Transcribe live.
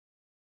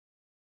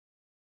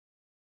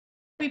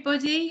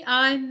everybody.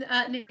 I'm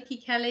Nikki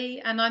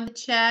Kelly and I'm the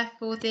chair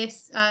for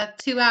this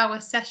 2-hour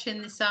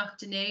session this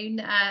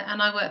afternoon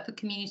and I work for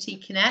Community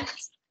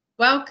Connect.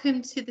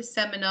 Welcome to the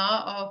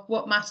seminar of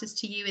What Matters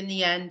to You in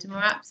the End, and we're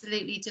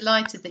absolutely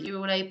delighted that you're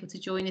all able to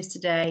join us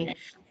today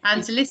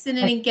and to listen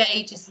and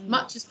engage as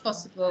much as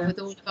possible with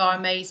all of our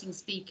amazing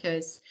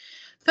speakers.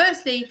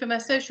 Firstly, from a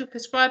social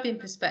prescribing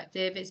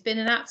perspective, it's been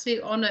an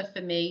absolute honour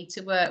for me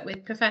to work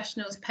with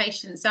professionals,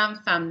 patients and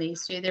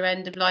families through their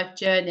end-of-life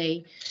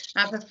journey,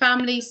 and for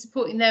families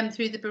supporting them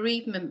through the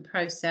bereavement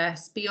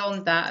process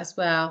beyond that as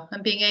well,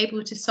 and being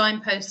able to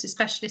signpost to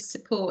specialist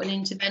support and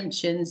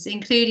interventions,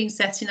 including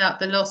setting up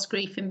the Lost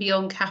Grief and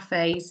Beyond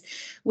cafes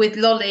with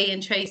Lolly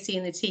and Tracy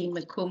and the team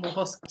at Cornwall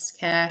Hospice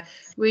Care,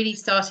 really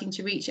starting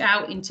to reach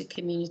out into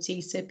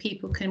communities so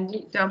people can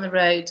walk down the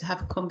road to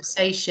have a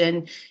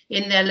conversation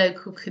in their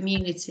local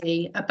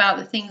community about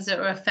the things that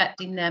are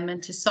affecting them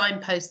and to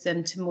signpost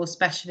them to more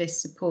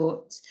specialist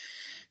support.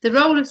 The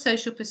role of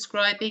social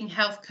prescribing,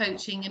 health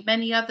coaching and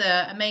many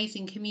other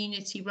amazing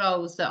community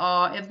roles that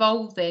are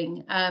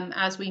evolving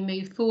as we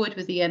move forward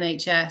with the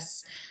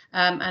NHS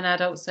and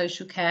adult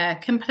social care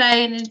can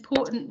play an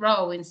important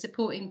role in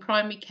supporting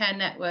primary care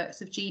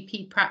networks of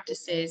GP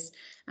practices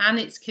and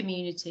its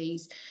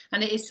communities,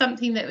 and it is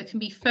something that can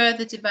be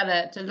further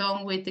developed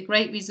along with the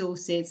great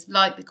resources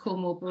like the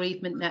Cornwall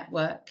Bereavement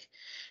Network.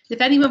 If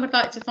anyone would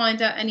like to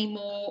find out any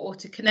more or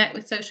to connect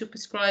with social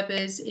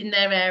prescribers in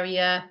their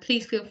area,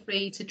 please feel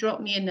free to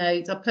drop me a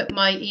note. I'll put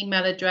my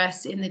email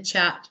address in the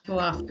chat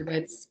for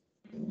afterwards.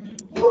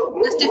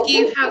 Just a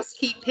few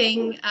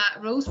housekeeping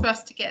rules for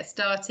us to get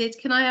started.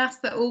 Can I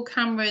ask that all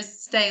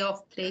cameras stay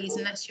off, please,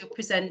 unless you're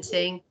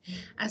presenting,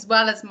 as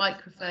well as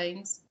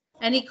microphones?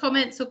 Any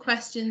comments or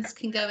questions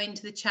can go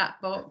into the chat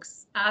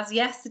box. As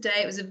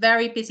yesterday, it was a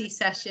very busy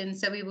session,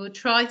 so we will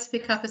try to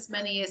pick up as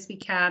many as we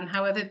can.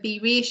 However, be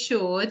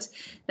reassured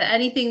that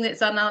anything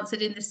that's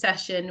unanswered in the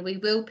session, we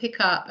will pick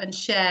up and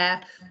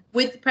share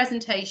with the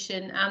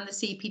presentation and the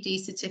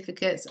CPD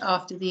certificates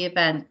after the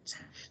event.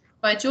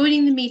 By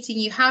joining the meeting,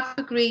 you have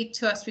agreed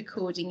to us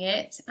recording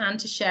it and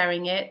to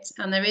sharing it,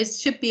 and there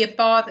should be a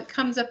bar that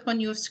comes up on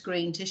your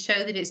screen to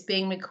show that it's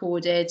being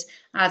recorded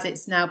as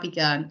it's now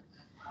begun.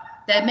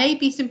 There may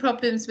be some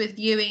problems with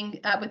viewing,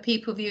 with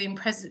people viewing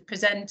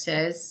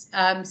presenters,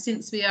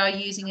 since we are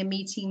using a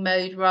meeting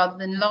mode rather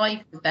than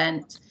live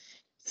event.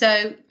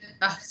 So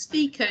a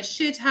speaker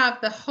should have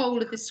the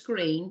whole of the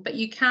screen, but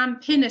you can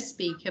pin a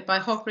speaker by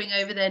hovering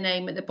over their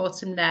name at the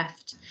bottom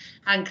left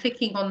and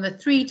clicking on the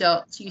 3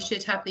 dots. You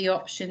should have the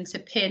option to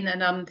pin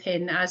and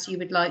unpin as you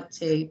would like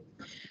to.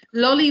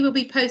 Lolly will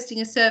be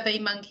posting a Survey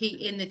Monkey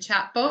in the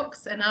chat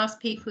box and ask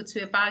people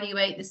to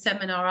evaluate the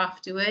seminar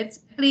afterwards.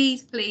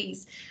 Please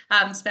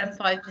spend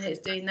 5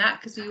 minutes doing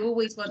that, because we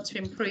always want to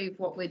improve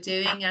what we're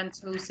doing and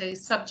to also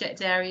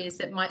subject areas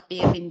that might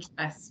be of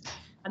interest.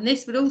 And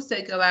this would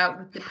also go out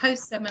with the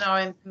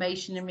post-seminar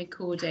information and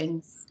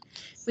recordings.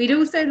 We'd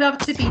also love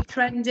to be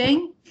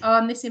trending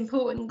on this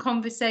important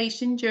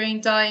conversation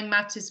during Dying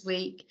Matters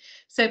Week.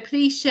 So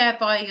please share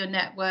via your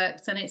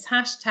networks, and it's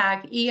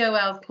hashtag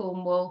EOL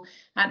Cornwall.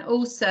 And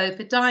also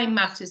for Dying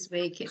Matters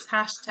Week, it's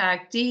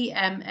hashtag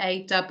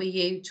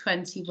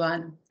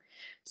DMAW21.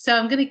 So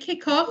I'm going to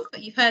kick off,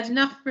 but you've heard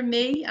enough from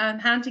me. I'm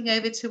handing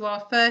over to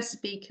our first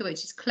speaker,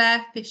 which is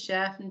Claire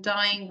Fisher from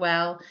Dying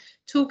Well,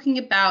 talking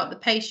about the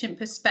patient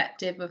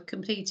perspective of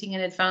completing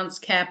an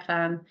advanced care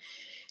plan.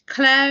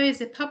 Claire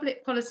is a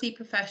public policy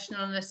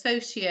professional and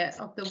associate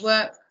of the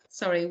What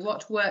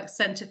Works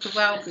Centre for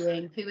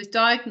Wellbeing, who was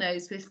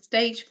diagnosed with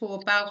stage 4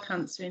 bowel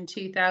cancer in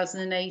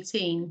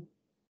 2018.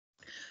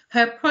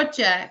 Her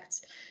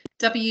project,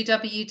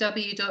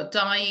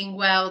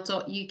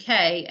 www.dyingwell.uk,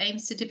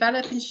 aims to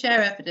develop and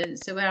share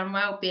evidence around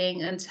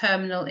wellbeing and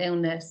terminal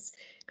illness.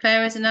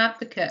 Claire is an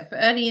advocate for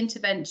early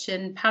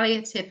intervention,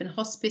 palliative and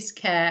hospice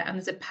care, and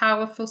is a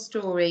powerful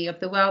story of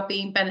the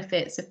wellbeing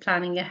benefits of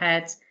planning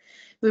ahead.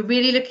 We're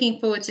really looking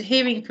forward to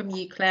hearing from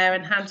you, Claire,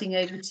 and handing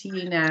over to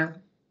you now.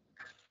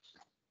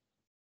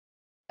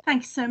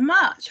 Thanks so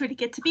much. Really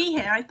good to be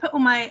here. I put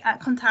all my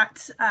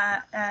contacts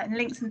and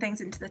links and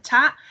things into the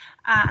chat,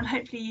 and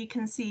hopefully you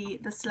can see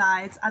the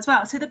slides as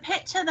well. So the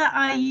picture that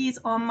I use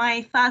on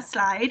my first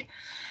slide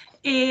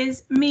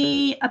is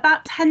me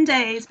about 10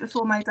 days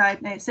before my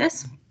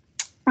diagnosis,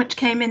 which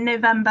came in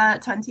November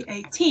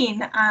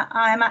 2018.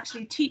 I am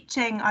actually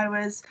teaching. I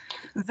was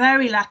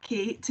very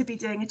lucky to be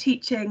doing a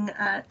teaching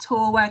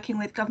tour working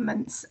with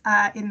governments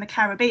in the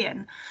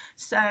Caribbean.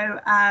 So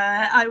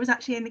I was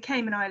actually in the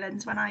Cayman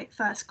Islands when I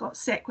first got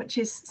sick, which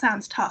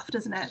sounds tough,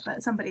 doesn't it?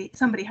 But somebody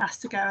has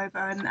to go over,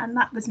 and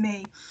that was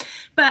me.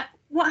 But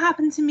what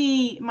happened to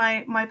me,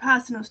 my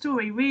personal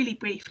story, really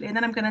briefly, and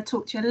then I'm going to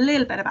talk to you a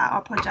little bit about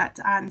our project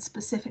and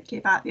specifically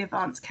about the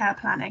advanced care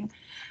planning.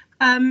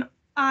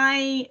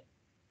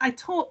 I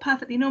taught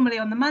perfectly normally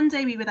on the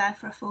Monday. We were there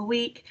for a full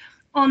week.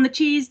 On the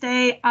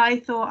Tuesday,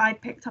 I thought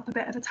I'd picked up a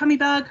bit of a tummy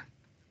bug.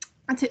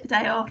 I took the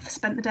day off,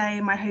 spent the day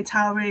in my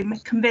hotel room,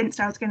 convinced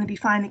I was going to be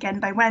fine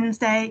again by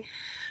Wednesday.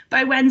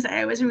 By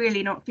Wednesday, I was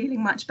really not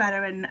feeling much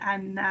better,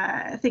 and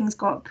things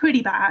got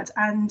pretty bad.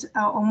 And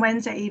on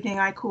Wednesday evening,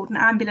 I called an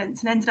ambulance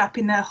and ended up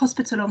in the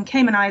hospital on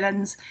Cayman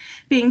Islands,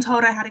 being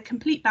told I had a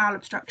complete bowel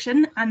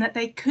obstruction and that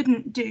they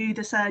couldn't do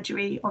the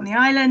surgery on the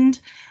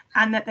island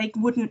and that they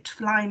wouldn't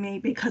fly me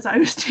because I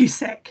was too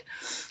sick.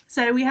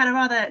 So we had a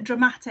rather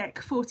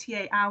dramatic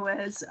 48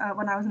 hours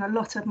when I was on a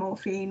lot of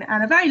morphine,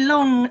 and a very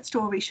long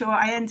story short,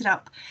 I ended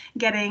up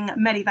getting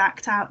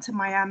medevaced out to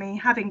Miami,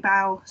 having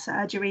bowel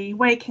surgery,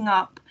 waking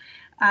up,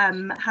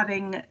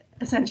 having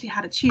essentially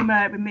had a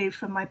tumour removed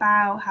from my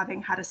bowel,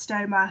 having had a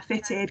stoma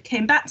fitted,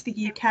 came back to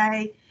the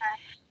UK,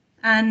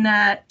 and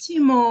 2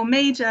 more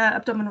major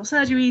abdominal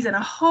surgeries and a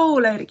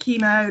whole load of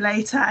chemo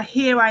later,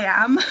 here I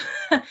am.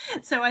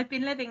 So I've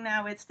been living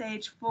now with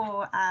stage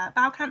 4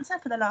 bowel cancer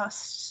for the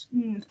last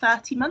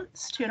 30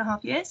 months,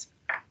 2.5 years.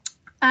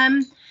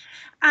 And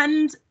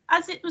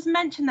as it was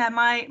mentioned there,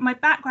 my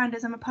background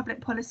is I'm a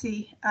public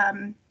policy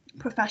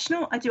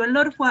professional. I do a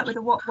lot of work with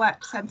the What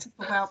Works Centre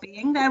for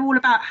Wellbeing. They're all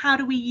about how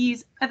do we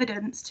use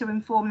evidence to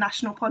inform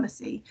national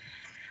policy.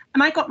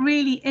 And I got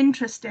really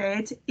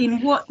interested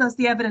in what does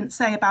the evidence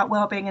say about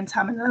wellbeing and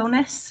terminal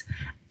illness,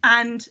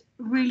 and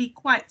really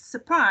quite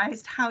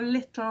surprised how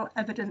little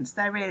evidence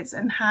there is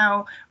and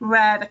how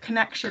rare the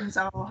connections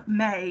are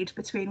made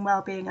between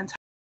wellbeing and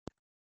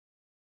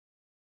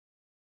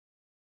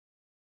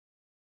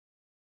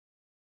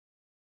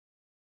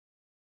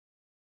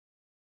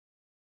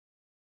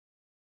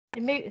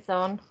Your mute is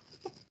on.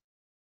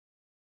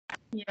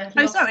 Yeah.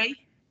 Oh, sorry.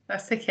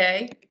 That's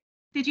okay.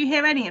 Did you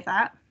hear any of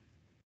that?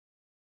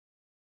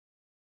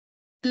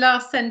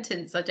 Last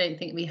sentence, I don't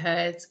think we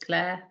heard,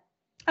 Claire.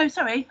 Oh,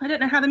 sorry. I don't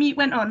know how the mute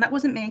went on. That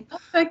wasn't me.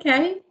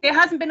 Okay. It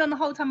hasn't been on the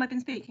whole time I've been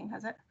speaking,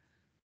 has it?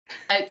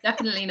 No,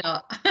 definitely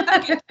not.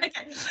 Okay,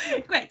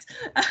 great.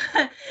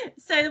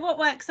 So the What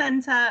Works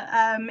Centre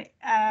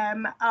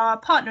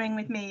are partnering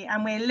with me,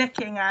 and we're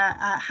looking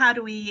at how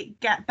do we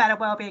get better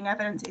wellbeing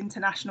evidence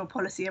into national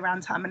policy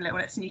around terminal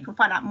illness, and you can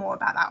find out more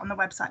about that on the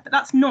website, but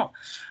that's not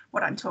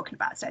what I'm talking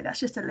about today. That's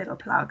just a little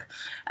plug.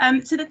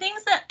 So the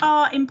things that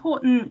are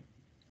important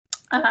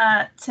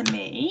to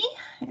me,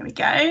 here we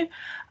go.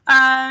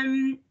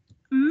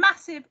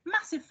 Massive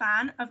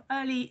fan of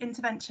early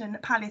intervention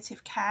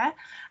palliative care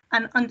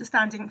and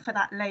understanding for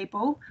that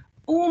label.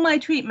 All my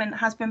treatment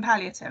has been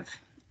palliative.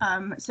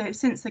 So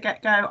since the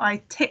get-go,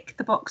 I ticked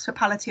the box for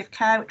palliative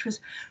care, which was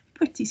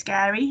pretty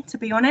scary, to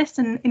be honest.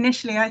 And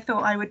initially I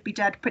thought I would be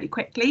dead pretty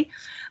quickly.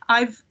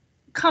 I've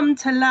come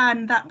to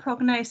learn that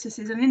prognosis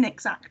is an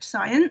inexact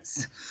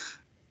science.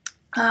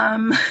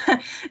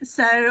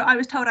 So I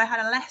was told I had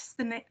a less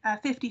than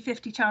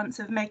 50-50 chance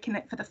of making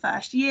it for the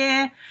first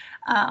year.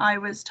 I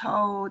was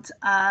told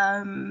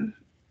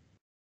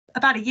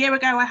about a year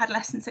ago I had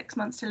less than 6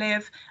 months to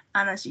live,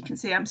 and as you can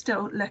see, I'm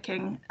still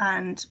looking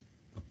and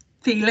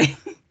feeling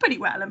pretty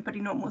well and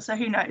pretty normal, so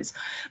who knows.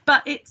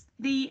 But it's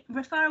the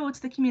referral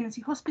to the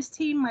community hospice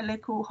team. My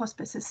local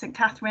hospice is St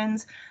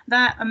Catherine's.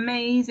 Their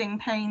amazing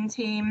pain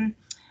team,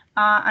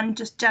 and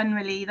just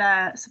generally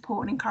their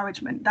support and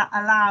encouragement that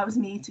allows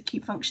me to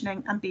keep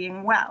functioning and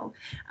being well.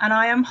 And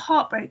I am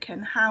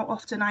heartbroken how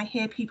often I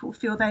hear people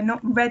feel they're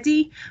not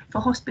ready for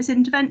hospice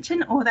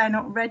intervention or they're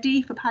not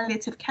ready for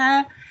palliative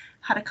care.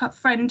 Had a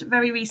friend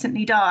very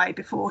recently die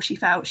before she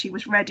felt she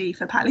was ready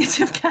for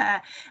palliative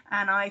care,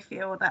 and I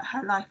feel that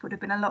her life would have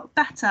been a lot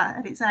better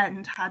at its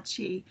end had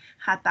she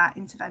had that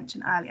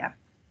intervention earlier.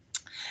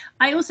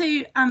 I also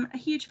am a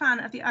huge fan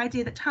of the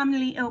idea that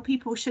terminally ill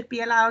people should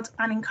be allowed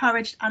and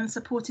encouraged and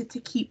supported to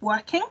keep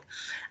working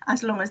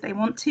as long as they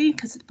want to,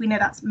 because we know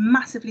that's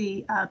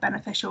massively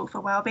beneficial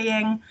for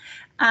well-being.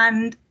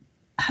 And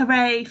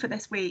hooray for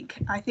this week.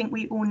 I think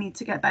we all need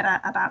to get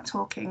better about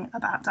talking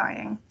about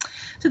dying.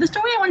 So the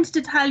story I wanted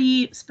to tell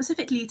you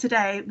specifically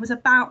today was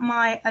about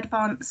my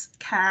advanced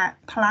care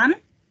plan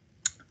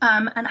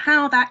and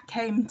how that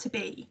came to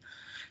be.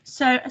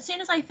 So as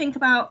soon as I think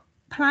about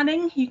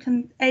planning, you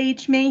can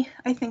age me,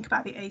 I think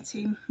about the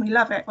A-team. We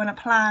love it when a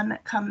plan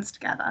comes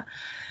together.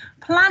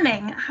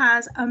 Planning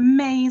has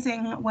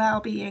amazing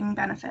well-being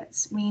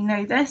benefits. We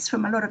know this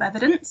from a lot of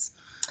evidence.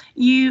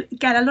 You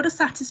get a lot of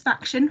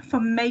satisfaction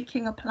from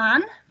making a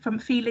plan, from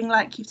feeling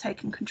like you've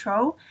taken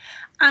control.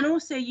 And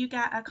also you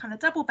get a kind of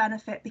double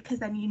benefit because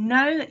then you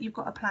know that you've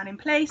got a plan in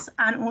place.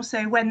 And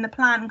also when the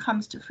plan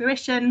comes to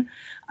fruition,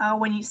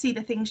 when you see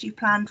the things you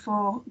planned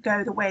for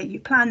go the way you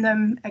planned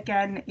them,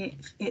 again,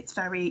 it's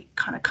very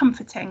kind of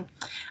comforting.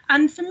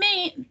 And for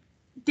me,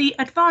 the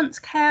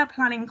advanced care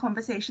planning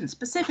conversation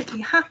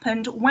specifically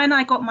happened when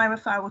I got my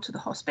referral to the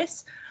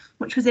hospice,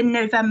 which was in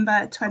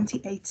November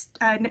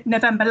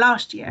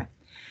last year.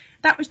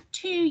 That was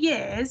 2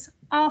 years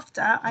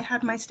after I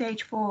had my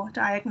stage 4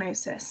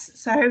 diagnosis.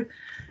 So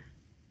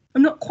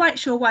I'm not quite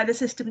sure why the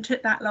system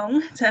took that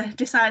long to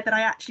decide that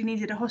I actually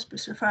needed a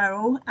hospice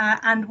referral,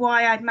 and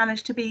why I'd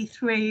managed to be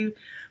through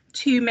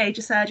 2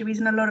 major surgeries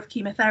and a lot of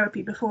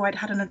chemotherapy before I'd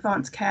had an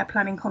advanced care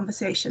planning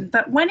conversation.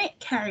 But when it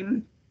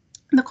came,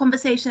 The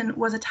conversation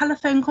was a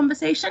telephone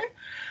conversation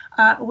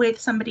with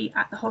somebody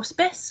at the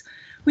hospice.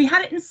 We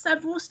had it in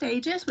several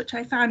stages, which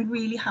I found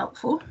really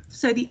helpful.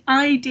 So the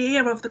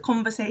idea of the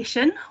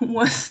conversation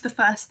was the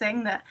first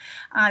thing that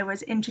I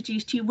was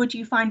introduced to. Would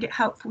you find it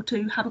helpful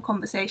to have a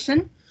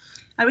conversation?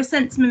 I was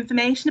sent some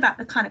information about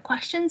the kind of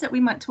questions that we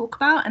might talk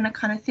about and the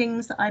kind of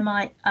things that I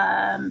might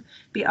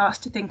be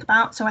asked to think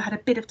about. So I had a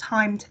bit of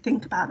time to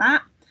think about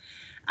that.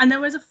 And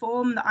there was a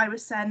form that I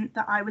was sent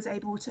that I was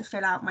able to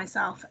fill out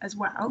myself as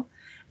well.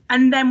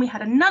 And then we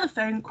had another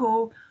phone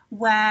call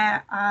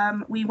where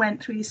we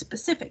went through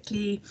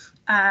specifically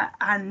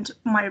and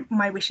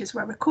my wishes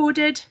were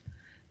recorded.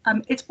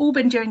 It's all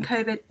been during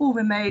COVID, all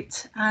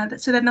remote.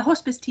 So then the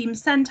hospice team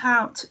sent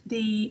out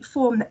the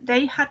form that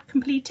they had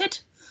completed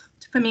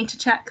for me to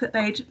check that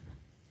they'd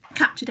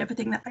captured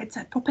everything that I'd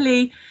said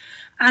properly.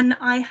 And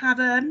I have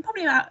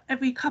probably about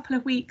every couple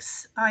of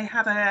weeks, I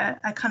have a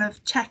kind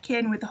of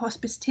check-in with the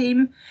hospice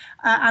team.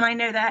 And I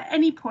know that at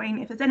any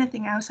point, if there's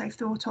anything else I've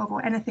thought of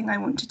or anything I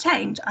want to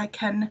change, I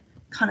can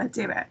kind of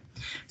do it.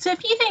 So a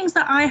few things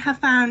that I have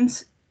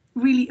found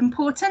really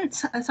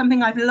important,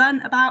 something I've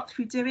learned about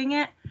through doing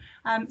it.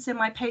 So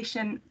my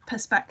patient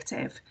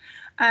perspective.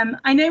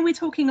 I know we're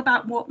talking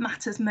about what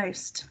matters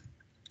most.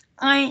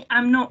 I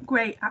am not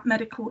great at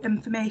medical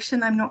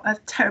information. I'm not a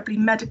terribly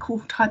medical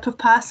type of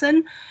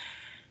person.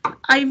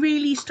 I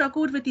really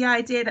struggled with the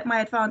idea that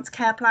my advanced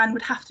care plan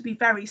would have to be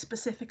very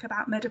specific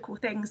about medical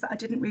things that I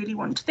didn't really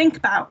want to think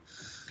about.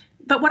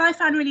 But what I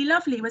found really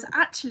lovely was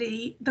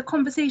actually the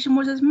conversation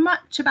was as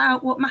much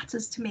about what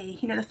matters to me.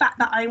 You know, the fact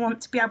that I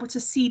want to be able to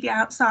see the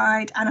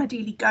outside and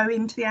ideally go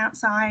into the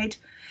outside,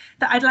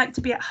 that I'd like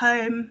to be at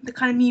home, the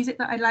kind of music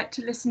that I'd like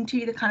to listen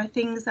to, the kind of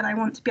things that I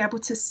want to be able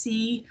to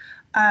see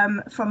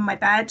from my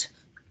bed.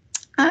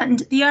 And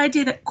the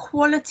idea that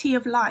quality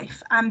of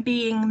life and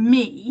being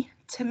me,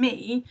 to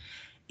me,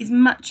 is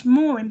much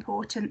more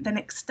important than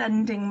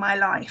extending my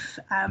life.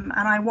 And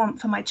I want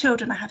for my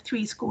children, I have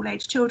 3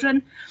 school-age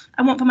children,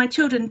 I want for my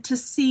children to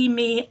see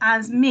me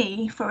as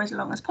me for as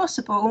long as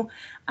possible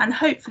and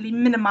hopefully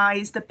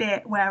minimise the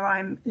bit where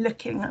I'm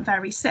looking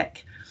very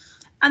sick.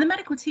 And the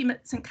medical team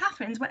at St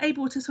Catherine's were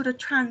able to sort of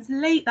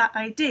translate that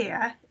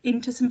idea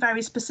into some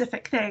very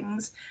specific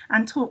things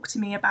and talk to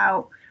me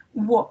about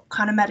what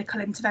kind of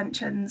medical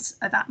interventions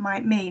that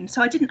might mean.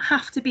 So I didn't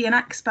have to be an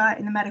expert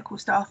in the medical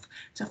stuff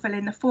to fill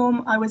in the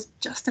form. I was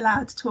just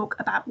allowed to talk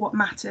about what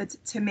mattered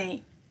to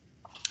me.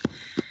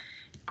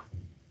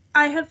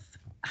 I have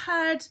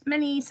heard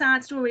many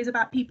sad stories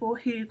about people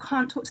who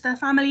can't talk to their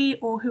family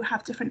or who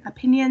have different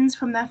opinions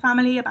from their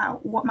family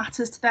about what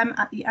matters to them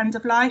at the end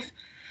of life.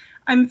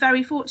 I'm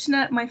very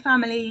fortunate. My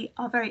family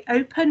are very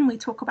open. We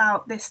talk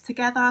about this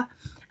together.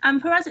 And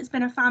for us, it's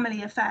been a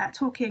family affair,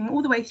 talking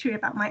all the way through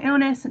about my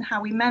illness and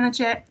how we manage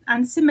it.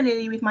 And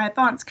similarly with my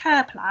advanced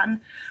care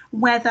plan,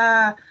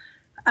 whether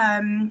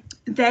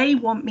they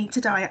want me to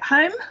die at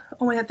home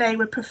or whether they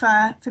would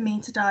prefer for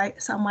me to die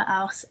somewhere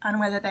else and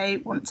whether they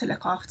want to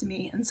look after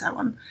me and so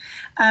on.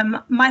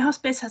 My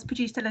hospice has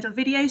produced a little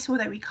video, so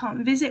although we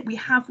can't visit, we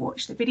have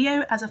watched the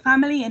video as a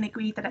family and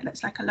agreed that it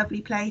looks like a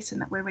lovely place and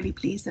that we're really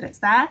pleased that it's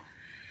there.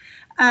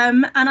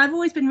 And I've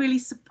always been really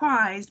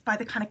surprised by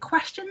the kind of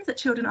questions that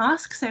children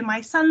ask. So my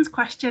son's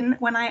question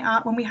when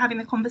we're having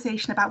the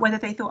conversation about whether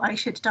they thought I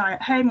should die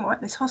at home or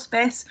at this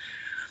hospice,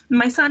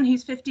 my son,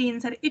 who's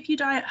 15, said, if you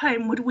die at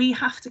home, would we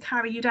have to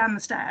carry you down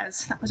the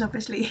stairs? That was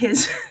obviously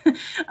his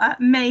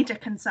major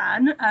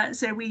concern.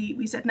 So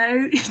we said,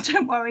 no,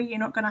 don't worry, you're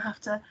not going to have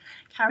to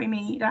carry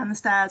me down the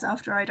stairs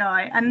after I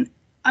die. And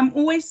I'm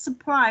always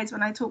surprised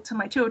when I talk to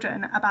my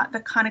children about the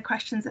kind of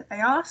questions that they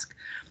ask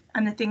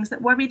and the things that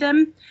worry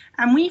them.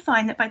 And we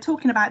find that by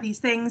talking about these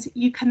things,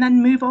 you can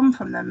then move on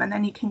from them and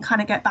then you can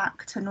kind of get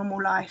back to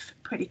normal life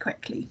pretty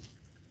quickly.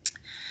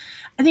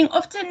 I think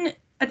often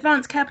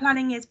advanced care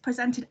planning is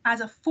presented as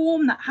a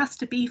form that has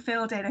to be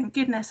filled in, and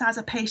goodness, as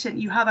a patient,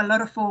 you have a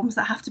lot of forms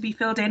that have to be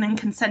filled in and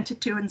consented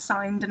to and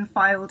signed and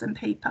filed and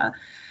paper.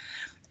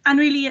 And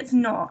really it's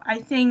not. I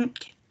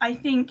think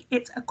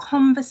it's a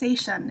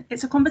conversation.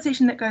 It's a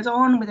conversation that goes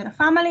on within a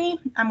family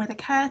and with a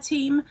care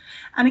team.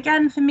 And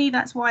again, for me,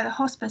 that's why the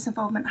hospice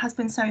involvement has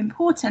been so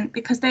important,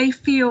 because they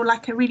feel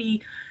like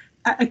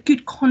a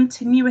good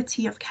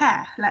continuity of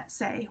care, let's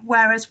say.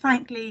 Whereas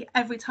frankly,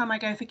 every time I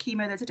go for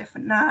chemo, there's a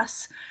different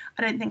nurse.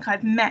 I don't think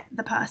I've met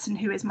the person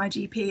who is my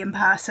GP in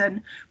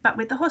person. But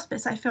with the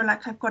hospice, I feel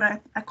like I've got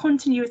a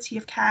continuity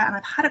of care and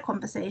I've had a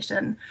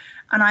conversation,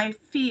 and I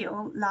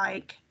feel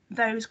like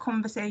those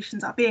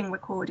conversations are being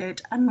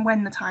recorded, and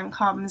when the time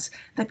comes,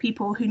 the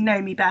people who know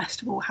me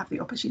best will have the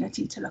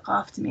opportunity to look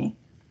after me.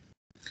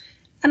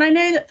 And I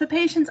know that for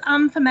patients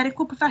and for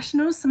medical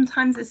professionals,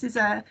 sometimes this is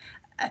a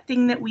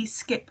thing that we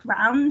skip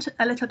round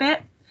a little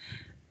bit.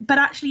 But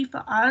actually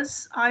for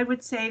us, I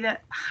would say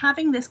that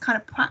having this kind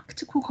of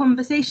practical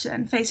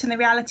conversation, facing the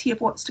reality of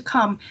what's to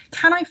come,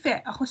 can I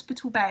fit a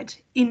hospital bed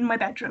in my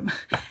bedroom?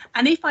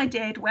 And if I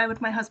did, where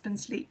would my husband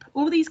sleep?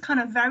 All these kind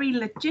of very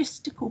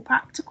logistical,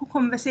 practical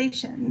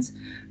conversations,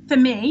 for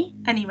me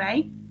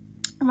anyway,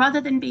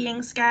 rather than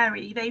being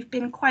scary, they've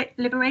been quite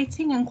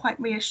liberating and quite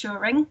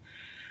reassuring,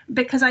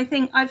 because I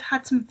think I've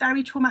had some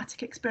very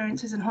traumatic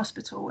experiences in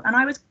hospital, and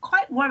I was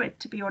quite worried,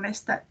 to be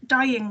honest, that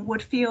dying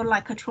would feel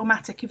like a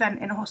traumatic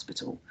event in a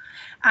hospital.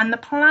 And the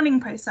planning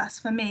process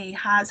for me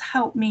has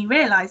helped me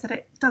realise that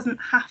it doesn't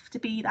have to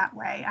be that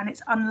way, and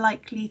it's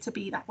unlikely to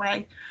be that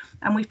way.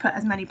 And we've put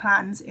as many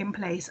plans in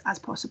place as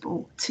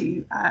possible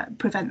to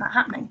prevent that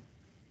happening.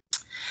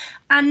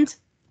 And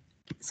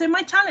so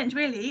my challenge,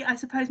 really, I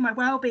suppose my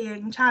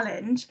well-being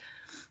challenge,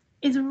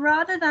 is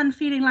rather than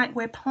feeling like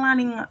we're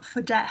planning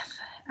for death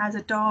as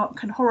a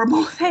dark and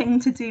horrible thing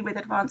to do with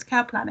advanced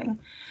care planning,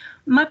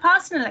 my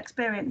personal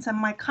experience and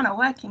my kind of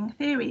working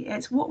theory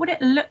is, what would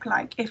it look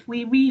like if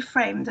we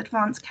reframed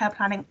advanced care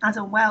planning as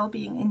a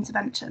well-being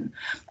intervention,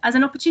 as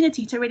an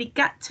opportunity to really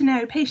get to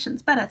know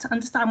patients better, to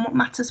understand what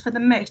matters for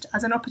them most,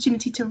 as an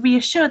opportunity to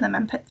reassure them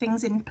and put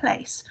things in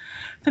place.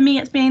 For me,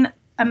 it's been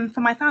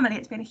for my family,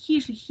 it's been a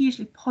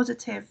hugely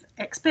positive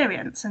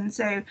experience. And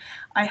so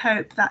I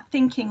hope that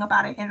thinking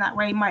about it in that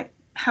way might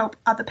help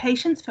other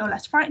patients feel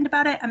less frightened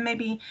about it, and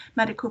maybe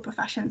medical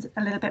professions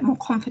a little bit more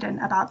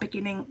confident about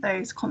beginning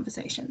those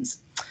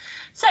conversations.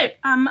 So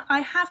I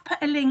have put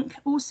a link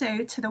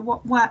also to the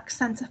What Works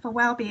Centre for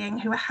Wellbeing,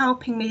 who are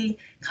helping me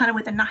kind of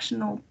with a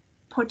national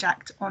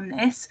project on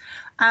this.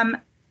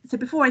 So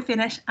before I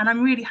finish, and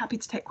I'm really happy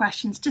to take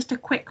questions, just a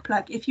quick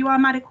plug. If you are a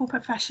medical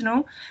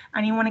professional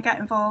and you want to get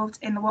involved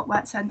in the What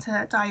Works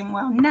Centre Dying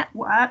Well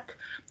network,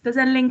 there's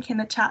a link in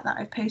the chat that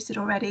I've posted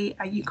already.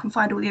 You can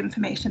find all the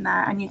information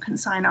there, and you can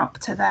sign up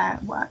to their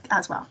work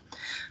as well.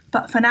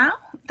 But for now,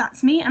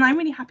 that's me, and I'm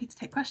really happy to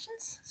take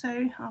questions.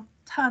 So I'll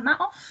turn that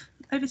off.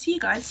 Over to you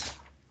guys.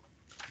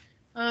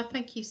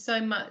 Thank you so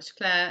much,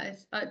 Claire,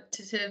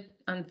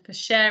 for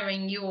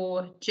sharing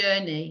your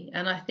journey.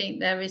 And I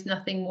think there is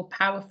nothing more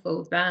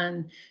powerful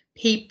than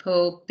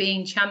people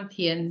being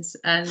champions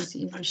and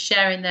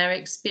sharing their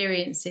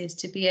experiences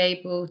to be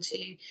able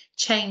to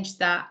change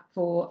that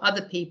for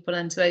other people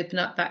and to open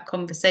up that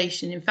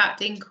conversation. In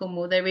fact, in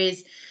Cornwall, there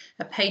is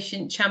a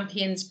patient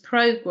champions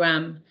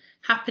programme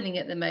happening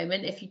at the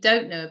moment. If you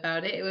don't know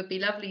about it, it would be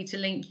lovely to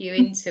link you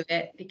into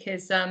it,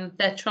 because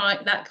they're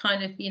trying that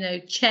kind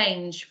of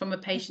change from a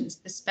patient's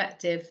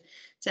perspective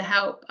to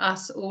help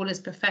us all as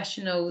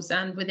professionals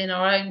and within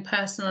our own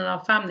personal and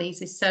our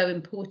families is so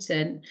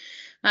important.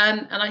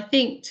 And I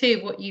think too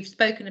what you've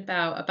spoken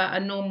about a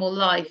normal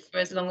life for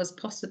as long as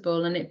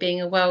possible, and it being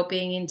a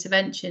well-being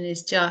intervention,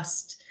 is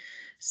just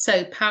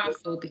so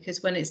powerful,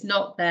 because when it's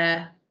not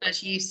there,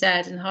 as you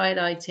said and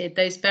highlighted,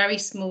 those very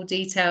small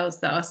details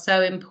that are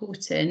so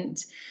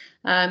important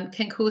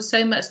can cause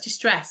so much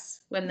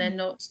distress when they're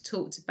not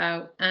talked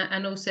about,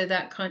 and also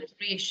that kind of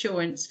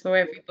reassurance for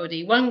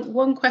everybody.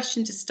 One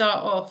question to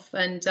start off,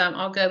 and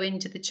I'll go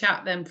into the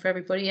chat then for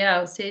everybody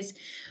else, is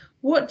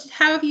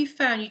how have you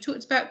found, you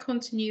talked about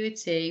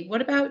continuity,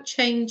 what about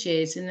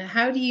changes, and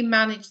how do you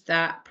manage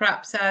that?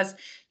 Perhaps as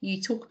you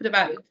talk a bit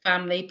about your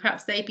family,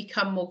 perhaps they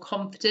become more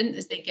confident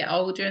as they get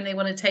older and they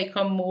want to take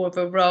on more of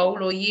a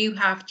role, or you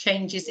have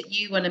changes that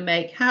you want to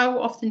make. How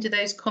often do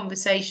those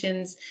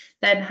conversations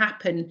then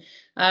happen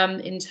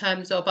in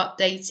terms of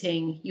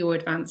updating your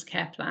advanced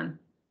care plan?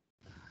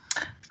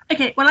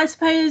 Okay, well, I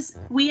suppose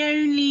we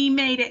only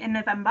made it in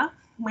November,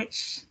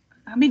 which,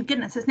 I mean,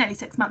 goodness, it's nearly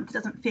 6 months. It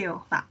doesn't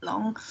feel that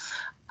long.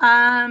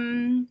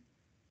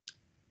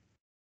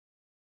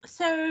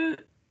 So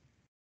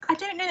I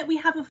don't know that we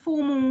have a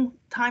formal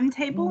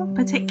timetable,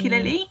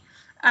 particularly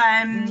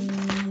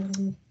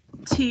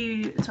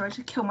sorry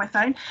to kill my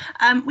phone.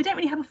 We don't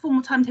really have a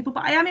formal timetable,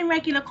 but I am in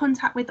regular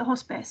contact with the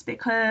hospice,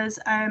 because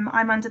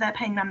I'm under their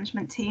pain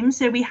management team.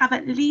 So we have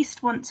at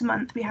least once a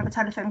month, we have a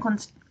telephone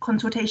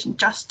consultation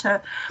just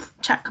to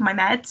check my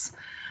meds.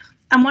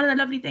 And one of the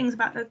lovely things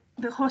about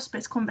the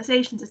hospice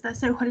conversations is they're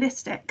so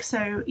holistic.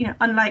 So,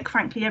 unlike,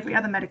 frankly, every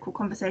other medical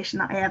conversation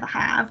that I ever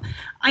have,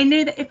 I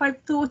know that if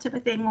I've thought of a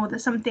thing or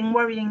there's something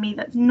worrying me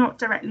that's not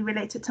directly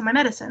related to my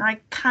medicine, I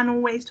can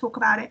always talk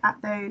about it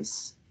at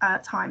those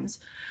times.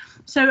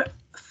 So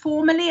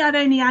formally, I've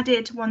only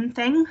added one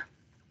thing,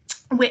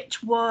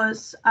 which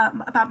was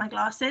about my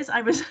glasses.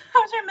 I was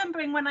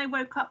remembering when I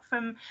woke up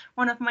from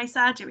one of my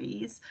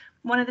surgeries,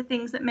 one of the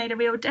things that made a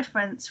real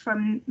difference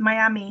from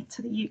Miami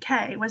to the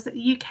UK was that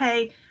the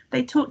UK,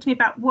 they talked to me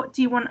about, what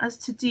do you want us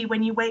to do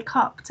when you wake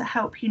up to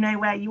help you know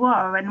where you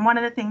are? And one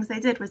of the things they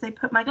did was they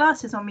put my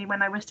glasses on me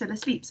when I was still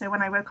asleep, so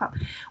when I woke up.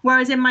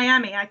 Whereas in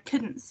Miami, I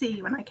couldn't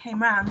see when I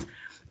came round.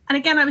 And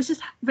again, I was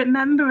just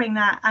remembering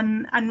that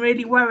and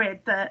really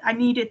worried that I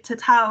needed to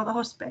tell the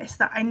hospice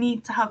that I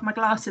need to have my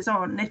glasses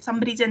on. If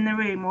somebody's in the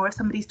room or if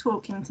somebody's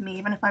talking to me,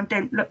 even if I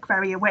don't look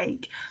very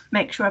awake,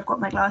 make sure I've got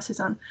my glasses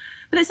on.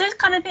 But it's those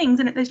kind of things,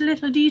 and those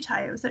little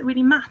details that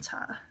really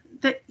matter,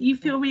 that you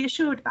feel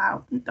reassured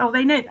about. Oh,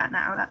 they know that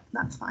now,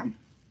 that's fine.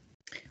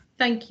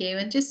 Thank you.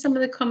 And just some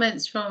of the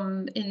comments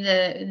from in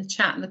the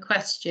chat and the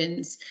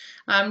questions.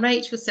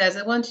 Rachel says,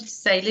 I wanted to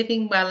say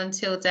living well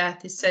until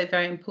death is so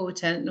very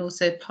important and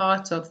also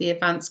part of the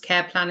advanced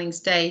care planning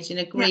stage,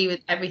 and agree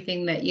with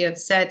everything that you have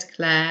said,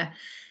 Claire.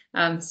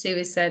 Sue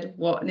has said,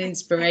 what an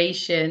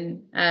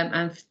inspiration.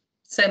 And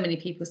so many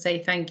people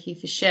say thank you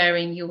for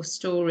sharing your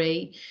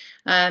story.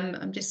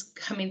 I'm just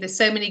coming, there's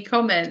so many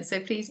comments, so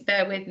please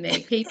bear with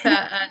me.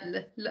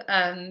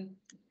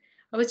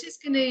 I was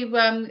just going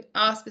to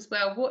ask as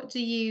well, what do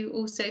you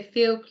also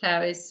feel,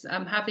 Claire, is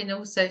having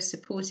also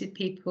supported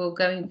people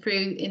going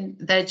through in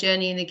their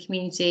journey in the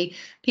community?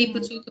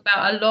 People talk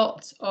about a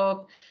lot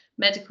of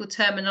medical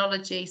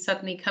terminology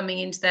suddenly coming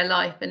into their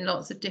life, and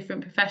lots of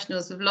different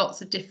professionals with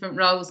lots of different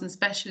roles and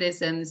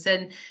specialisms.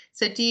 And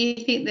so do you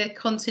think the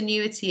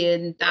continuity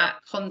in that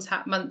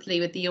contact monthly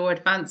with your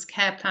advanced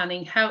care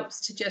planning helps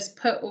to just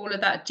put all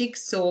of that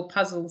jigsaw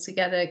puzzle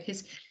together?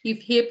 Because you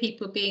hear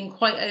people being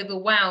quite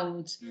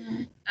overwhelmed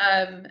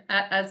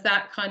as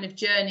that kind of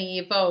journey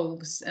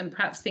evolves and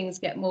perhaps things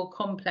get more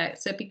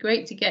complex. So it'd be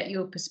great to get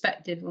your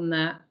perspective on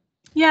that.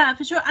 Yeah,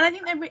 for sure. And I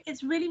think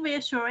it's really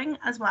reassuring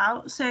as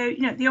well. So,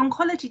 you know, the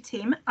oncology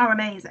team are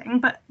amazing,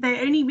 but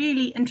they're only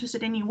really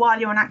interested in you while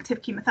you're on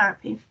active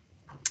chemotherapy.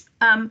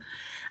 And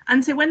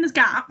so when there's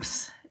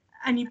gaps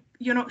and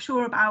you're not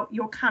sure about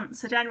your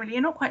cancer generally,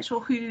 you're not quite sure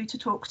who to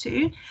talk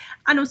to.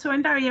 And also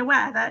I'm very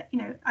aware that, you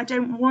know, I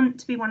don't want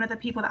to be one of the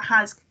people that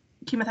has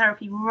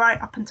chemotherapy right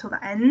up until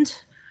the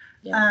end.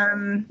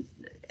 Yeah.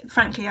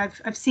 Frankly,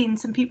 I've seen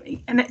some people,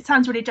 and it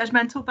sounds really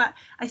judgmental, but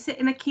I sit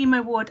in a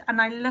chemo ward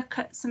and I look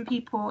at some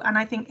people and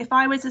I think, if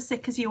I was as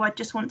sick as you, I'd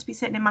just want to be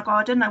sitting in my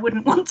garden. I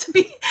wouldn't want to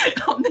be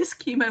on this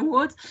chemo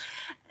ward.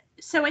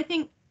 So I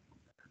think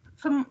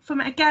from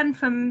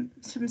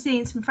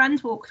seeing some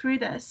friends walk through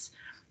this,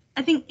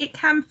 I think it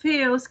can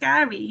feel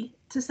scary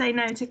to say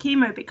no to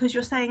chemo because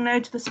you're saying no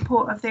to the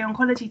support of the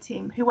oncology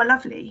team, who are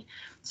lovely.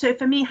 So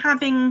for me,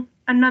 having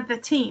another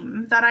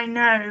team that I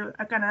know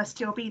are going to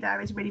still be there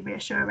is really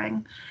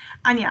reassuring.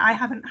 And yeah, I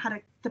haven't had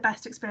the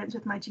best experience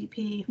with my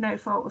GP, no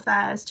fault of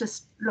theirs,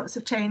 just lots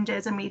of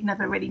changes, and we've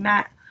never really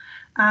met.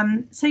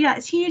 So yeah,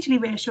 it's hugely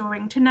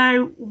reassuring to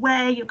know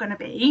where you're going to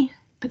be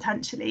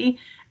potentially,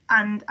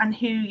 and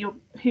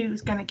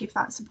who's going to give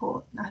that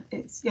support.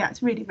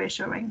 It's really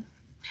reassuring.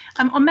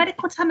 On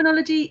medical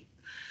terminology,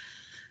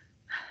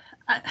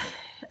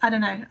 I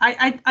don't know.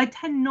 I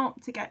tend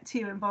not to get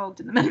too involved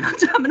in the medical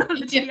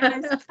terminology. Yeah. I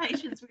know some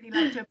patients really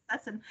like to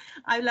obsess, and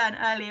I learned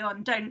early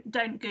on,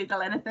 don't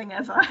Google anything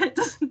ever. It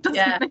doesn't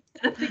make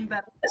anything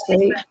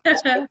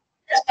better.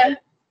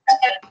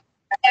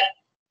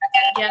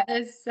 Yeah,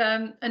 there's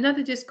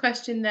another just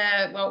question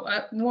there.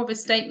 Well, more of a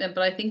statement,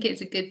 but I think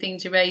it's a good thing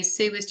to raise.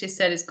 Sue has just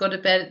said it's got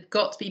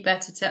to be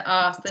better to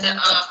ask than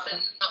not,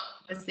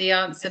 as the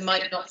answer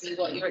might not be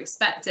what you're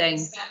expecting.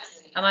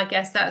 And I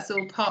guess that's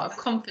all part of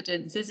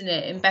confidence, isn't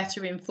it, in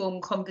better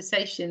informed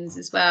conversations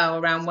as well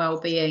around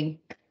well-being.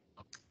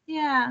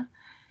 Yeah.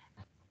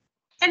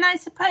 And I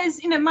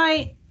suppose, you know,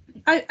 I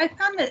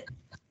found that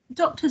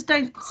doctors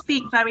don't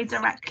speak very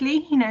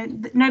directly. You know,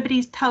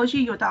 nobody tells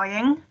you you're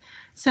dying.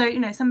 So, you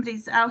know, somebody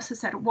else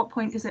has said, at what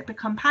point does it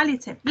become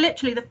palliative?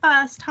 Literally the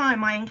first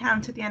time I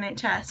encountered the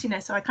NHS, you know,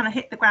 so I kind of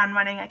hit the ground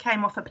running. I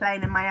came off a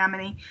plane in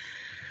Miami.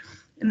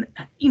 And,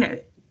 you know,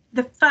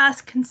 the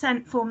first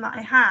consent form that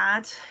I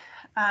had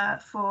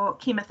for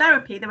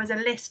chemotherapy, there was a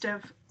list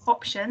of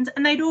options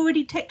and they'd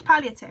already ticked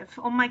palliative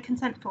on my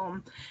consent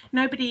form.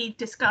 Nobody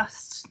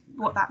discussed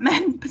what that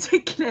meant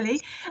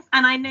particularly.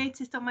 And I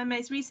noticed on my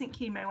most recent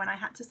chemo, when I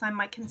had to sign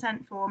my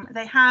consent form,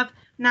 they've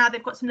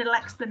got some little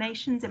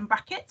explanations in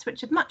brackets,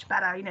 which are much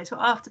better. You know, so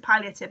after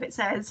palliative, it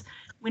says,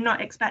 we're not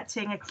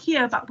expecting a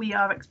cure, but we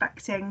are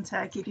expecting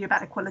to give you a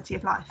better quality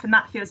of life. And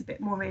that feels a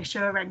bit more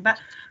reassuring. But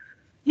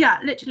yeah,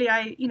 literally,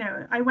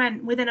 I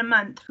went within a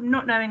month from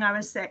not knowing I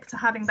was sick to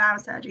having bowel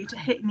surgery to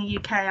hitting the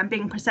UK and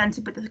being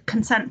presented with a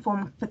consent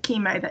form for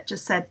chemo that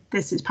just said,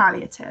 this is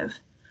palliative.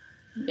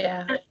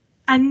 Yeah.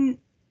 And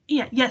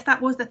yeah, yes,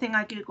 that was the thing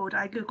I Googled.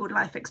 I Googled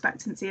life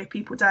expectancy of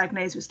people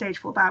diagnosed with stage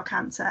 4 bowel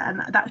cancer. And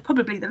that was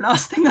probably the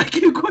last thing I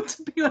Googled,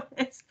 to be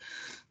honest.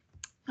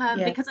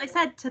 Because I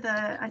said to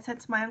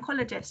my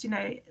oncologist, you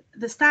know,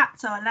 the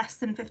stats are less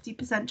than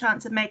 50%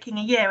 chance of making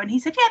a year. And he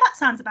said, yeah, that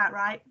sounds about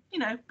right. You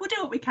know, we'll do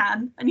what we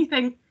can. And you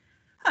think,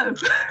 oh,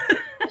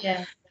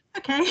 yeah,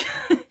 okay.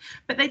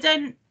 But they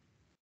don't,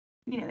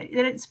 you know,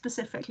 they don't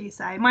specifically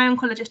say. My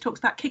oncologist talks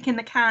about kicking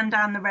the can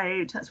down the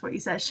road. That's what he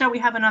says. Shall we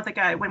have another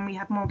go when we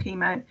have more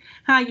chemo?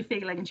 How are you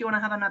feeling? Do you want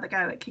to have another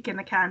go at kicking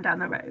the can down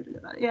the road?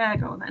 Like, yeah,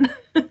 go on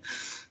then.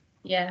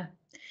 Yeah.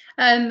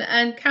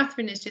 And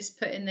Catherine has just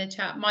put in the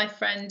chat, my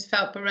friend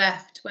felt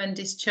bereft when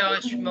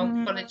discharged from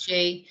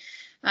oncology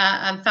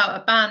and felt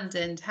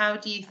abandoned. How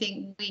do you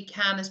think we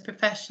can, as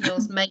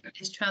professionals, make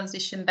this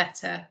transition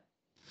better?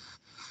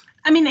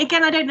 I mean,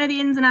 again, I don't know the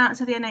ins and outs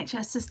of the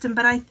NHS system,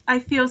 but I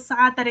feel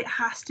sad that it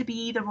has to be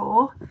either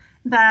or.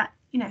 That,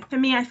 you know, for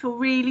me, I feel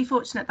really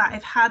fortunate that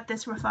I've had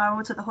this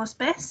referral to the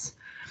hospice.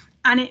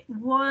 And it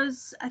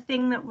was a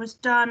thing that was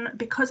done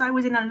because I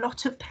was in a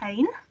lot of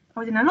pain.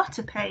 You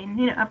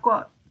know, I've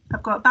got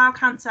I've got bowel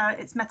cancer.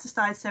 It's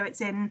metastasized, so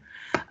it's in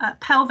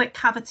pelvic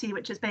cavity,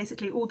 which is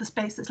basically all the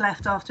space that's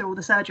left after all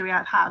the surgery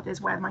I've had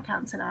is where my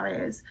cancer now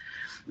is.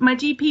 My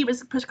GP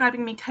was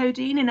prescribing me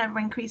codeine in ever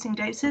increasing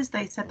doses.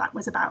 They said that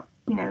was about,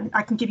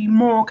 I can give you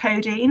more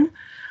codeine.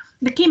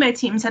 The chemo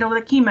team said, the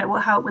chemo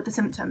will help with the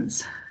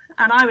symptoms.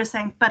 And I was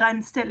saying, but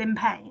I'm still in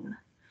pain.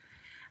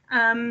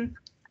 And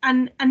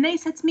they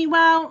said to me,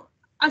 well,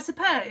 I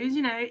suppose,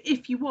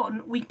 if you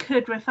want, we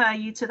could refer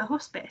you to the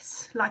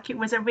hospice, like it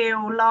was a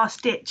real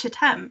last ditch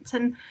attempt.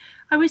 And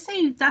I was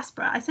so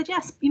desperate. I said,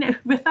 yes,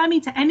 refer me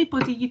to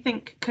anybody you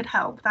think could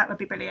help. That would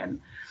be brilliant.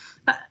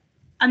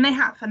 And they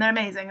have, and they're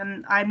amazing.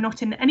 And I'm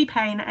not in any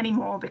pain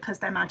anymore because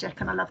they're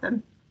magic and I love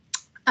them.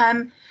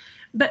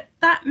 But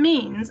that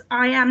means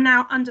I am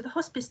now under the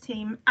hospice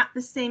team at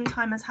the same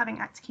time as having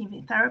active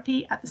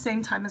chemotherapy, at the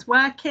same time as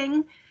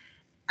working.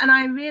 And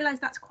I realise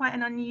that's quite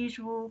an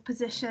unusual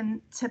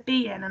position to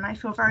be in. And I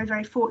feel very,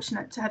 very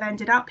fortunate to have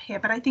ended up here.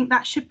 But I think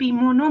that should be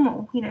more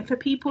normal. For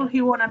people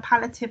who are on a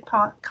palliative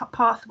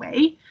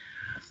pathway,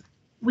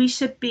 we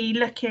should be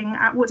looking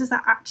at what does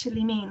that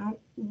actually mean?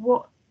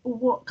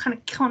 What kind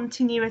of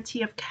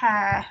continuity of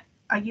care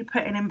are you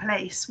putting in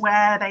place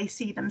where they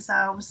see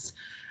themselves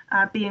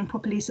being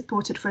properly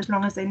supported for as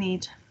long as they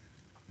need?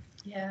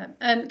 Yeah,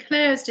 and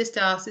Claire has just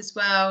asked as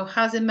well,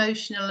 has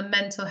emotional and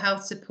mental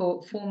health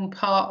support formed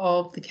part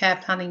of the care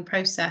planning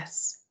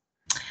process?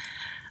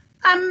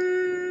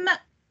 There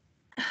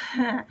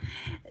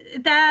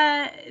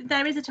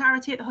is a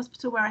charity at the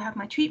hospital where I have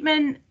my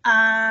treatment.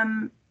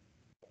 My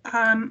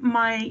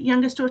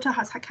youngest daughter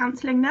has had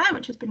counselling there,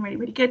 which has been really,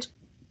 really good.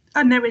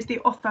 And there is the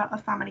offer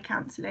of family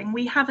counselling.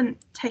 We haven't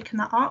taken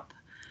that up.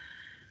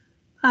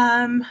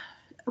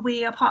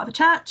 We are part of a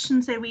church,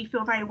 and so we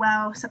feel very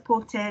well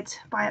supported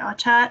by our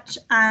church.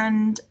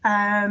 And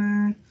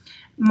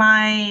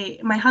my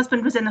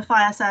husband was in the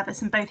fire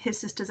service, and both his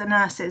sisters are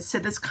nurses. So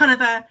there's kind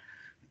of a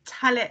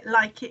tell it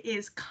like it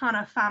is kind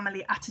of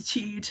family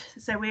attitude.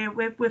 So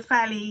we're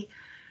fairly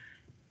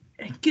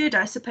good,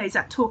 I suppose,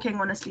 at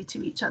talking honestly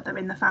to each other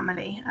in the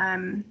family.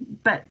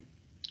 But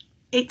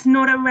it's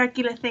not a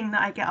regular thing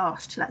that I get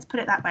asked, let's put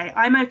it that way.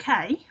 I'm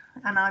okay,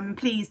 and I'm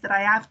pleased that I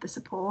have the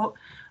support,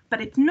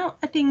 but it's not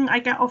a thing I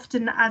get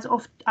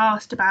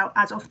asked about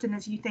as often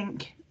as you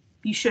think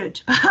you should,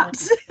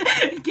 perhaps,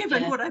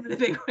 given what I'm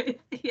living with.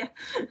 Yeah.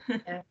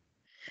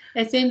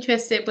 It's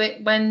interesting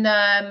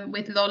when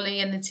with Lolly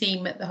and the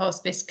team at the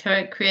hospice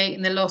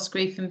creating the Lost,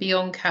 Grief and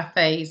Beyond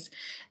cafes,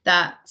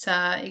 that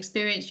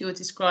experience you're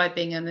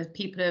describing and that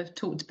people have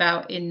talked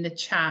about in the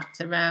chat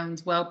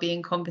around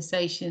wellbeing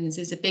conversations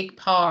is a big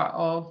part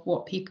of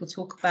what people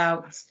talk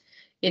about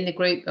in the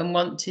group and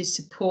want to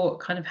support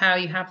kind of how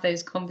you have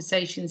those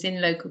conversations in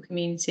local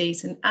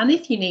communities. And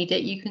if you need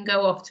it, you can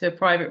go off to a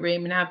private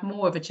room and have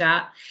more of a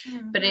chat,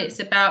 but it's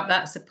about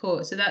that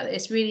support. So that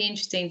it's really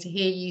interesting to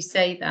hear you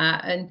say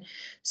that. And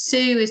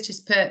Sue has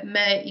just put,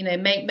 make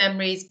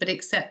memories, but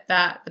accept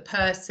that the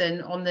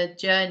person on the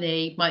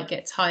journey might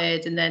get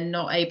tired and then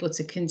not able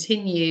to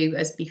continue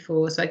as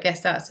before. So I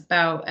guess that's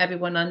about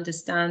everyone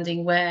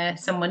understanding where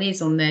someone is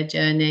on their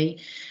journey.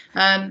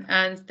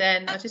 And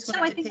then I just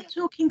wanted I think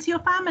talking to your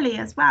family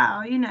as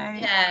well,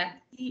 Yeah.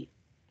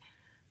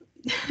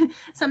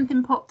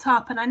 Something popped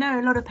up, and I know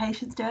a lot of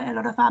patients do it, a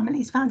lot of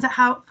families found it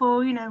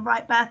helpful,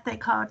 write birthday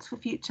cards for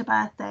future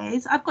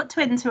birthdays. I've got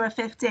twins who are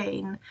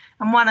 15,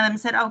 and one of them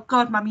said, oh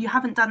God, Mum, you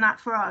haven't done that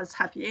for us,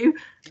 have you?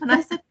 And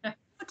I said,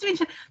 what do you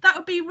mean? That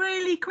would be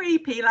really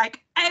creepy,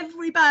 like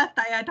every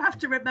birthday I'd have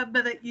to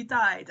remember that you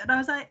died. And I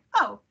was like,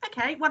 oh,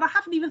 okay, well, I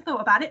haven't even thought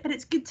about it, but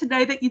it's good to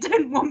know that you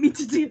don't want me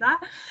to do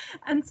that.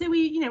 And so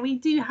we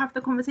do have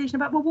the conversation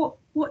about, well,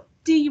 what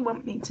do you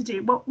want me to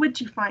do? What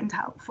would you find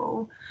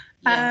helpful?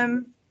 Yeah.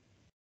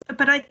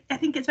 But I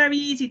think it's very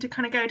easy to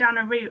kind of go down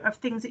a route of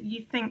things that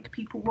you think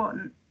people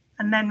want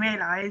and then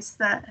realise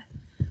that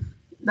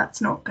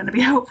that's not going to be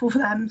helpful for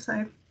them.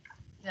 So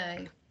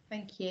no,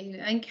 thank you.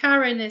 And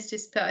Karen has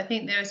just put, I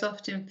think there is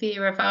often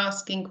fear of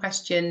asking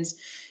questions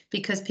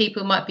because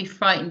people might be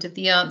frightened of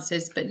the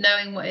answers, but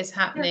knowing what is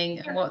happening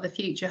and what the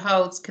future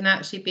holds can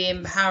actually be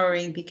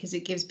empowering because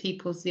it gives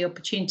people the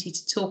opportunity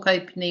to talk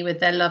openly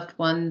with their loved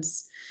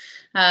ones.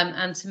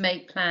 And to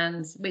make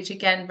plans, which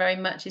again very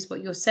much is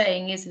what you're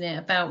saying, isn't it,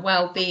 about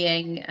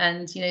well-being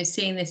and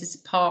seeing this as a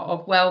part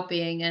of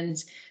well-being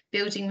and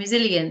building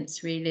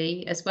resilience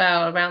really as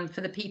well around for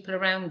the people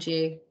around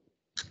you.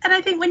 And I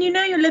think when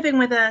you're living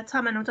with a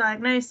terminal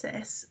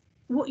diagnosis,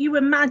 what you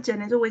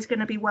imagine is always going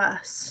to be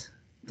worse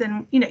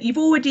than you've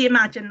already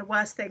imagined the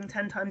worst thing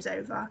 10 times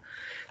over.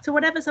 So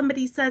whatever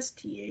somebody says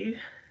to you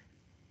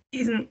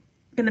isn't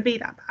going to be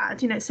that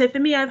bad, so for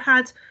me, I've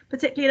had,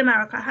 particularly in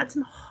America, I had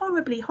some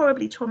horribly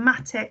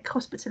traumatic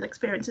hospital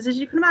experiences, as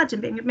you can imagine,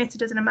 being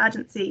admitted as an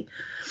emergency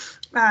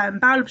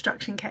bowel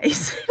obstruction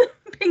case,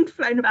 being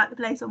flown about the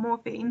place on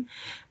morphine.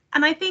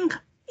 And I think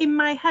in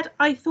my head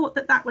I thought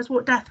that was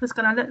what death was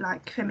going to look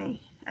like for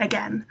me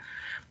again.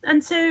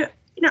 And so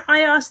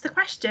I asked the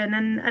question,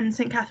 and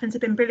St Catherine's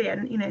have been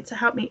brilliant, to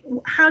help me.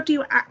 How do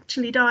you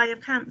actually die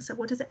of cancer?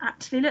 What does it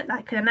actually look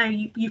like? And I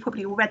know you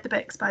probably all read the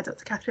books by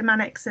Dr. Catherine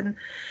Mannix and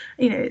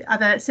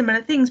other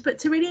similar things, but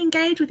to really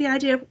engage with the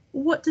idea of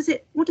what does a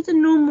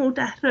normal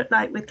death look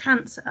like with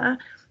cancer,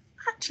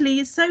 actually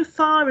is so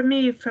far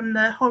removed from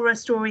the horror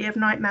story of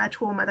nightmare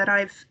trauma that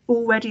I've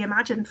already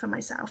imagined for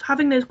myself.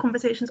 Having those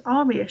conversations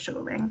are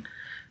reassuring.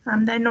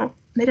 They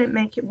don't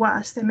make it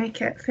worse. They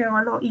make it feel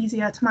a lot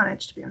easier to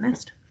manage, to be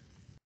honest.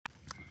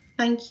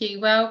 Thank you.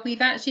 Well,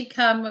 we've actually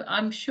come,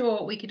 I'm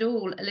sure we could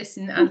all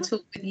listen and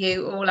talk with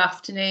you all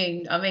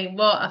afternoon. I mean,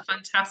 what a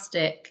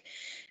fantastic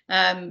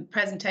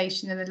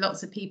presentation, and there are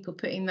lots of people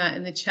putting that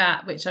in the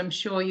chat, which I'm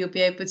sure you'll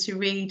be able to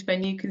read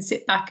when you can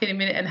sit back in a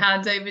minute and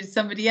hand over to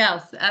somebody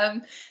else.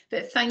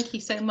 But thank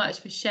you so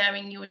much for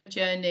sharing your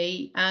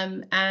journey.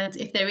 And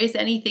if there is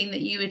anything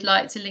that you would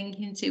like to link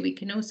into, we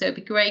can also, it'd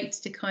be great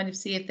to kind of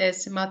see if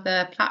there's some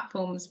other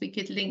platforms we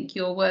could link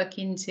your work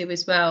into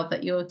as well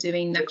that you're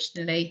doing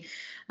nationally.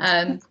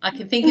 I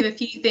can think of a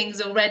few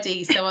things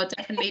already, so I'll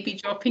definitely be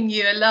dropping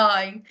you a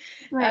line.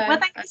 Right. Well,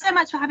 thank you so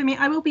much for having me.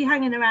 I will be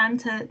hanging around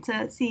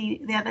to see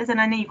the others,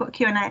 and I know you've got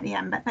Q&A at the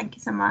end, but thank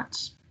you so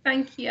much.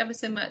 Thank you ever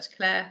so much,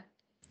 Claire.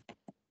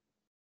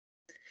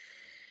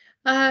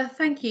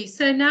 Thank you.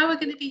 So now we're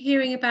going to be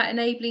hearing about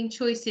enabling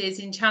choices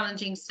in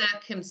challenging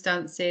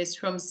circumstances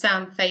from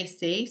Sam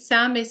Facey.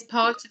 Sam is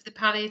part of the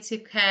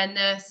palliative care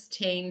nurse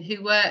team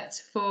who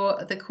worked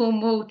for the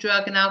Cornwall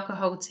drug and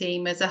alcohol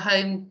team as a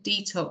home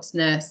detox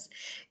nurse.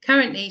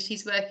 Currently,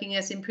 she's working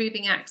as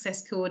improving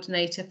access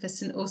coordinator for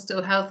St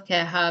Austell Health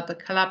Hub, a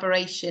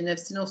collaboration of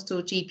St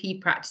Austell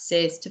GP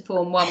practices to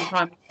form one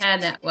primary care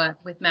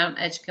network with Mount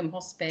Edgecumbe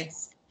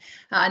Hospice.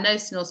 I know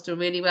St Austell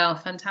really well,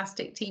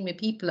 fantastic team of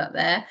people up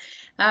there.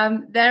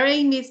 Their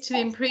aim is to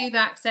improve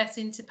access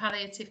into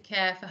palliative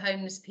care for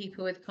homeless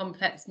people with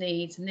complex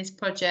needs, and this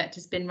project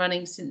has been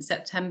running since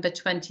September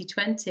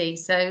 2020.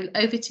 So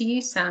over to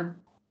you, Sam.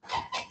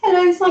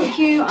 Hello, thank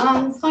you.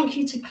 Thank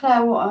you to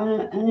Claire, what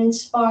an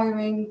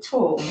inspiring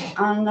talk.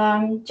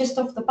 And just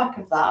off the back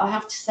of that, I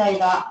have to say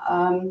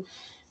that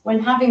when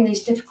having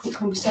these difficult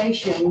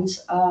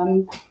conversations,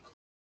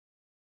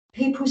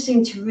 people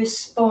seem to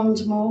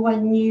respond more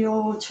when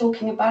you're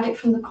talking about it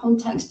from the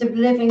context of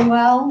living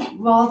well,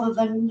 rather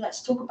than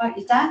let's talk about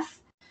your death.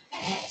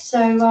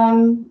 So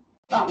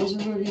that was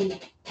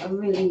a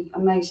really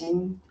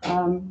amazing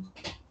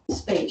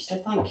speech.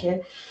 So thank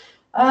you.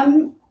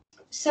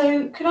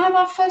 So could I have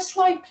our first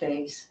slide,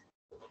 please?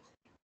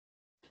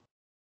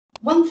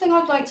 One thing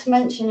I'd like to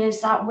mention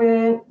is that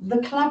the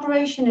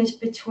collaboration is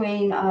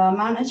between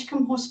Mount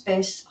Edgecumbe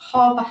Hospice,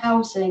 Harbour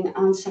Housing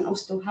and St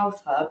Austell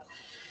Health Hub.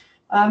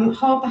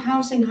 Harbour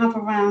Housing have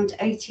around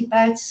 80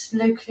 beds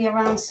locally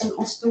around St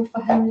Austell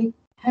for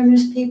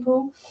homeless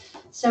people.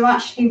 So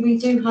actually we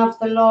do have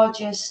the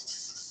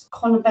largest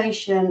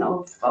conurbation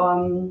of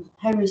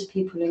homeless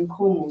people in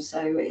Cornwall, so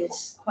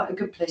it's quite a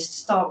good place to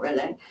start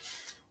really.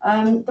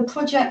 The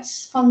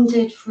project's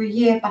funded for a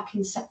year back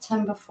in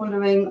September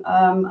following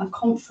a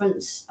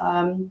conference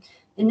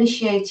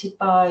initiated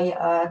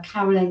by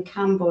Carolyn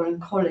Campbell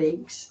and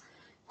colleagues,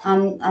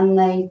 and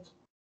they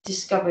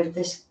discovered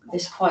this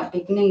quite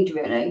big need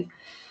really.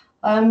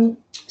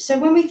 So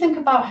when we think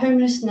about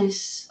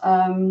homelessness,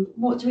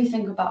 what do we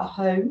think about a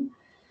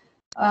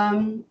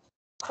home?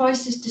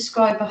 Crisis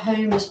describe a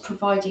home as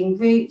providing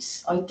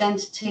roots,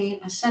 identity,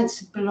 a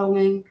sense of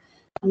belonging,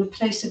 and a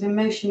place of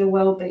emotional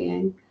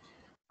well-being.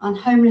 And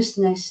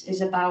homelessness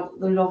is about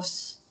the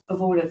loss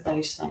of all of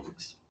those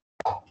things.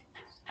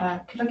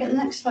 Could I get the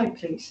next slide,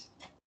 please?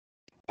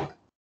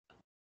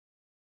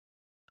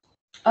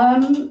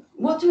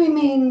 What do we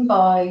mean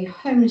by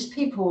homeless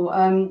people?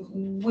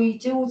 We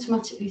do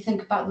automatically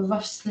think about the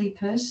rough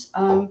sleepers,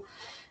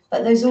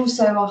 but there's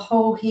also a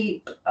whole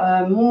heap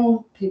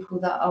more people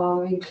that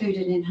are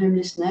included in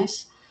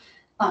homelessness.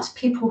 That's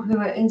people who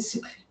are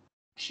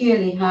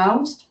insecurely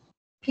housed,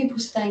 people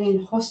staying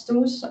in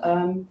hostels,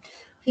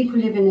 people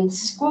living in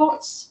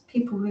squats,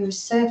 people who are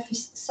sofa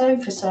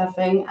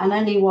surfing, and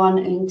anyone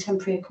in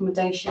temporary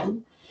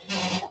accommodation.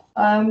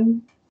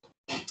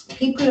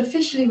 People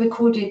officially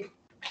recorded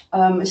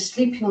as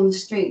sleeping on the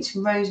streets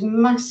rose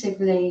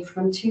massively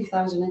from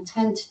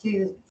 2010 to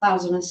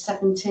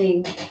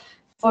 2017,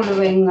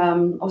 following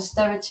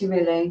austerity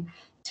really,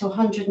 to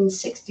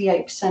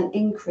 168%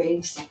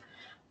 increase.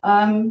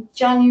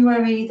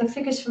 The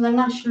figures from the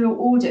National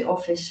Audit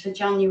Office for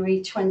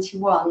January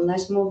 21,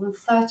 there's more than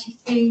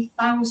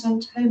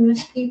 33,000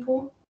 homeless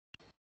people.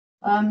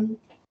 And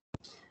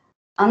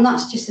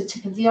that's just the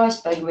tip of the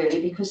iceberg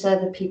really, because they're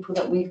the people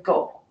that we've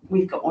got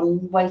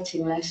on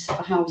waiting lists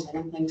for housing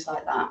and things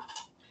like that.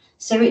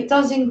 So it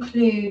does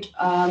include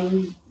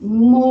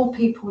more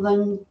people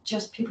than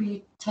just people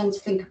you tend to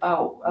think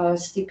about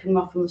sleeping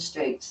rough on the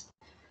streets.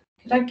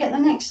 Could I get the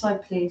next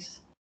slide, please?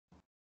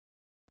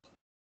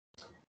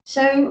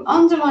 So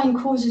underlying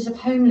causes of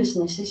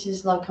homelessness, this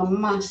is like a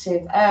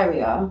massive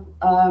area.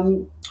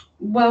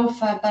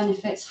 Welfare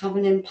benefits have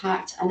an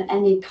impact, and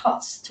any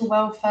cuts to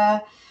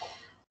welfare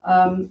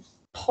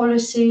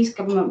policies,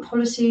 government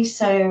policies.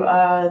 So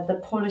the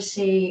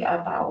policy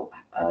about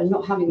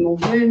not having more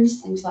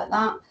rooms, things like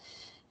that.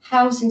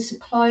 Housing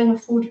supply and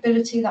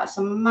affordability, that's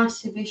a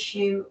massive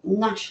issue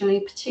nationally,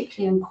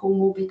 particularly in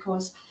Cornwall,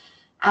 because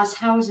as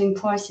housing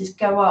prices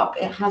go up,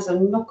 it has a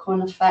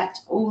knock-on effect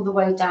all the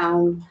way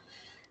down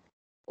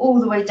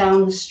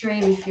the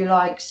stream, if you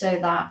like, so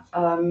that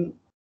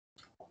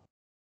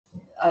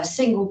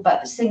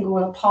single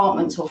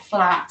apartments or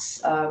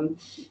flats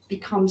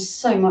become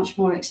so much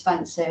more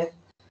expensive.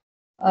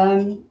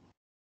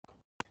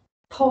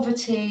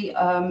 Poverty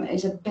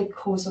is a big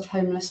cause of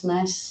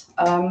homelessness.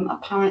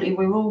 Apparently,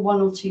 we're all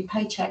 1 or 2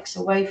 paychecks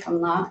away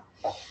from that,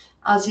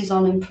 as is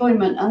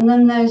unemployment. And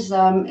then there's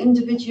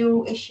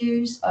individual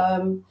issues.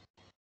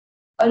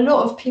 A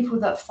lot of people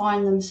that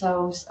find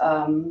themselves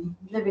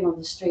living on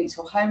the streets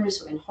or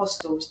homeless or in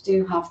hostels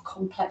do have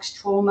complex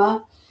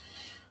trauma.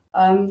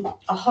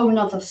 A whole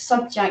nother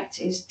subject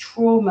is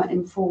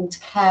trauma-informed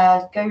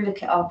care. Go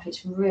look it up,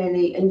 it's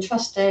really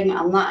interesting,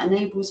 and that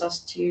enables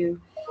us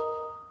to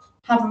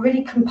have a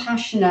really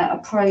compassionate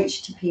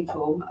approach to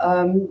people.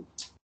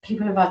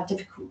 People have had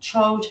difficult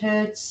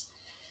childhoods.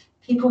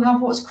 People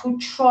have what's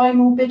called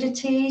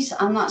trimorbidities,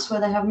 and that's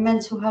where they have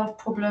mental health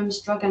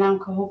problems, drug and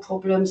alcohol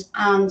problems,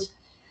 and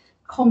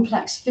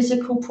complex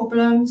physical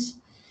problems,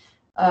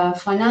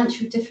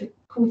 financial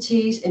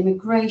difficulties,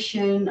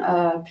 immigration,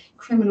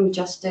 criminal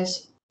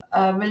justice,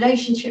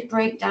 relationship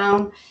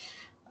breakdown.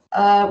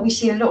 We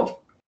see a lot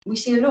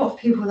of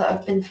people that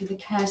have been through the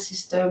care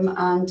system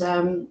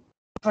and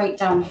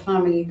breakdown of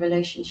family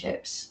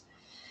relationships.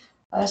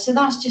 So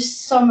that's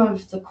just some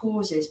of the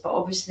causes, but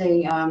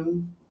obviously,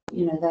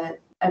 you know, that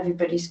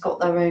everybody's got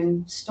their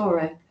own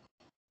story.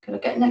 Could I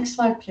get next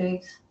slide,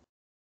 please?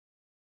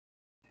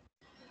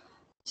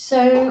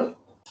 So,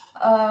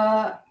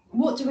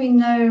 what do we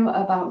know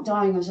about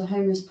dying as a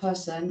homeless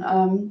person?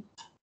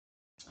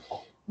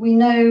 We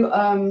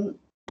know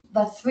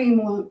they're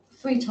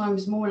 3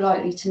 times more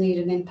likely to need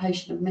an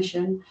inpatient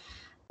admission.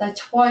 They're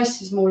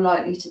twice as more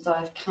likely to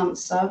die of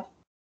cancer.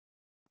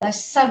 They're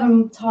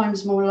 7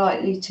 times more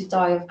likely to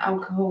die of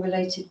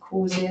alcohol-related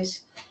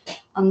causes,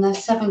 and they're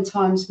 7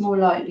 times more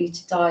likely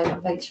to die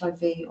of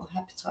HIV or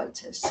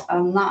hepatitis.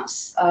 And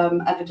that's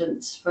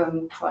evidence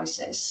from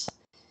Crisis.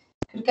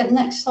 Could I get the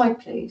next slide,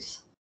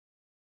 please?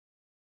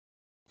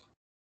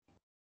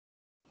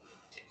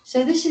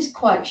 So this is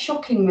quite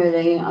shocking,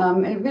 really.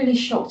 It really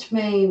shocked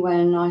me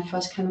when I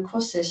first came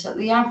across this, that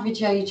the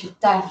average age of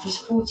death is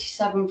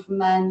 47 for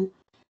men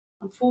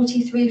and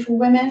 43 for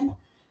women,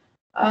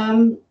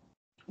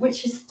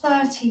 which is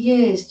 30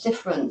 years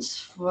difference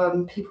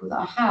from people that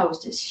are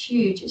housed. It's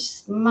huge,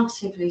 it's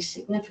massively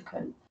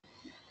significant.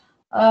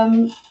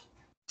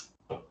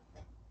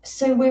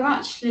 So we're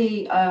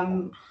actually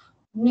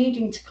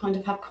needing to kind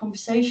of have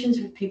conversations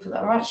with people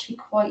that are actually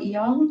quite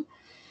young,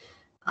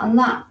 and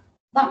that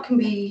can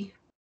be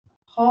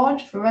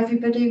hard for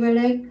everybody,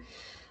 really.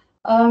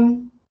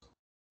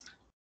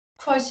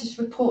 Crisis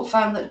report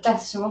found that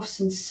deaths are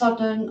often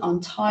sudden,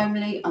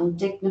 untimely,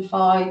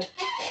 undignified,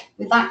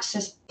 with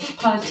access to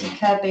palliative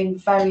care being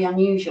very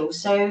unusual.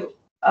 So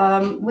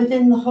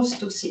within the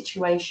hostel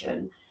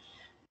situation,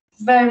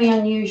 very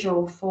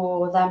unusual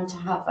for them to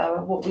have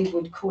what we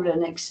would call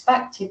an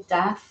expected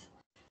death.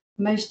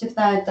 Most of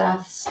their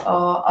deaths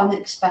are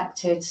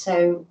unexpected,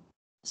 so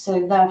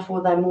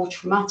therefore they're more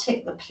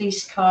traumatic. The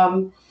police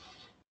come.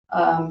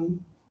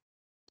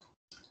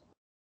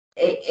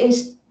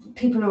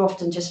 People are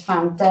often just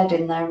found dead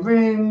in their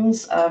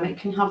rooms. It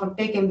can have a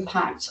big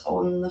impact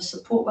on the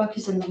support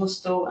workers in the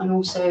hostel and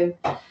also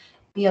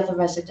the other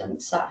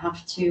residents that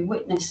have to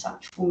witness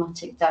that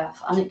traumatic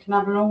death. And it can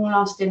have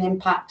long-lasting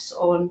impacts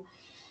on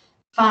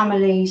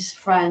families,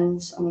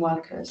 friends, and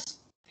workers.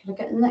 Can I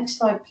get the next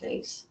slide,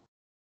 please?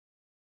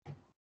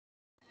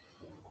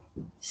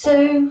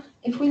 So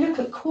if we look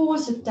at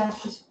cause of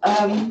death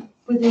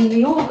within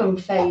the organ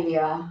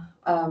failure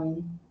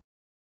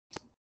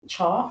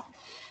chart,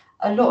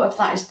 a lot of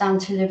that is down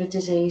to liver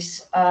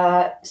disease.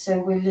 So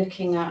we're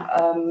looking at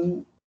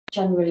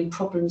generally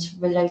problems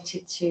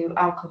related to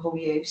alcohol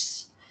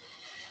use.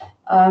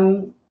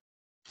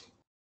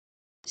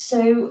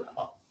 So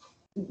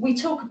we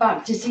talk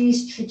about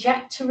disease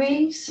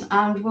trajectories,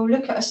 and we'll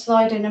look at a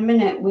slide in a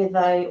minute with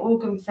a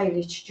organ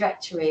failure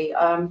trajectory.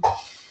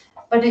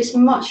 But it's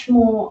much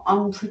more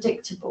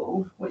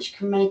unpredictable, which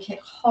can make it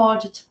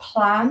harder to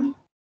plan.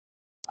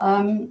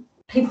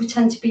 People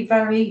tend to be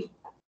very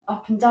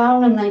up and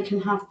down, and they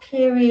can have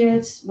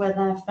periods where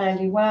they're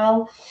fairly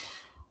well.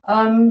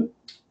 And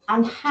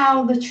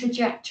how the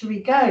trajectory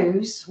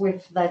goes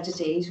with their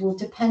disease will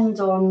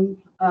depend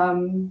on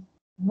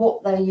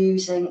what they're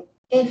using,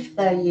 if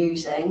they're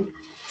using.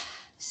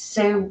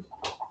 So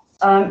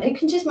it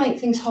can just make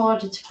things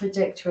harder to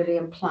predict, really,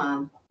 and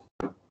plan.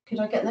 Could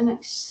I get the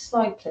next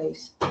slide,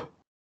 please?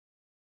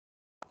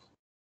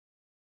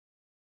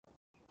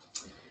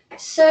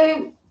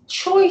 So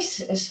choice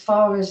as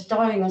far as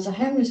dying as a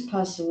homeless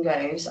person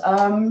goes,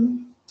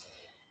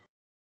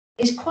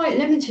 is quite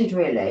limited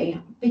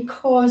really,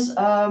 because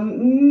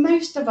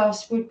most of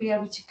us would be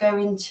able to go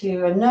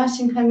into a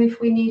nursing home if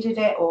we needed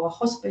it, or a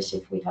hospice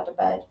if we had a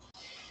bed.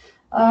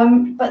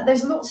 But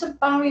there's lots of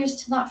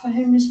barriers to that for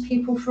homeless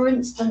people. For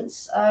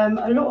instance,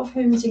 a lot of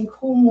homes in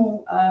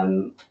Cornwall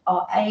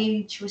are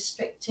age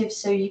restrictive,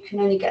 so you can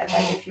only get a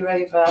bed if you're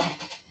over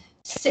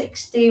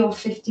 60 or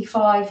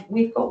 55.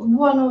 We've got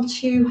 1 or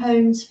 2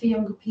 homes for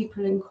younger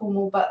people in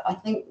Cornwall, but I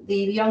think the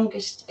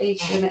youngest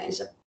age limit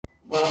is,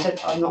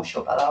 I'm not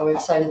sure about that, I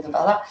won't say anything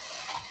about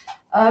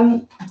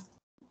that.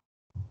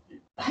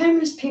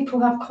 Homeless people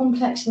have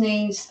complex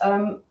needs.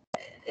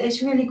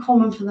 It's really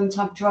common for them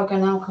to have drug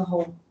and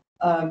alcohol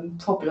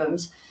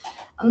problems,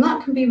 and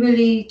that can be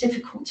really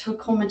difficult to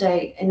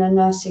accommodate in a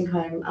nursing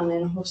home and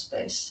in a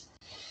hospice.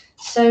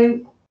 So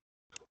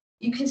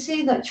you can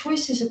see that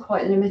choices are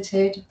quite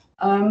limited.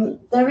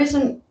 There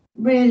isn't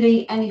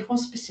really any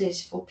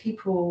hospices for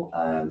people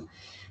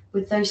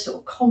with those sort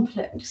of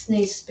complex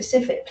needs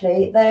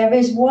specifically. There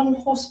is one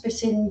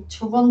hospice in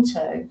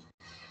Toronto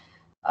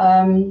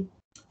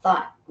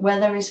where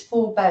there is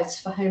 4 beds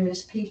for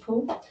homeless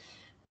people.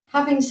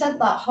 Having said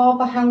that,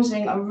 Harbour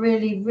Housing are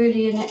really,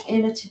 really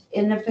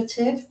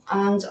innovative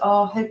and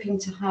are hoping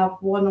to have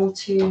 1 or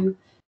 2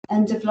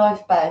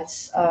 end-of-life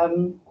beds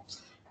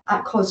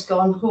at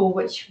Cosgone Hall,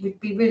 which would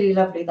be really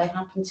lovely. They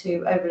happen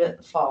to overlook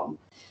the farm,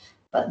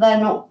 but they're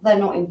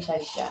not in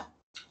place yet.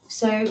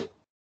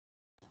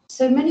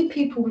 So many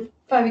people with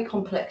very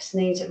complex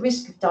needs at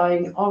risk of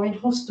dying are in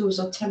hostels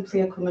or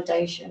temporary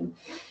accommodation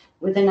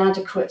with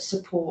inadequate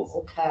support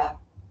or care.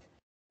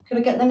 Could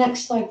I get the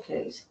next slide,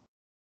 please?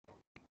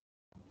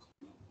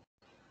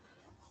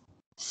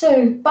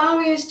 So,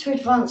 barriers to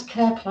advanced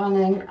care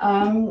planning.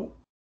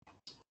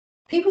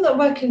 People that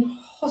work in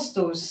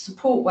hostels,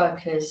 support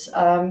workers,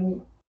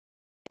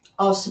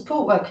 are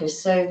support workers,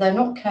 so they're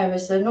not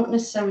carers, they're not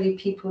necessarily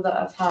people that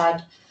have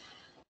had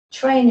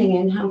training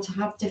in how to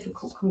have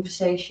difficult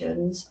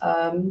conversations,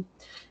 and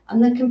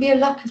there can be a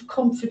lack of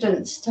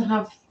confidence to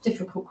have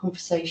difficult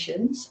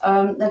conversations.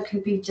 There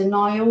can be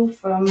denial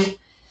from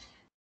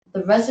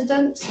the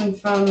residents and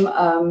from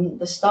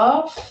the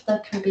staff.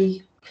 There can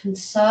be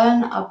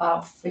concern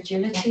about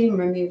fragility and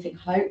removing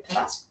hope.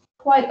 That's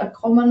quite a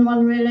common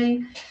one,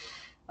 really.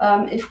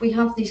 If we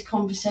have these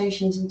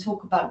conversations and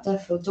talk about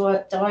death or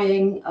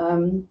dying,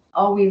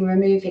 are we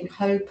removing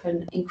hope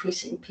and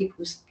increasing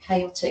people's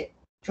chaotic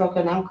drug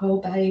and alcohol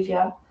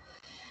behaviour?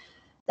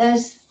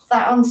 There's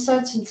that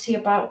uncertainty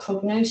about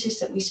prognosis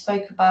that we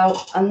spoke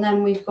about, and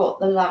then we've got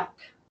the lack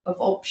of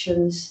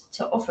options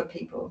to offer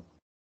people.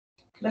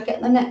 Could I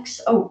get the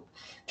next? Oh,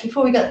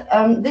 before we get,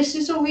 this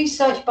is all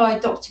research by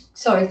Dr.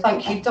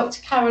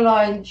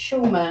 Caroline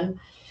Schulman,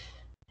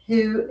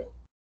 who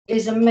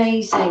is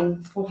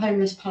amazing for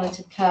homeless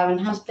palliative care and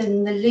has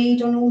been the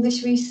lead on all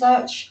this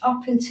research.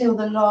 Up until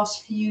the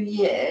last few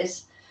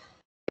years,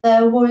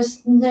 there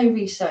was no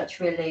research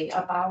really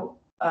about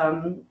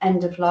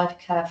end-of-life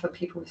care for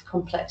people with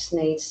complex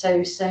needs.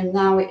 So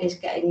now it is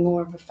getting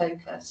more of a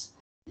focus.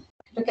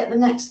 Could I get the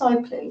next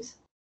slide, please?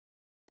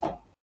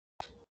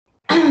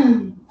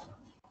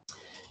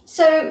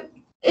 So,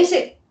 is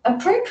it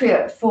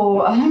appropriate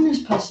for a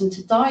homeless person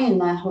to die in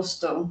their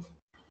hostel?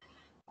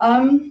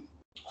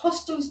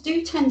 Hostels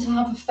do tend to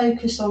have a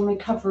focus on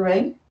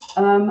recovery.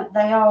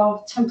 They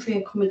are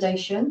temporary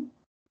accommodation.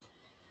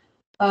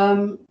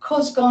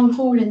 Cosgone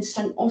Hall in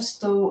St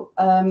Austell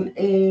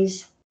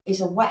is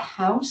a wet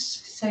house,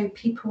 so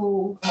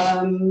people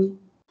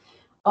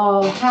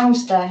are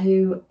housed there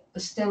who are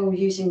still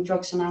using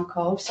drugs and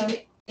alcohol. So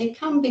it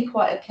can be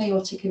quite a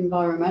chaotic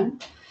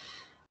environment.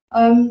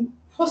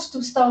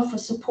 Hostel staff are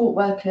support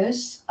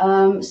workers,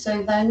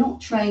 so they're not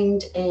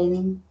trained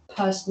in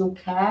personal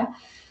care.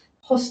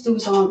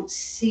 Hostels aren't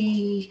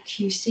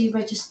CQC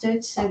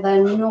registered, so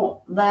they're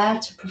not there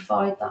to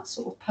provide that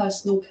sort of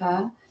personal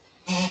care.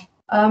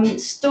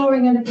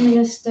 Storing and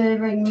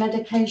administering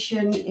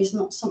medication is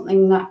not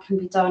something that can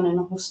be done in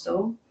a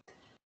hostel.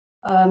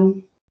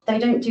 They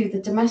don't do the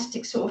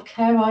domestic sort of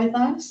care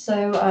either,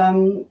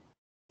 so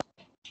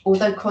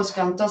although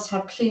Cosgone does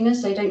have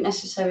cleaners, they don't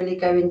necessarily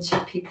go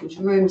into people's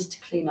rooms to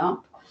clean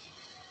up.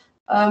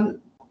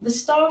 The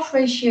staff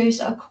ratios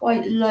are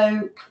quite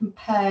low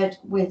compared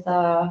with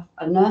a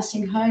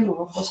nursing home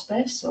or a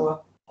hospice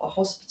or a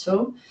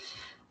hospital.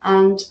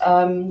 And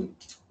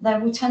there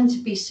will tend to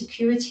be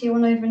security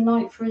on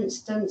overnight, for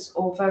instance,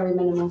 or very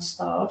minimal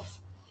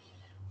staff.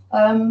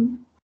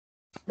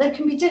 There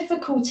can be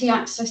difficulty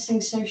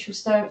accessing social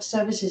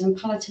services and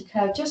palliative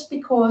care just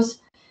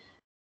because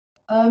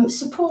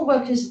support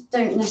workers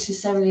don't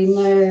necessarily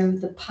know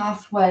the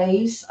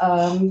pathways,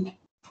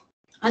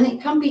 and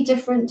it can be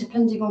different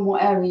depending on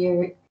what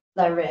area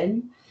they're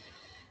in.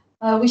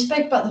 We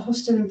spoke about the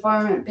hostel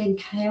environment being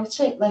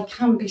chaotic. There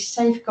can be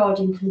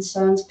safeguarding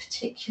concerns,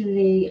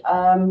 particularly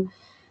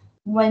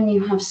when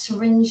you have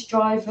syringe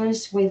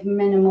drivers with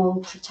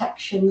minimal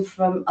protection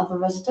from other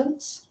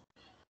residents.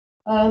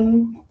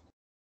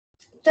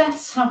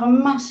 Deaths have a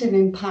massive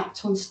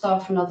impact on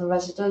staff and other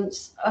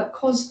residents. At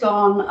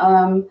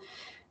Cosgone,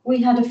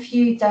 We had a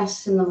few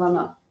deaths in the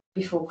run-up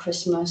before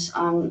Christmas,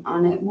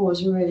 and it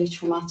was really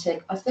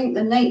traumatic. I think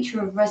the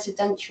nature of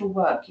residential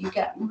work, you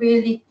get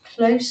really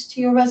close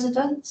to your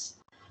residents.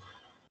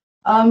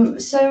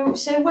 So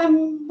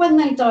when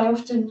they die,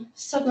 often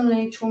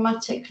suddenly,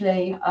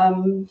 traumatically,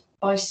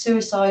 by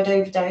suicide,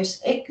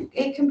 overdose,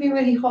 it can be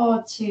really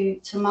hard to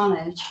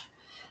manage,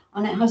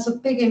 and it has a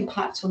big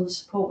impact on the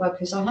support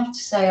workers. I have to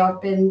say,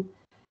 I've been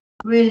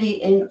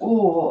really in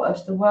awe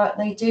of the work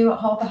they do at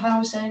Harbour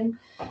Housing.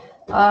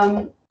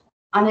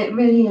 And it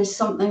really is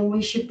something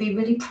we should be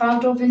really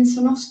proud of in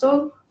St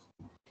Austell.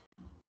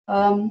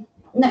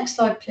 Next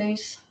slide,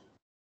 please.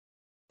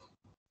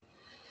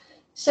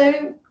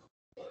 So,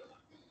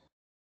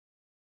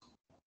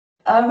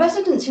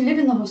 residents who live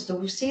in the hostel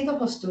will see the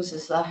hostels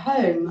as their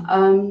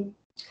home.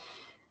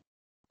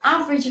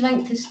 Average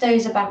length of stay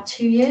is about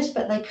 2 years,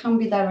 but they can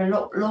be there a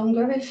lot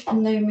longer if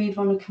no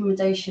move-on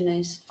accommodation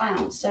is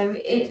found. So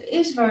it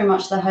is very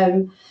much their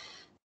home.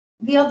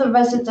 The other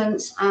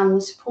residents and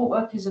the support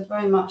workers have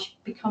very much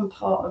become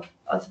part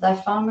of their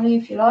family,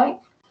 if you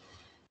like.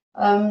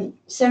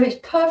 So it's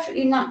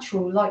perfectly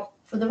natural, like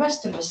for the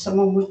rest of us,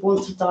 someone would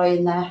want to die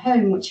in their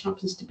home, which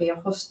happens to be a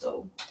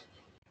hostel.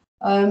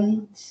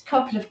 A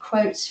couple of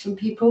quotes from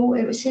people.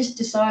 It was his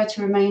desire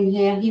to remain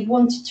here. He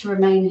wanted to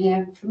remain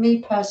here. For me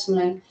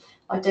personally,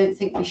 I don't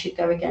think we should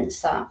go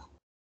against that.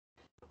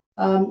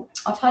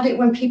 I've had it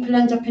when people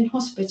end up in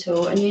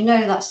hospital and you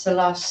know that's the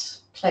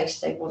last place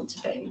they want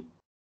to be.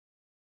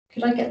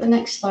 Could I get the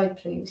next slide,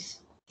 please?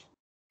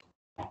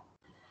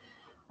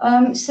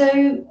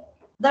 So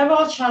there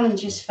are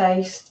challenges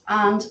faced,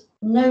 and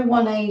no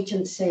one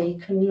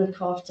agency can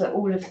look after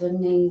all of the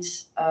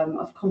needs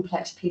of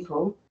complex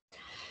people.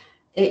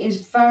 It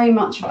is very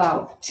much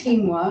about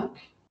teamwork.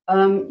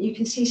 You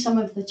can see some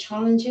of the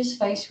challenges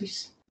faced. We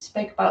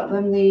spoke about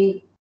them,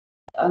 the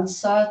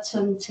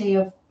uncertainty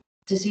of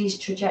disease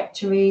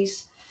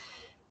trajectories,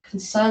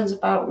 concerns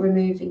about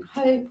removing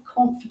hope,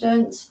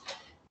 confidence.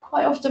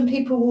 Quite often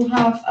people will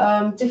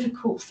have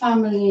difficult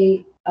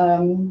family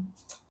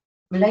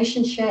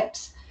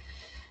relationships,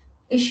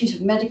 issues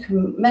of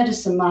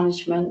medicine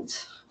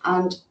management,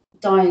 and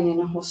dying in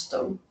a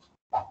hostel.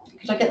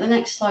 Could I get the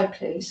next slide,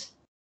 please?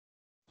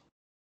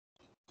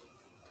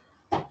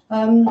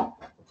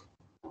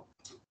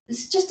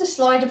 It's just a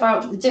slide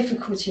about the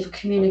difficulty of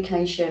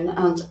communication,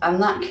 and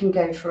that can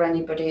go for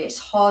anybody. It's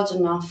hard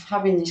enough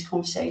having these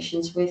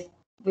conversations with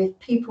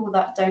people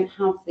that don't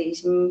have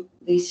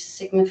these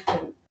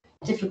significant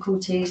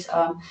difficulties.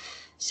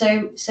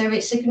 So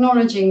it's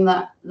acknowledging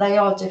that they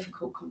are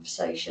difficult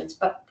conversations,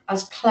 but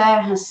as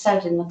Claire has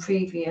said in the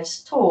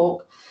previous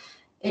talk,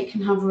 it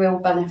can have real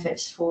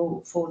benefits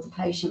for the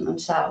patient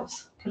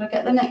themselves. Could I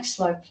get the next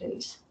slide,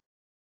 please?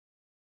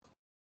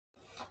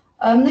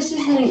 This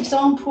is an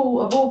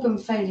example of organ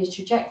failure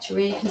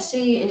trajectory. You can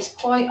see it's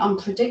quite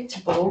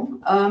unpredictable.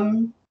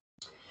 And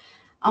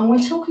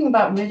we're talking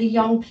about really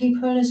young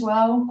people as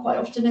well, quite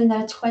often in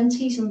their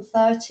 20s and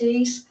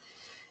 30s.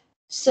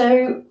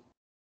 So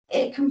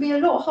it can be a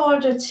lot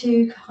harder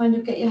to kind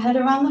of get your head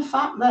around the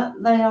fact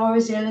that they are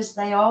as ill as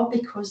they are,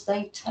 because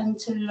they tend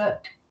to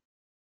look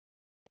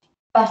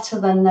better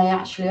than they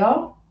actually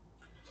are.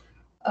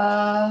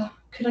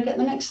 Could I get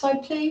the next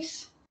slide,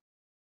 please?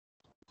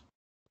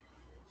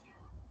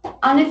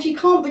 And if you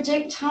can't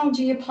predict, how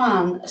do you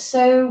plan?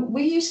 So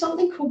we use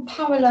something called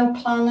parallel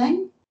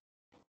planning.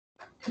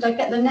 Could I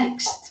get the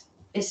next?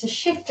 It's a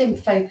shift in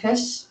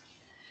focus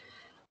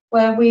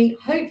where we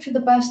hope for the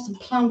best and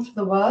plan for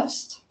the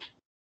worst.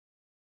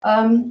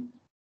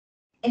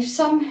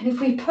 If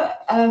we put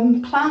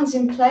plans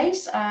in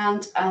place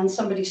and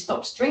somebody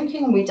stops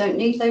drinking and we don't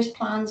need those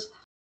plans,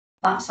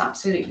 that's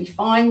absolutely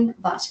fine.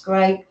 That's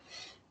great.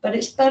 But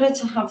it's better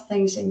to have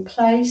things in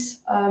place.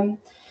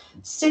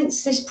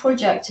 Since this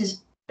project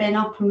has been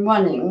up and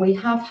running, we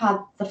have had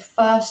the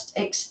first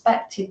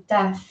expected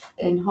death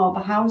in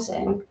Harbour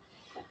Housing,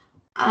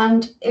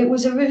 and it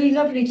was a really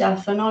lovely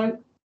death. And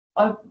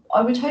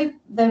I would hope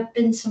there'd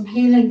been some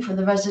healing for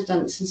the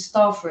residents and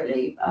staff.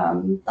 Really,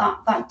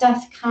 that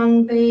death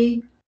can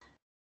be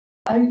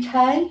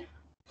okay.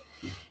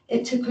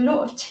 It took a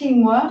lot of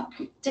teamwork.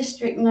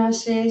 District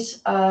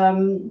nurses,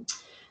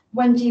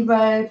 Wendy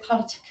Rowe,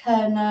 palliative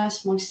care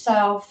nurse,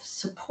 myself,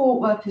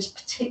 support workers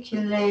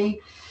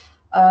particularly.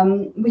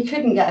 We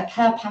couldn't get a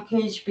care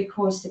package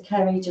because the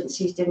care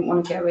agencies didn't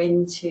want to go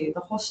into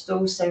the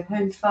hostel, so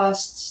Home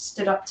First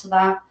stood up to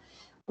that.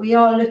 We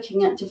are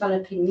looking at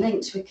developing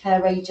links with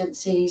care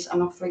agencies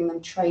and offering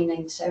them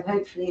training, so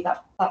hopefully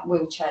that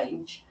will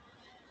change.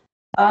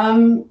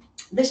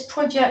 This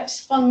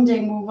project's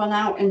funding will run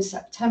out in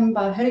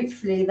September.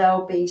 Hopefully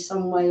there'll be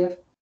some way of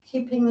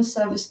keeping the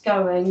service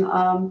going,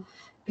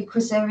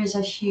 because there is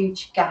a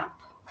huge gap.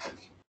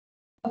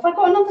 Have I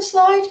got another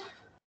slide?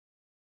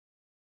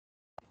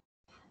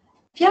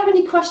 If you have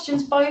any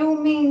questions, by all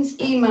means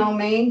email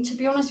me. To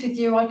be honest with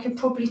you, I could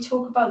probably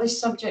talk about this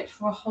subject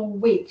for a whole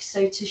week,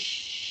 so to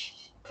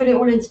put it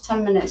all into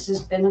 10 minutes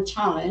has been a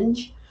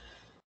challenge.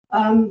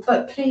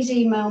 But please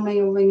email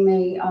me or ring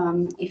me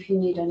if you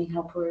need any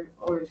help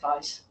or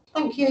advice.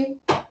 Thank you.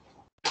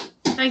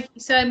 Thank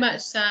you so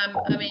much, Sam.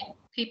 I mean,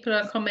 people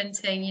are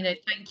commenting, you know,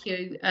 thank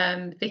you.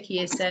 Vicky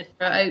has said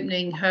for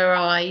opening her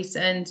eyes,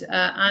 and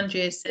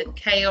Andrea said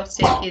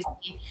chaotic is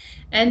the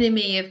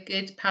enemy of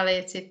good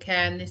palliative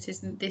care, and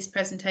this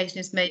presentation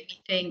has made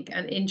me think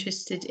and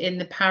interested in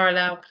the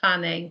parallel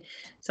planning.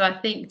 So I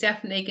think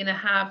definitely going to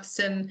have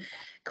some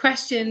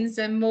questions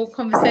and more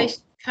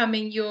conversations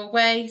coming your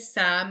way,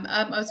 Sam.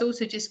 I was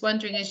also just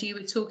wondering, as you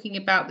were talking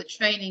about the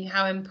training,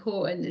 how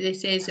important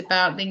this is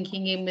about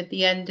linking in with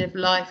the end of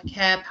life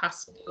care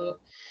passport,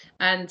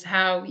 and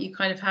how you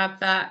kind of have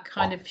that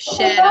kind of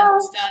shared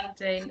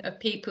understanding of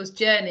people's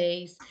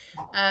journeys.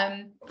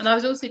 And I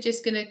was also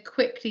just going to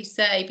quickly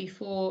say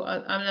before,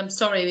 I'm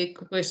sorry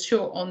we're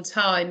short on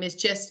time, is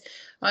just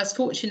I was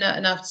fortunate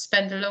enough to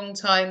spend a long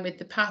time with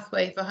the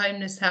Pathway for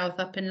Homeless Health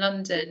up in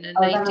London, and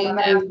they do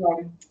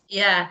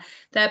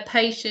their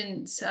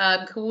patient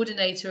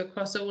coordinator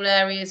across all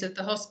areas of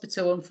the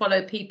hospital and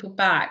follow people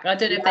back. I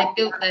don't know if they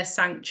built their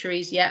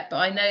sanctuaries yet, but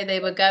I know they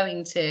were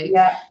going to.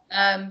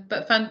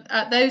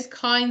 But those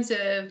kinds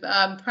of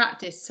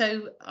practice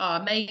so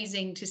are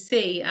amazing to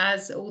see,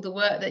 as all the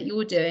work that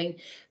you're doing.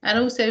 And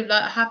also,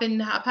 like,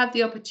 I've had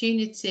the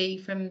opportunity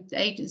from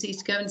agencies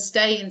to go and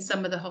stay in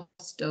some of the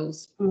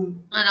hostels,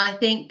 and I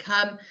think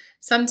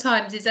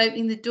sometimes it's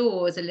opening the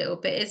doors a little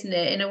bit, isn't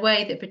it, in a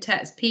way that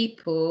protects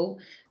people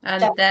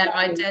and their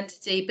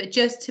identity, but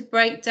just to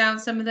break down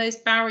some of those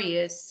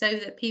barriers so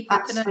that people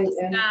can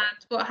understand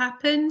what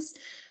happens.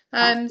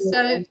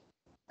 So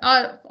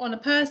on a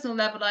personal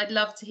level, I'd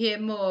love to hear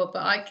more,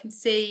 but I can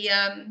see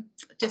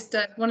just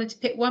wanted to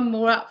pick one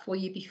more up for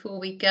you before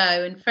we go.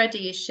 And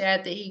Freddie has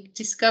shared that he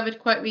discovered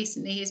quite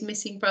recently his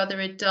missing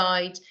brother had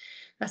died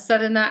a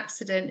sudden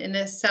accident in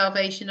a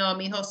Salvation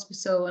Army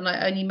hospital, and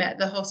I only met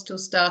the hostel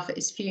staff at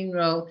his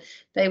funeral.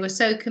 They were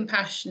so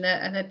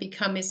compassionate and had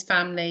become his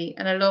family,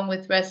 and along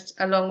with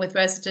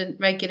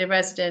regular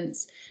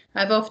residents,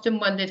 I've often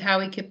wondered how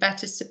we could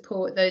better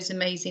support those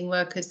amazing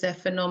workers. They're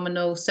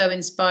phenomenal, so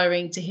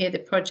inspiring to hear the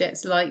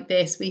projects like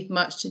this. We've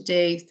much to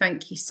do.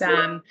 Thank you,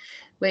 Sam.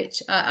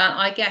 Which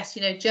I guess,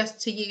 you know, just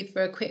to you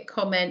for a quick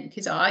comment,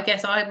 because I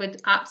guess I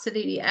would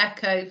absolutely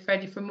echo,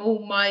 Freddie, from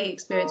all my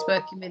experience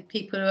working with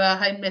people who are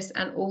homeless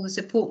and all the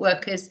support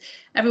workers.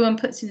 Everyone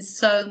puts in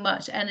so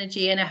much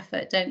energy and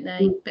effort, don't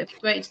they? But it'd be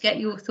great to get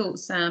your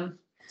thoughts, Sam.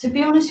 To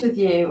be honest with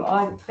you,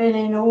 I've been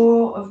in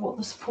awe of what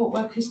the support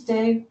workers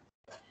do.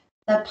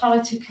 They're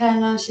palliative care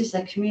nurses,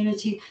 they're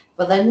community,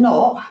 but they're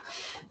not.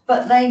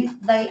 But they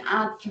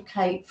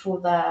advocate for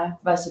their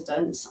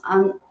residents,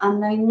 and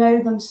they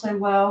know them so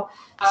well.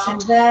 So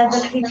they're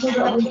the people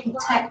that will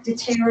detect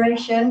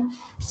deterioration.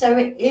 So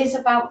it is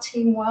about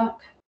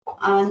teamwork,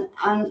 and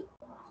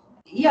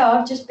yeah,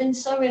 I've just been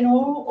so in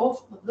awe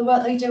of the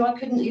work they do. I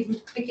couldn't even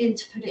begin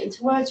to put it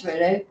into words,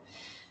 really.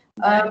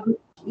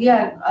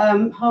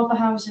 Harbour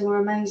Housing were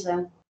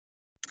amazing.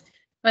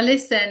 Well,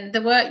 listen,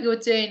 the work you're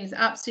doing is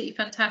absolutely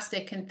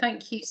fantastic, and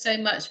thank you so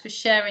much for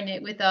sharing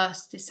it with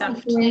us this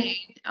afternoon.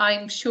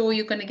 I'm sure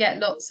you're going to get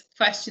lots of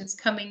questions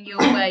coming your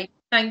way.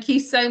 Thank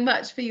you so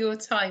much for your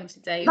time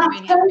today. We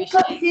really appreciate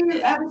it. Thank you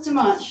ever so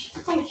much.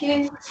 Thank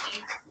you.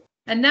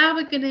 And now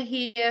we're going to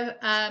hear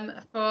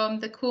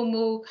from the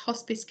Cornwall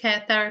Hospice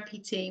Care Therapy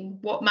team,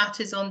 what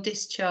matters on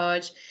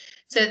discharge.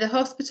 So the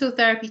hospital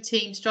therapy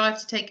team strive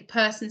to take a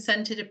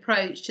person-centred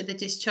approach to the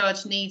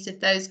discharge needs of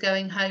those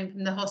going home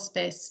from the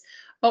hospice.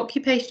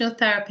 Occupational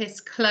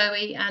therapists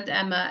Chloe and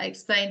Emma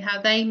explain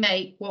how they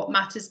make what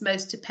matters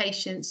most to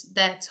patients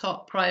their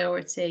top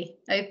priority.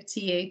 Over to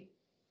you.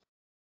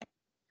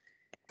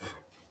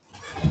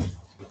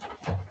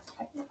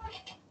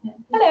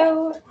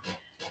 Hello.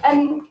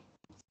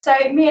 So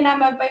me and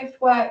Emma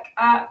both work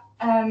at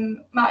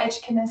Mount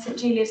Edgecumbe and St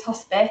Julia's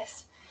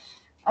Hospice.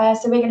 So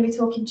we're going to be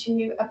talking to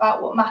you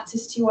about what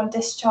matters to you on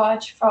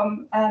discharge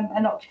from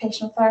an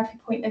occupational therapy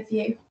point of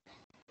view.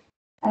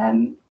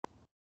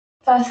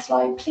 First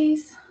slide,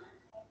 please.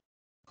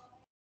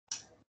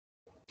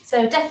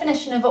 So,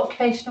 definition of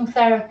occupational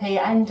therapy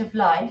at end of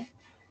life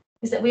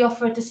is that we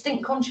offer a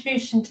distinct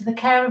contribution to the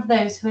care of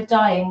those who are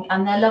dying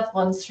and their loved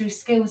ones through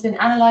skills in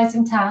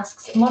analysing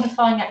tasks,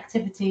 modifying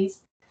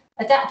activities,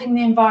 adapting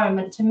the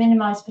environment to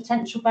minimise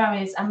potential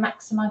barriers and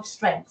maximise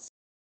strengths.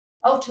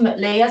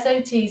 Ultimately, as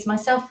OTs,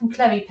 myself and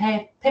Chloe play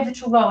a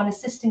pivotal role in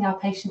assisting our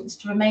patients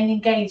to remain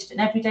engaged in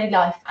everyday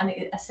life and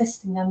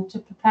assisting them to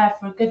prepare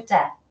for a good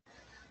death.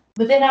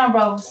 Within our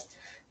roles,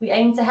 we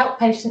aim to help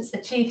patients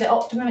achieve their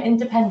optimum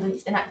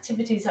independence in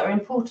activities that are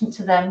important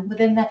to them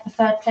within their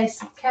preferred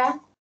place of care.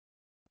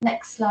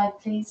 Next slide,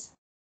 please.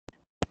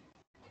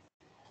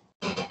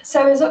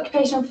 So as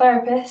occupational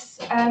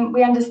therapists,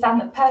 we understand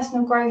that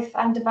personal growth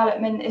and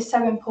development is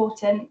so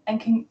important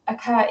and can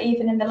occur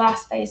even in the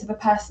last phase of a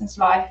person's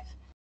life.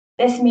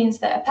 This means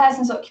that a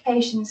person's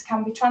occupations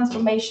can be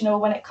transformational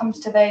when it comes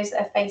to those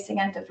that are facing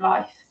end of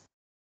life.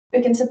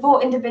 We can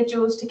support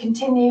individuals to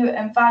continue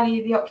and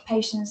value the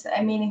occupations that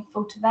are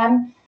meaningful to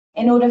them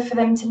in order for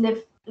them to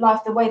live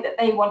life the way that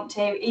they want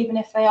to, even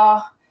if they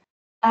are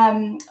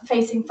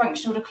facing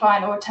functional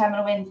decline or a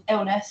terminal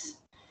illness.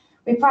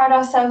 We pride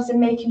ourselves in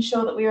making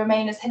sure that we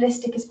remain as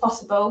holistic as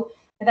possible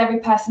with every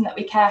person that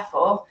we care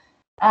for.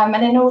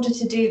 And in order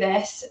to do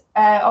this,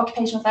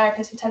 occupational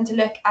therapists will tend to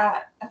look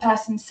at a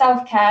person's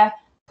self-care,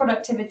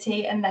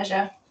 productivity and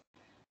leisure.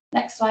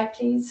 Next slide,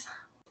 please.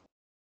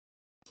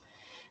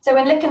 So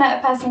when looking at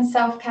a person's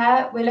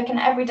self-care, we're looking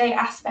at everyday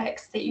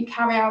aspects that you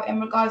carry out in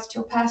regards to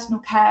your personal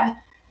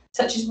care,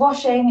 such as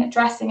washing,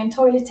 dressing and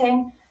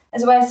toileting,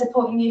 as well as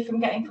supporting you from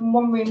getting from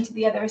one room to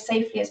the other as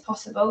safely as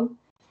possible.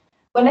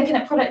 When looking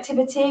at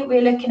productivity,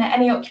 we're looking at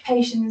any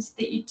occupations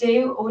that you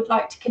do or would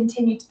like to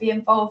continue to be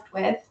involved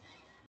with.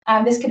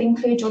 This could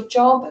include your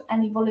job,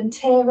 any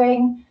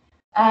volunteering,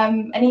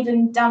 and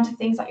even down to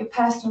things like your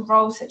personal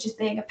roles, such as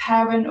being a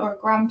parent or a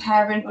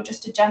grandparent or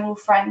just a general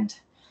friend.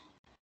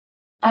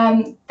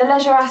 The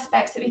leisure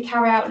aspects that we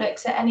carry out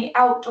looks at any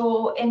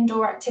outdoor,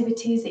 indoor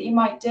activities that you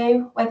might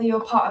do, whether you're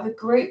part of a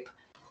group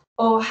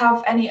or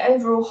have any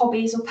overall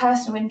hobbies or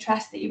personal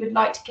interests that you would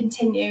like to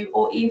continue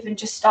or even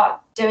just start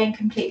doing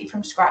completely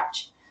from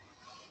scratch.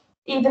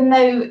 Even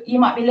though you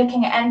might be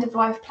looking at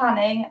end-of-life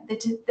planning,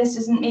 this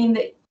doesn't mean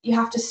that you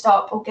have to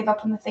stop or give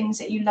up on the things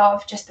that you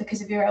love just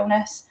because of your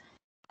illness.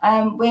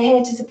 We're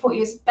here to support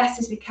you as best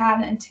as we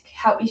can and to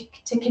help you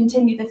to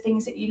continue the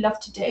things that you love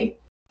to do.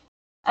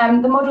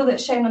 The model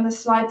that's shown on the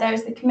slide there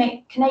is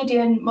the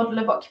Canadian model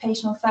of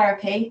occupational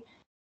therapy.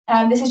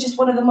 This is just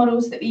one of the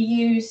models that we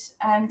use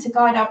to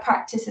guide our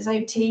practice as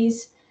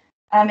OTs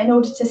in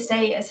order to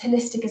stay as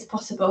holistic as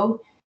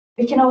possible.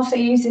 We can also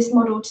use this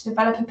model to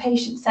develop a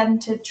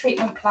patient-centred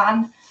treatment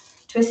plan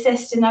to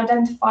assist in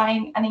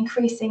identifying and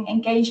increasing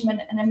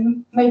engagement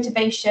and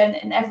motivation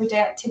in everyday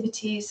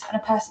activities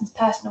and a person's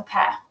personal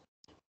care.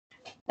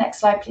 Next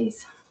slide,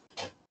 please.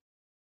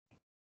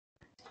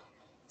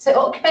 So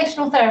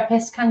occupational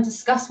therapists can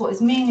discuss what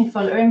is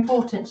meaningful or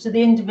important to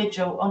the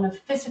individual on a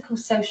physical,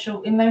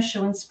 social,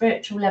 emotional and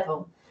spiritual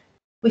level.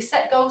 We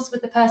set goals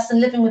with the person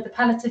living with the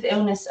palliative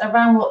illness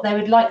around what they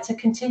would like to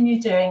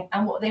continue doing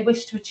and what they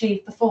wish to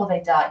achieve before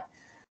they die.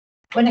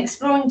 When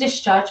exploring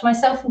discharge,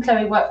 myself and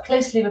Chloe work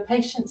closely with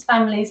patients,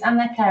 families and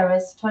their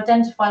carers to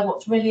identify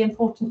what's really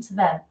important to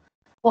them,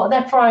 what are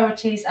their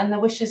priorities and their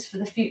wishes for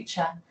the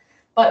future.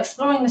 By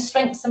exploring the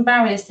strengths and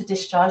barriers to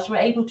discharge, we're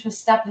able to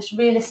establish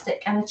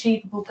realistic and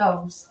achievable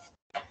goals.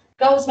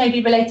 Goals may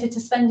be related to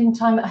spending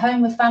time at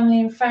home with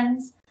family and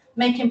friends,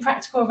 making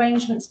practical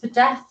arrangements for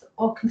death,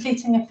 or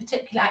completing a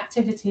particular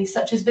activity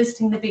such as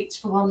visiting the beach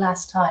for one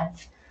last time.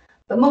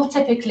 But more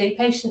typically,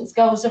 patients'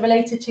 goals are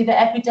related to their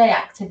everyday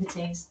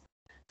activities.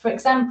 For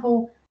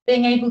example,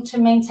 being able to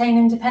maintain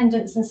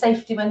independence and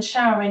safety when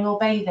showering or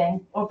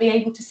bathing, or be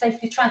able to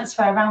safely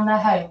transfer around their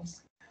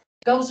homes.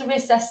 Goals are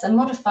reassessed and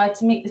modified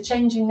to meet the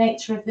changing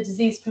nature of the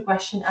disease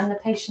progression and the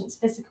patient's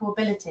physical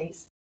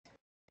abilities.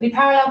 We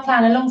parallel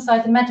plan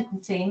alongside the medical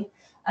team,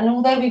 and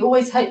although we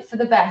always hope for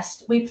the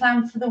best, we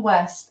plan for the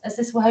worst, as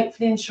this will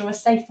hopefully ensure a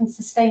safe and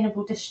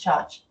sustainable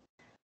discharge.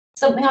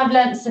 Something I've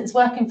learned since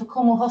working for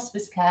Cornwall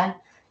Hospice Care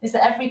is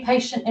that every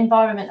patient,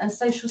 environment and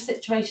social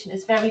situation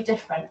is very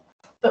different,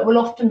 but will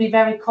often be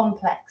very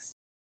complex.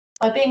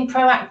 By being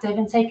proactive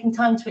and taking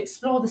time to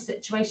explore the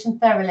situation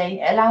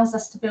thoroughly, it allows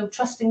us to build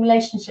trusting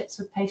relationships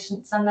with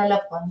patients and their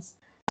loved ones.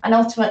 And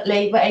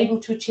ultimately, we're able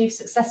to achieve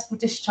successful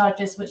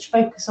discharges which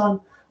focus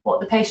on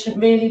what the patient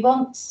really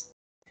wants.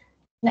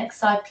 Next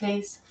slide,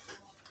 please.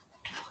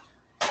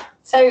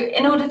 So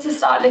in order to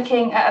start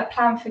looking at a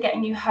plan for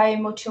getting you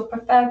home or to your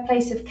preferred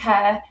place of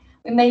care,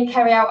 we may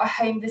carry out a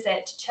home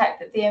visit to check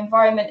that the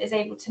environment is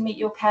able to meet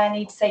your care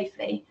needs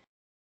safely.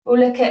 We'll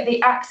look at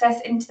the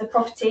access into the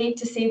property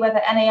to see whether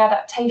any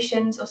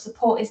adaptations or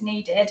support is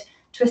needed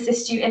to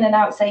assist you in and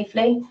out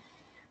safely.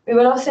 We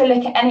will also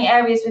look at any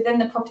areas within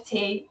the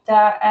property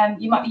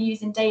that you might be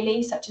using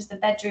daily, such as the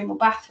bedroom or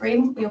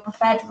bathroom, or your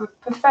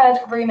preferred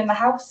room in the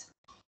house.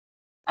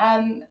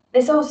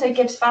 This also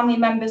gives family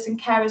members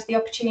and carers the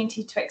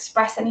opportunity to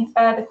express any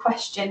further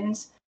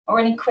questions or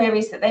any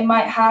queries that they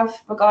might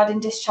have regarding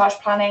discharge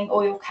planning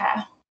or your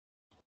care.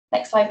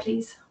 Next slide,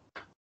 please.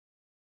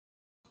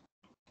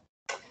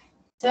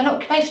 So an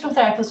occupational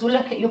therapist will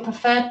look at your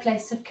preferred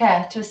place of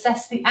care to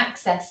assess the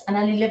access and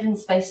any living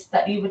space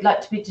that you would like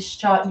to be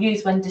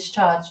used when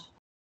discharged.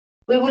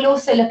 We will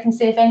also look and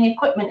see if any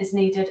equipment is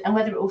needed and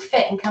whether it will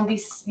fit and can be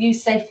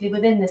used safely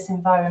within this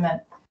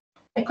environment.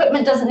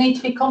 Equipment doesn't need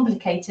to be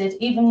complicated.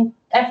 Even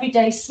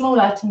everyday small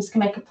items can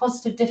make a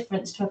positive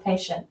difference to a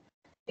patient.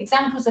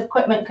 Examples of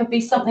equipment could be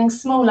something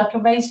small like a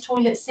raised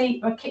toilet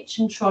seat or a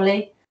kitchen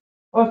trolley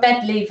or a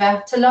bed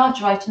lever, to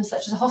larger items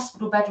such as a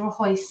hospital bed or a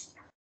hoist.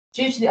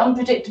 Due to the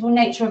unpredictable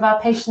nature of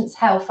our patients'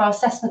 health, our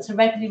assessments are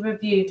regularly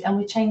reviewed and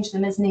we change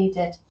them as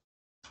needed.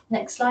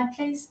 Next slide,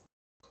 please.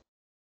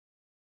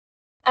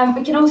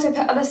 We can also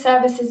put other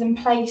services in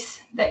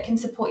place that can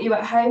support you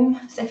at home.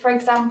 So, for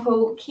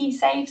example, key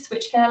safes,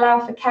 which can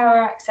allow for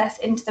carer access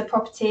into the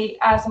property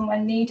as and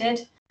when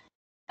needed.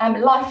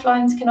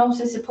 Lifelines can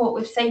also support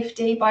with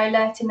safety by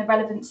alerting the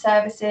relevant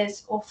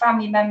services or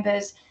family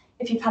members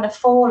if you've had a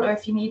fall or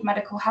if you need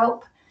medical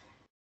help.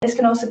 This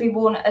can also be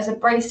worn as a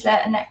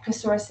bracelet, a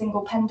necklace or a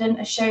single pendant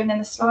as shown in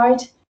the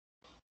slide.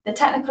 The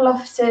technical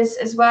officers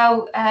as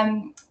well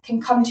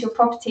can come to your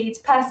property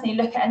to personally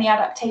look at any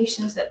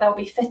adaptations that they'll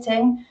be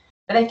fitting,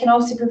 but they can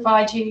also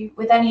provide you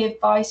with any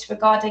advice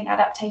regarding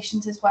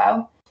adaptations as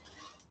well.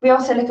 We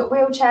also look at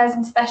wheelchairs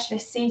and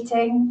specialist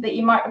seating that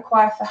you might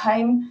require for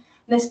home.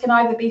 This can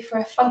either be for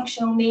a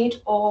functional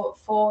need or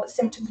for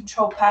symptom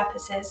control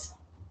purposes.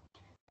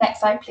 Next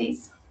slide,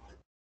 please.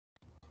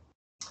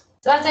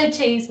 So as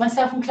OTs,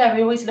 myself and Claire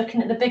are always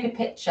looking at the bigger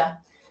picture,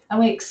 and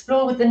we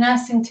explore with the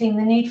nursing team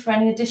the need for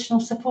any additional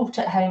support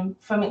at home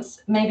from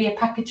maybe a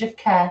package of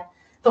care,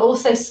 but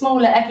also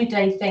smaller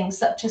everyday things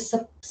such as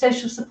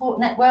social support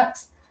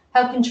networks,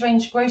 helping to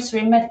arrange grocery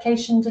and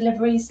medication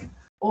deliveries,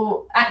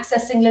 or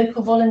accessing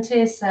local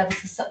volunteer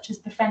services such as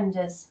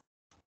befrienders.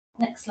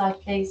 Next slide,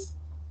 please.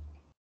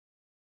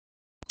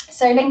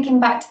 So linking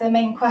back to the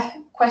main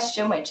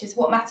question, which is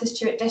what matters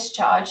to you at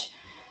discharge,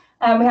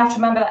 we have to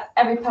remember that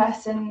every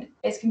person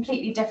is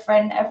completely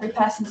different, every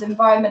person's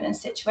environment and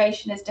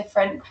situation is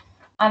different,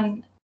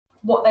 and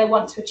what they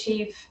want to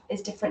achieve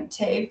is different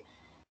too.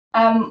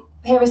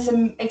 Here are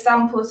some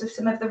examples of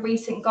some of the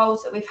recent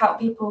goals that we've helped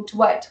people to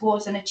work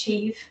towards and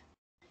achieve.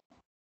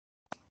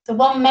 So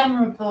one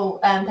memorable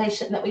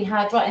patient that we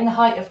had right in the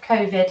height of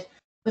COVID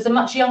was a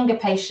much younger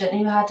patient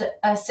who had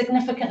a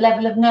significant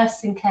level of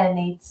nursing care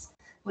needs,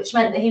 which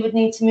meant that he would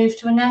need to move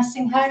to a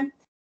nursing home.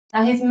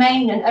 Now, his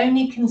main and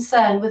only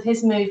concern with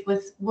his move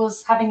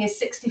was having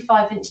his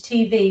 65-inch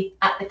TV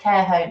at the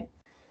care home.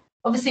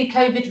 Obviously,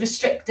 COVID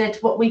restricted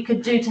what we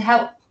could do to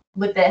help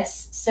with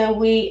this, so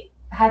we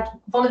had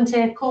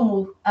Volunteer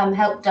Cornwall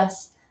helped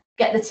us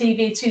get the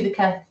TV to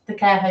the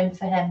care home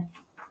for him.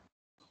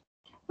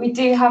 We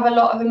do have a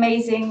lot of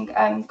amazing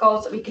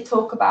goals that we could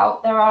talk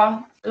about. There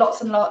are lots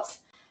and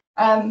lots,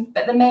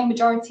 but the main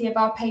majority of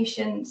our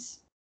patients,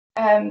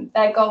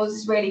 their goals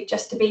is really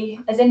just to be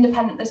as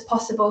independent as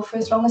possible for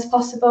as long as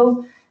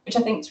possible, which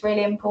I think is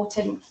really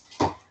important.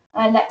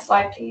 Next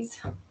slide, please.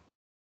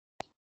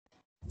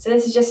 So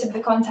this is just some of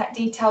the contact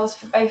details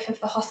for both of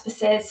the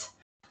hospices.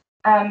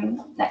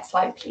 Next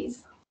slide,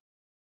 please.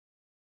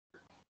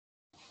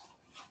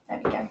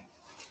 There we go.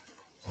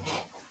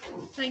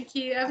 Thank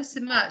you ever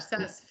so much.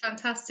 That's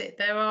fantastic.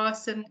 There are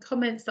some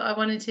comments that I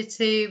wanted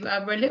to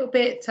we're a little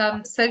bit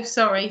so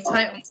sorry,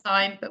 tight on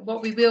time, but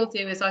what we will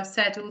do, as I've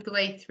said all the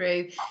way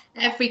through,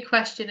 every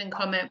question and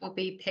comment will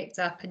be picked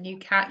up, and you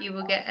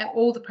will get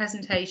all the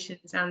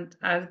presentations and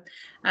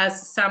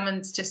as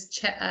Salmon's just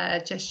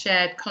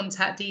shared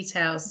contact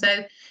details.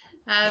 So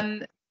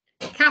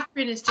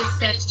Catherine has just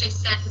said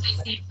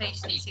we see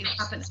patients who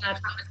haven't had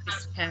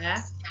hospice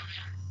care.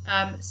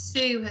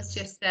 Sue has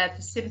just said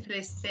the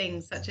simplest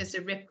things such as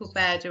a ripple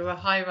bed or a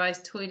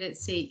high-rise toilet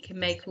seat can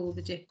make all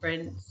the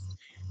difference.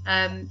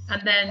 And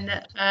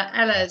then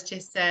Ella has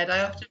just said,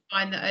 I often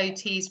find that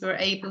OTs were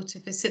able to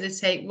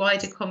facilitate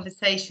wider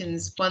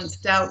conversations once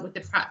dealt with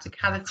the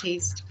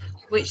practicalities,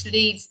 which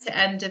leads to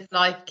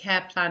end-of-life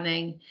care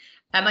planning.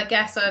 And I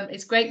guess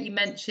it's great you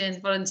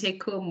mentioned Volunteer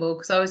Cornwall,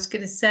 because I was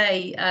going to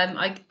say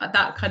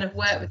that kind of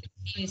work with the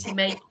community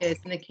makers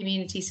and the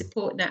community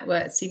support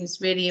network seems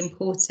really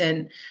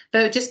important. But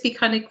it would just be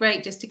kind of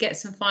great just to get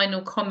some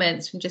final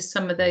comments from just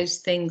some of those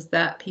things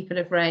that people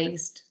have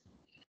raised.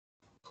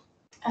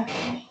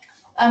 Okay.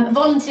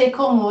 Volunteer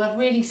Cornwall have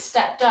really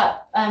stepped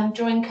up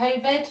during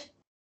COVID.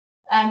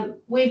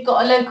 We've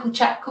got a local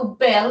chap called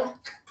Bill.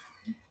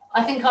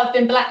 I think I've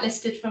been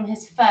blacklisted from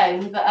his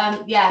phone,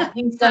 but yeah,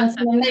 he's done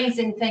some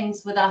amazing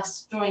things with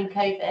us during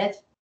COVID.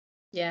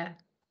 Yeah,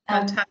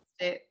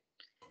 fantastic.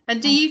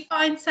 And do you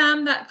find,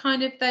 Sam, that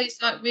kind of those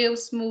like real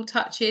small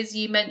touches?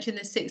 You mentioned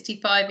the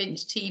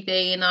 65-inch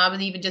TV, and I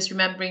was even just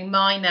remembering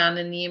my nan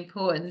and the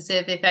importance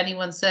of if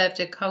anyone served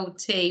a cold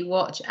tea,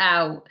 watch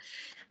out.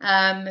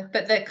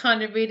 But they're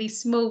kind of really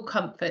small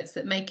comforts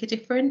that make a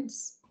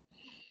difference.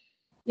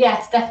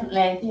 Yes,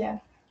 definitely.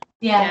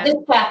 Yeah, this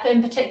chap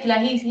in particular,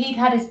 he'd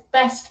had his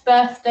best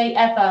birthday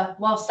ever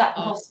whilst at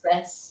the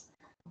hospice.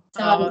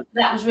 So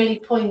that was really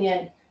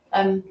poignant.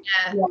 Yeah.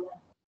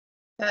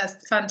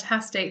 That's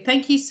fantastic.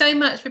 Thank you so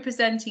much for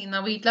presenting.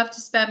 Now, we'd love to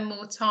spend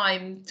more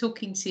time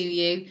talking to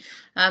you.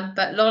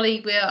 But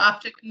Lolly,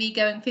 after me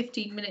going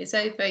 15 minutes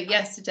over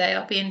yesterday,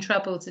 I'll be in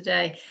trouble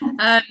today.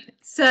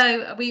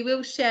 So we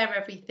will share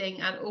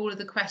everything and all of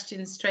the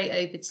questions straight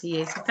over to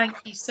you. So thank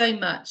you so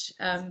much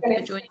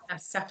for joining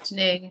us this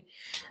afternoon.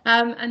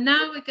 And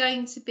now we're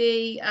going to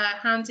be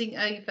handing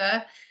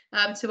over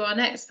to our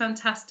next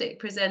fantastic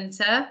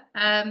presenter.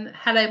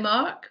 Hello,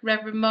 Mark,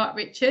 Reverend Mark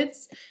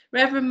Richards.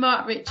 Reverend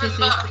Mark Richards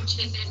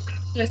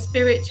is a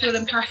spiritual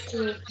and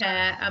pastoral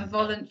care and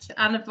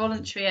a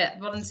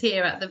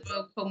volunteer at the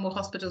Royal Cornwall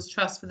Hospitals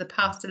Trust for the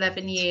past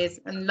 11 years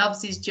and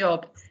loves his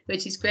job,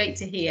 which is great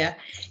to hear.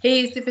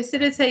 He is the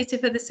facilitator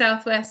for the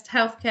South West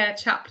Healthcare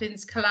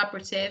Chaplains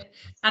Collaborative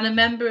and a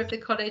member of the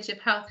College of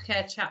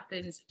Healthcare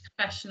Chaplains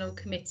Professional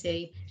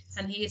Committee.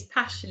 and he is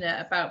passionate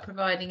about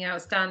providing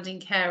outstanding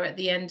care at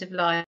the end of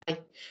life.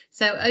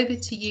 So over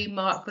to you,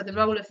 Mark, for the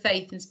role of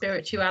faith and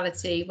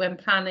spirituality when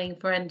planning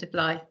for end of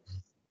life.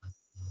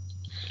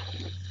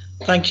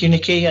 Thank you,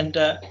 Nikki, and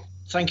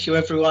thank you,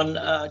 everyone.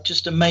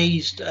 Just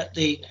amazed at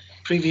the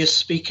previous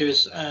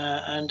speakers,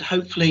 and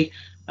hopefully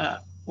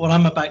what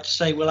I'm about to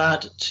say will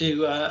add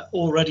to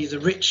already the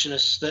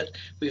richness that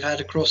we've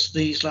had across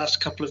these last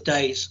couple of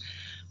days.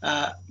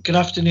 Good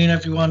afternoon,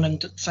 everyone,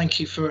 and thank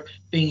you for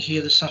being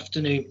here this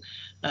afternoon.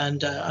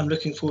 And I'm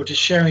looking forward to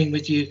sharing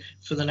with you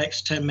for the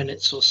next 10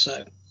 minutes or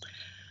so.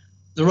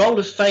 The role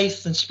of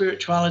faith and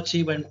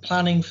spirituality when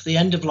planning for the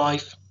end of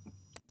life,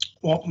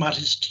 what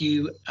matters to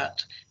you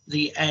at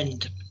the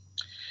end.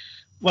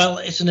 Well,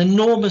 it's an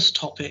enormous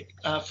topic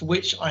for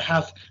which I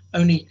have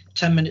only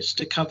 10 minutes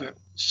to cover.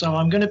 So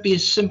I'm going to be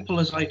as simple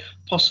as I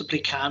possibly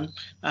can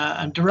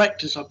and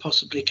direct as I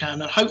possibly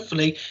can. And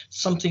hopefully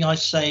something I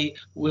say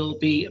will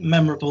be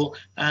memorable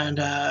and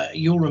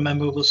you'll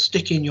remember, will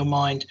stick in your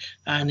mind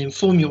and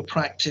inform your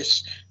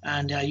practice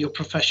and your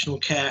professional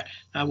care,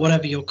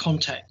 whatever your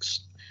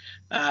context.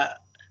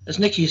 As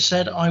Nikki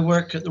said, I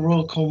work at the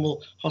Royal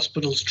Cornwall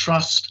Hospitals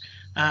Trust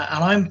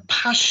and I'm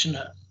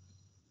passionate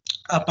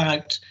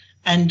about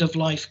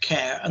end-of-life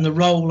care and the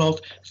role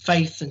of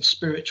faith and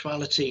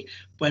spirituality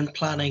when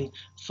planning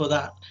for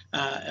that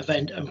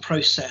event and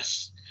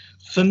process.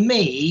 For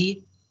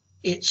me,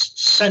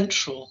 it's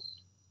central.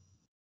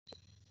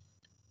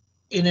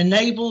 It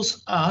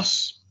enables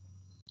us,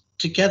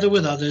 together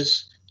with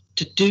others,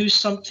 to do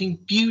something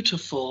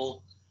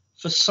beautiful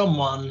for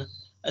someone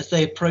as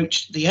they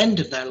approach the end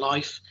of their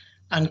life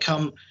and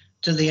come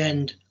to the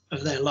end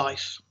of their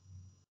life.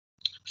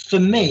 For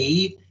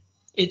me,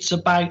 it's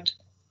about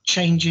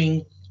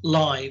changing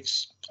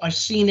lives. I've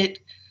seen it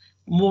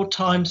more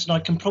times than I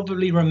can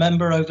probably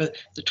remember over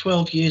the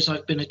 12 years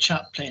I've been a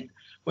chaplain,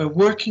 where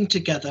working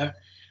together,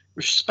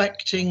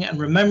 respecting and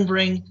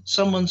remembering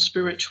someone's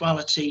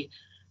spirituality,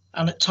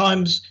 and at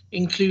times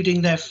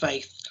including their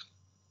faith,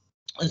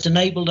 has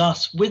enabled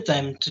us with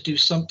them to do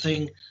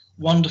something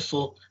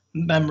wonderful,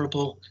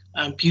 memorable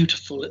and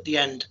beautiful at the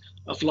end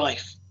of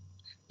life.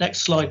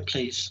 Next slide,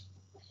 please.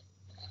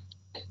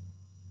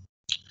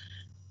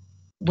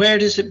 Where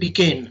does it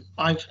begin?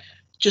 I've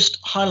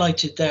just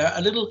highlighted there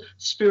a little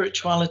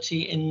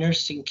spirituality in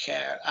nursing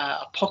care,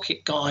 a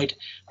pocket guide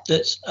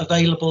that's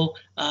available.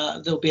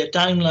 There'll be a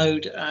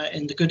download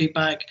in the goodie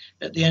bag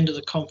at the end of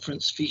the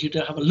conference for you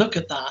to have a look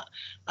at that.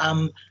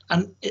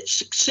 And it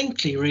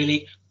succinctly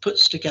really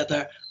puts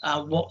together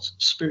what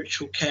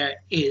spiritual care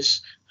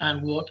is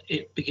and what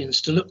it begins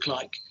to look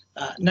like.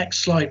 Next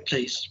slide,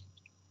 please.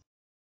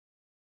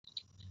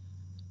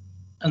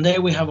 And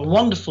there we have a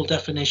wonderful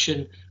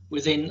definition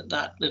within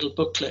that little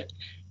booklet.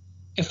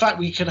 In fact,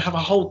 we could have a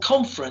whole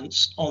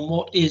conference on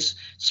what is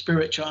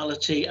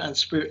spirituality and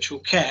spiritual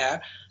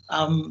care,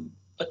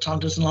 but time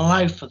doesn't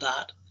allow for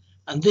that.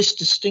 And this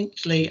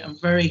distinctly and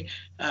very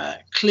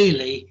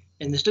clearly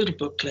in this little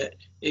booklet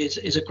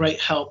is a great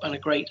help and a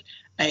great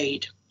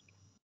aid.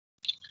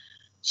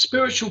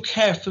 Spiritual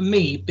care for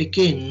me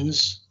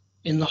begins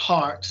in the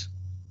heart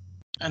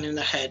and in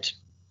the head.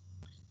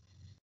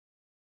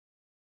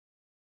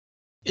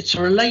 It's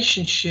a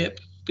relationship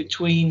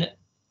between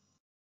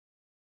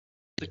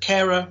the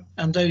carer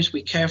and those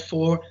we care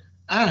for,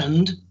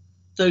 and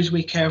those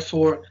we care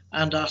for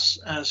and us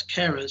as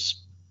carers.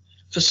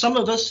 For some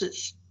of us,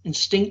 it's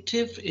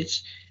instinctive,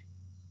 it's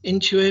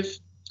intuitive,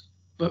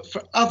 but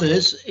for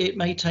others, it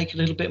may take a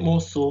little bit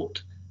more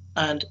thought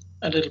and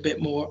a little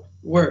bit more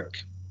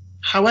work.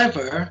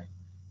 However,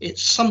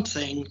 it's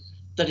something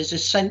that is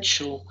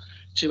essential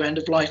to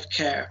end-of-life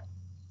care,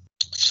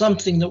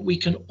 something that we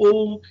can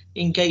all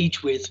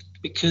engage with,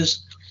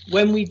 because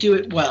when we do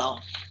it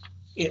well,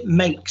 it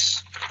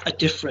makes a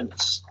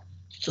difference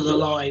to the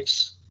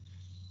lives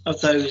of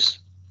those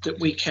that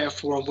we care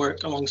for and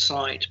work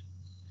alongside.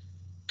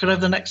 Could I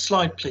have the next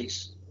slide,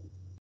 please?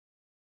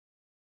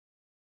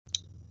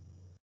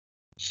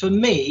 For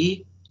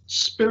me,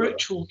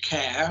 spiritual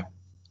care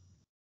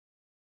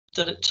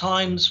that at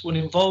times will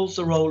involve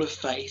the role of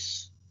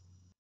faith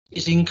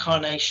is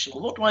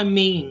incarnational. What do I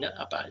mean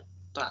about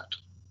that?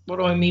 What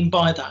do I mean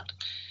by that?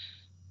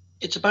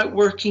 It's about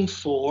working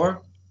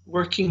for,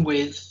 working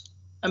with,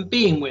 and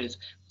being with.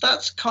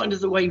 That's kind of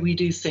the way we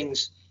do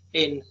things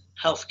in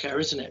healthcare,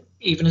 isn't it?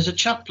 Even as a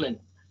chaplain.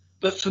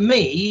 But for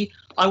me,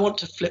 I want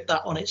to flip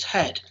that on its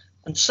head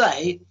and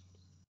say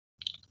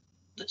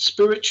that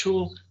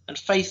spiritual and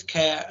faith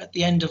care at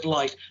the end of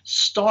life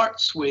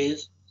starts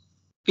with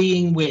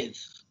being with.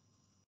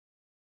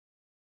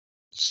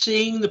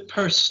 Seeing the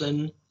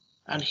person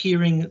and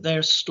hearing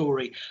their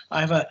story. I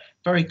have a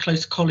very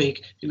close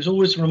colleague who was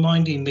always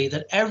reminding me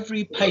that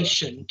every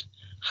patient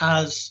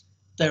has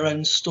their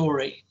own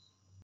story.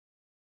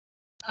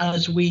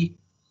 As we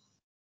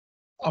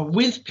are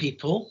with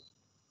people,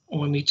 or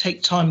when we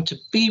take time to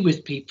be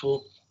with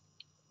people,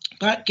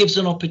 that gives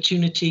an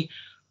opportunity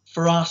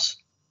for us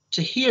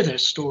to hear their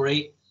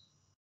story,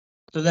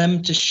 for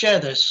them to share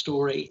their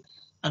story,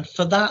 and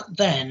for that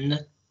then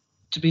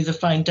to be the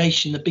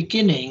foundation, the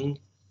beginning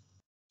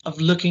of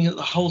looking at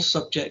the whole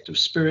subject of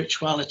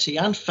spirituality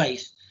and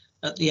faith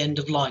at the end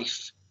of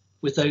life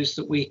with those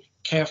that we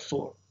care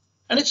for.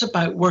 And it's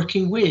about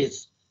working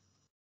with.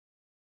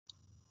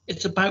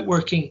 It's about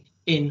working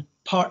in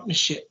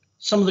partnership.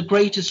 Some of the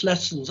greatest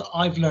lessons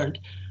I've learned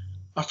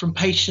are from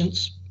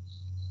patients,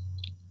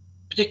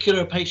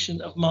 particular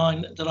patient of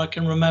mine that I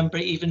can remember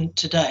even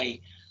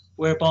today,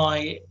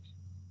 whereby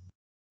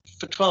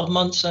for 12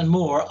 months and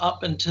more,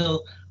 up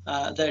until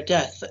their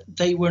death,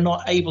 they were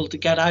not able to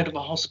get out of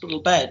a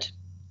hospital bed.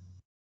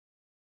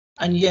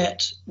 And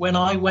yet, when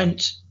I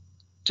went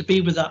to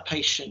be with that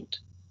patient,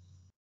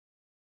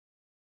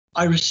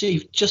 I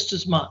received just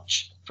as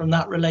much from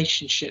that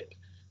relationship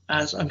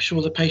as I'm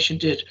sure the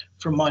patient did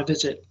from my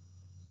visit,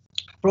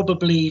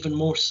 probably even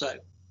more so.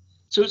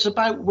 So it's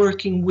about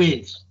working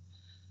with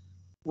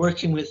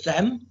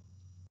them,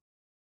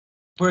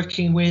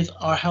 working with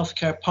our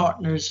healthcare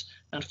partners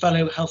and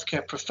fellow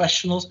healthcare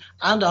professionals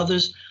and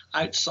others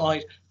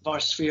outside of our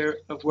sphere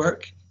of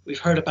work. We've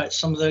heard about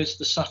some of those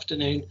this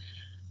afternoon.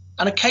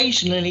 And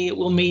occasionally it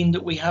will mean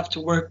that we have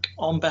to work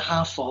on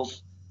behalf of.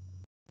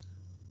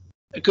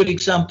 A good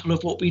example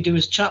of what we do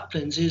as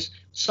chaplains is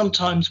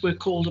sometimes we're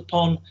called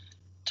upon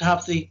to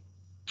have the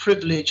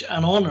privilege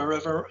and honour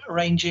of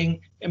arranging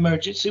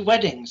emergency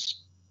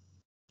weddings.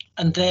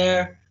 And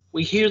there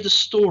we hear the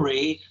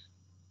story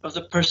of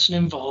the person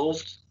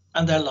involved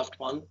and their loved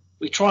one.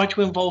 We try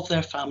to involve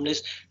their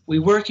families. We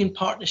work in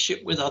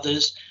partnership with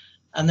others.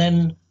 And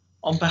then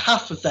on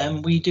behalf of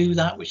them, we do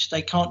that which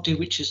they can't do,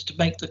 which is to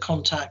make the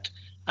contact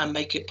and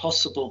make it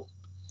possible.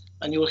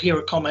 And you'll hear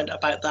a comment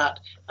about that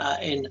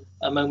in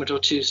a moment or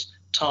two's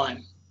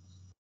time.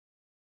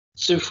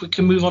 So if we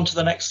can move on to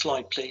the next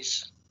slide,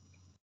 please.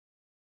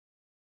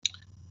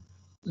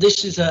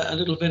 This is a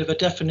little bit of a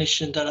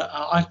definition that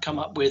I've come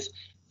up with,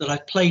 that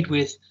I've played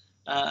with,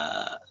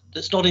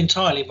 that's not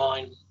entirely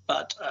mine,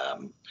 but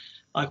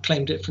I've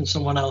claimed it from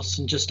someone else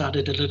and just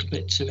added a little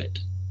bit to it.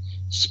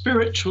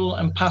 Spiritual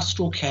and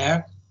pastoral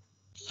care,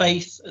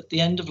 faith at the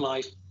end of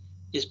life,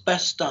 is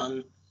best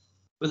done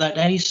without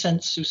any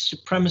sense of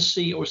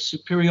supremacy or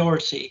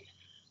superiority,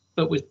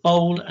 but with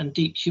bold and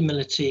deep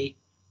humility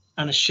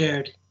and a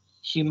shared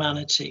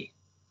humanity.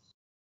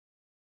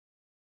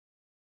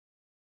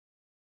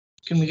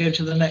 Can we go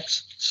to the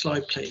next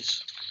slide,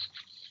 please?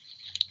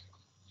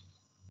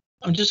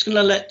 I'm just going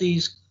to let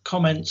these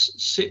comments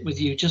sit with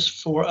you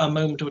just for a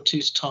moment or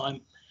two's time.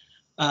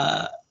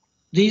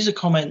 These are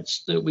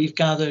comments that we've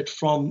gathered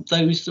from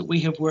those that we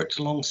have worked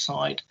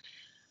alongside,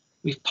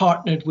 we've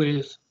partnered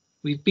with,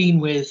 we've been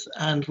with,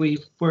 and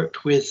we've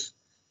worked with,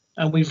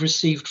 and we've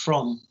received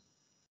from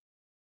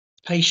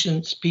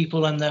patients,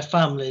 people and their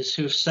families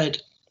who have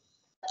said,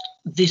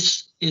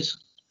 this is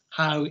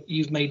how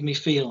you've made me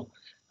feel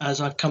as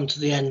I've come to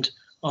the end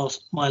of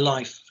my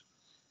life.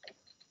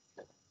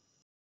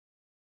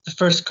 The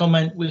first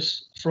comment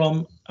was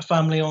from a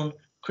family on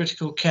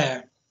critical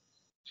care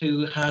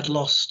who had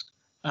lost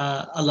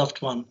a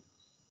loved one.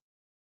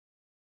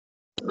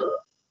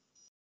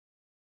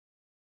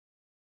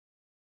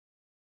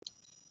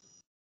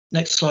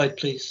 Next slide,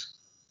 please.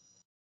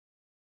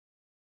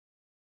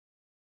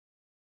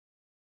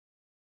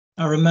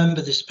 I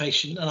remember this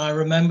patient, and I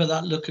remember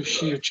that look of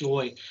sheer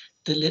joy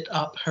that lit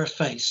up her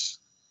face.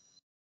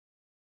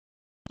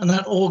 And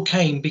that all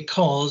came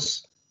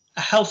because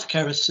a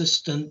healthcare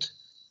assistant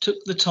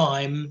took the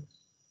time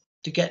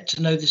to get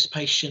to know this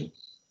patient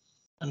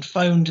and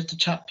phoned the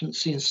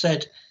chaplaincy and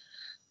said,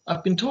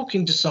 I've been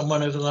talking to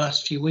someone over the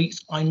last few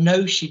weeks. I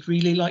know she'd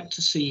really like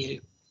to see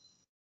you.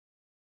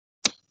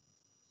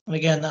 And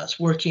again, that's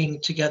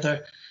working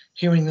together,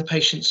 hearing the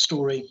patient's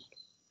story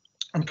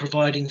and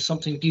providing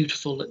something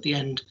beautiful at the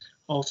end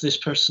of this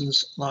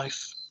person's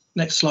life.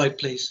 Next slide,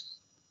 please.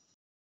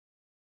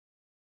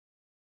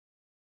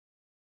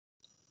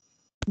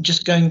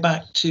 Just going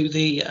back to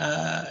the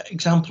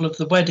example of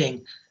the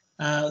wedding.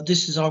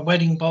 This is our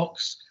wedding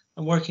box,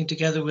 and working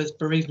together with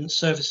bereavement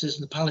services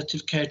and the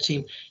palliative care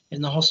team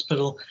in the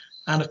hospital,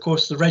 and of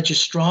course the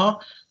registrar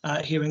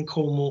here in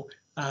Cornwall.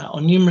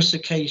 On numerous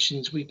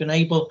occasions, we've been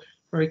able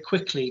very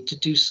quickly to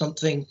do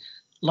something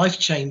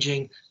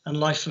life-changing and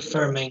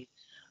life-affirming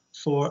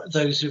for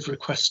those who've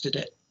requested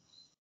it.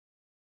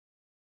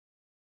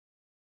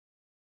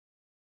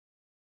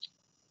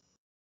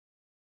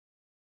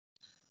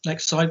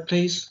 Next slide,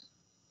 please.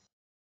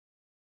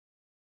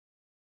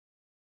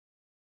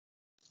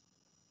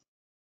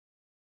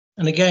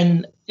 And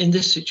again, in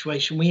this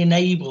situation, we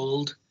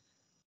enabled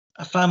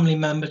a family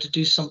member to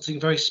do something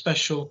very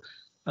special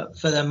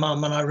for their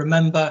mum. And I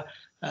remember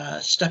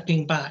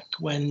stepping back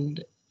when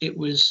it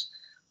was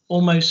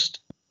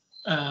almost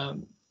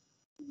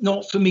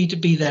not for me to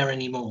be there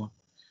anymore,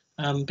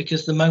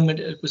 because the moment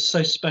it was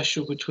so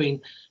special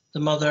between the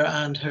mother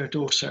and her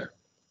daughter.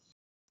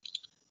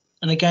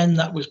 And again,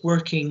 that was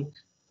working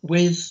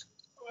with,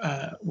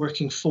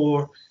 working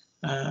for,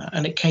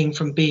 and it came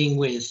from being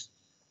with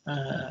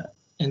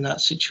in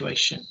that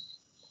situation.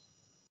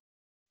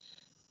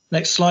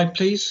 Next slide,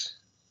 please.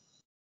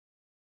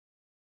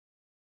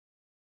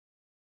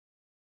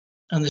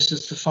 And this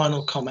is the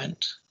final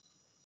comment.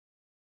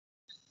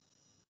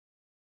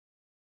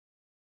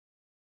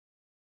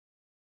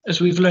 As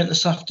we've learnt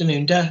this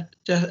afternoon,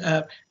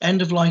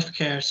 end of life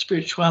care,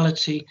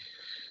 spirituality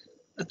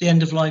at the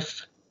end of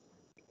life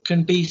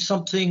can be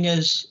something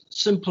as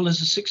simple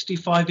as a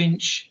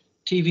 65-inch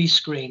TV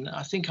screen.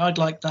 I think I'd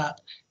like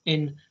that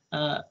in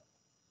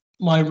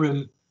my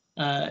room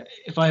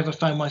if I ever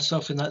found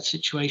myself in that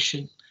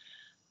situation.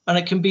 And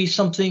it can be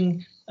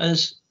something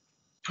as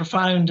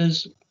profound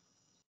as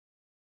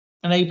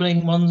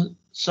enabling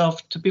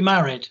oneself to be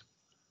married,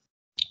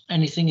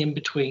 anything in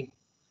between.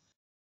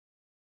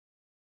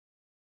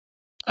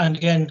 And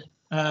again,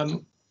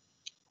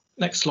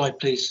 next slide,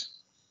 please.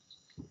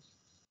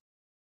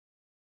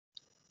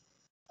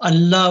 I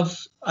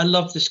love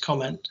this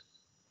comment.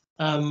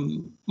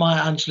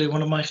 Maya Angelou,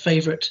 one of my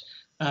favourite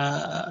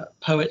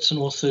poets and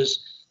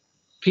authors.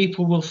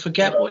 People will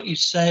forget what you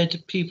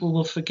said. People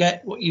will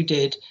forget what you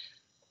did.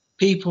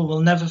 People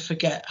will never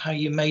forget how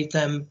you made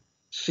them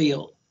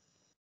feel.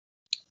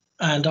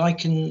 And I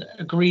can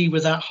agree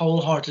with that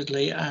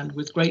wholeheartedly and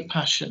with great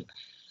passion,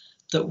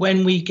 that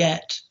when we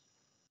get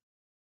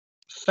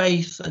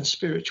faith and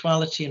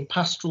spirituality and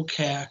pastoral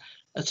care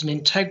as an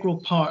integral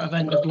part of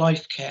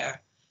end-of-life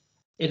care,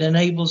 it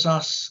enables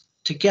us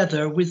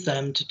together with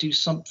them to do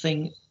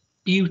something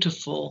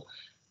beautiful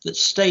that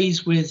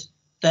stays with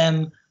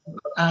them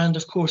and,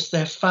 of course,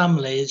 their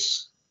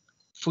families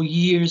for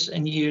years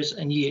and years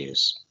and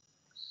years.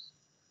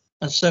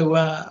 And so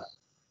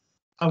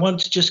I want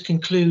to just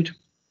conclude,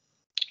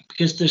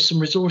 because there's some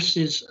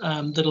resources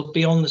that'll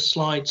be on the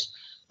slides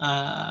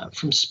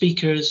from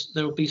speakers.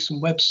 There will be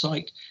some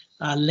website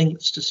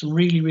links to some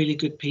really, really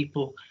good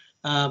people.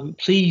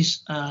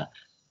 Please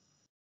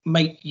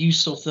make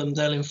use of them.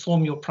 They'll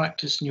inform your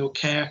practice and your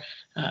care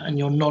and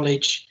your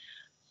knowledge.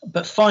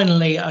 But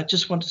finally, I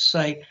just want to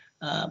say,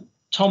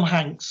 Tom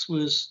Hanks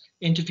was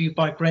interviewed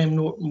by Graham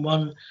Norton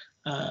one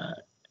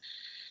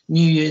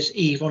New Year's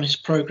Eve on his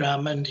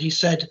programme, and he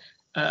said,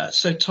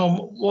 so Tom,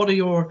 what are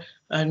your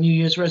New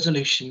Year's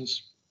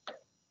resolutions?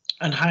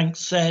 And Hanks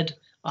said,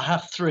 I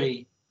have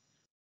 3.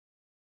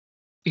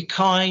 Be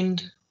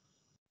kind,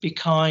 be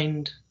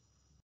kind,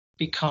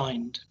 be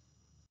kind.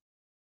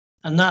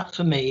 And that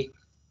for me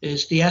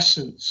is the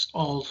essence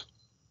of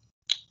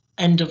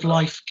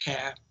end-of-life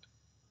care,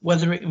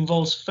 whether it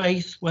involves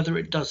faith, whether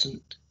it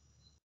doesn't.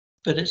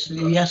 But it's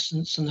the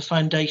essence and the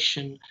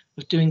foundation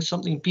of doing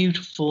something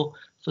beautiful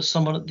for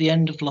someone at the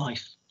end of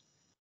life,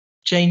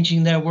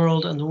 changing their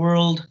world and the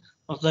world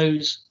of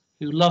those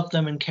who love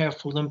them and care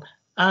for them,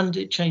 and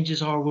it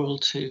changes our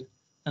world too,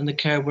 and the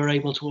care we're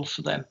able to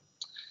offer them.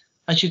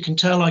 As you can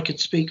tell, I could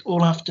speak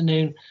all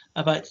afternoon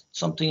about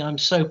something I'm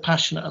so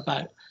passionate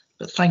about,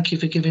 but thank you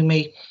for giving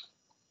me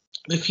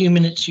the few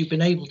minutes you've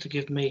been able to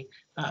give me.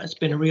 It's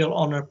been a real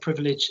honour,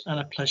 privilege and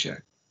a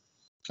pleasure.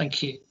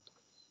 Thank you.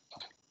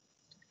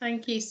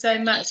 Thank you so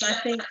much. I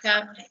think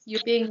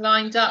you're being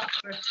lined up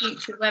for a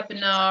future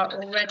webinar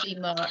already,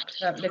 Mark,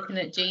 looking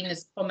at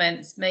Gina's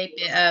comments,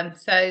 maybe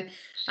so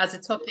as a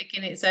topic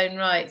in its own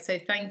right. So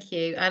thank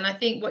you. And I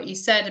think what you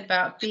said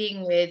about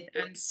being with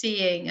and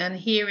seeing and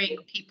hearing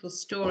people's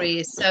story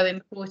is so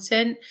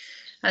important.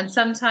 And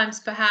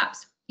sometimes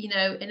perhaps, you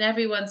know, in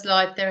everyone's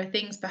life, there are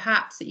things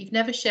perhaps that you've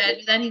never shared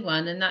with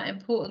anyone, and that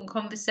important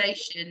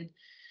conversation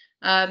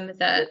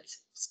that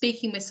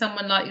speaking with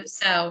someone like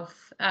yourself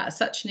at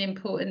such an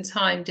important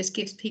time just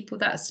gives people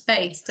that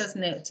space,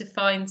 doesn't it, to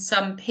find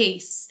some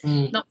peace.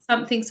 Not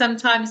something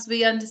sometimes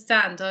we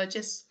understand. I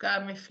just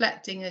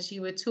reflecting as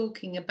you were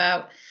talking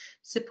about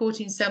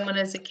supporting someone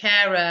as a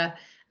carer,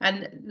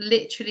 and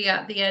literally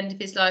at the end of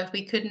his life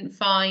we couldn't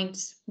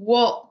find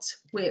what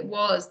it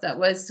was that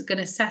was going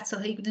to settle.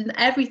 He did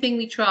everything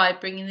we tried,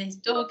 bringing his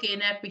dog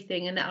in,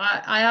 everything, and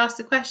I asked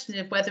the question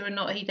of whether or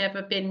not he'd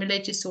ever been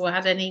religious or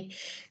had any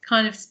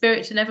kind of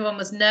spirit, and everyone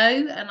was no.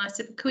 And I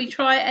said, could we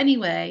try it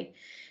anyway?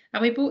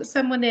 And we brought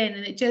someone in,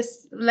 and it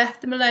just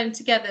left them alone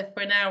together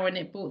for an hour, and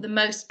it brought the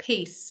most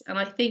peace. And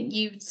I think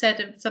you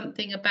said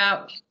something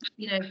about,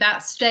 you know,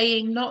 that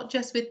staying not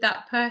just with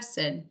that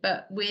person,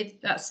 but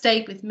with that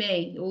stayed with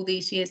me all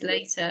these years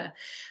later.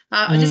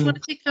 I just want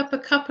to pick up a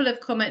couple of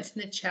comments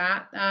in the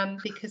chat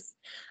because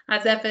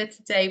as ever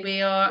today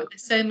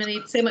there's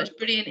so much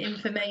brilliant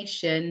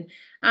information.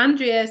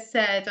 Andrea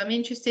said, I'm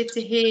interested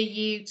to hear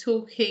you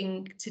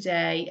talking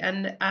today,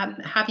 and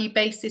have you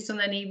based this on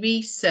any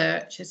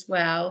research as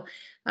well?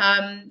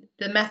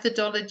 The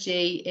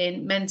methodology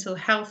in mental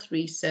health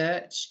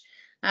research.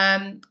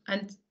 And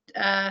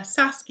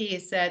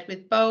Saskia said,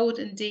 with bold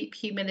and deep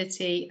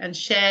humility and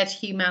shared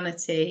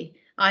humanity.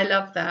 I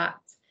love that.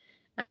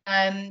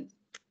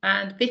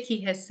 And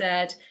Vicky has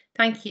said,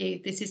 thank you,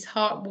 this is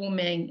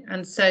heartwarming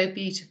and so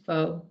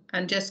beautiful.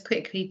 And just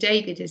quickly,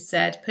 David has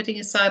said, putting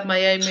aside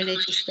my own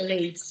religious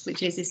beliefs,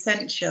 which is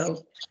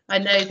essential, I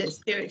know that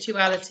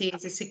spirituality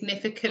is a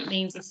significant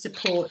means of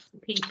support for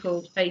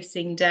people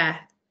facing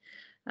death.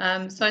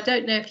 So I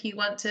don't know if you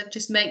want to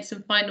just make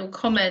some final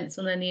comments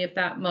on any of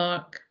that,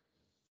 Mark.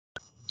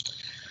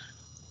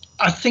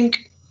 I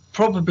think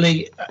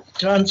probably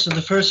to answer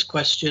the first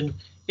question,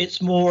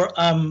 it's more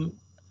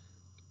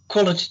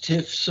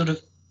qualitative sort of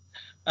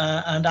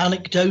and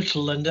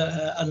anecdotal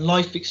and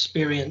life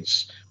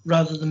experience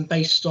rather than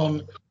based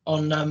on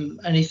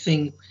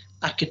anything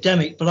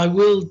academic. But I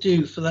will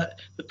do for that,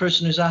 the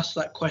person who's asked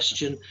that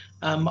question,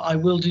 I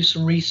will do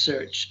some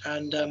research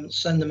and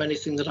send them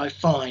anything that I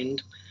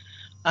find.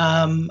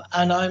 And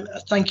I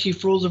thank you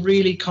for all the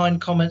really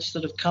kind comments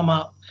that have come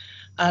up.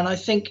 And I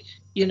think,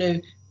 you know,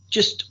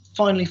 just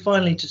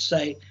finally to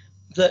say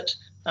that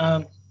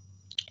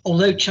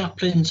although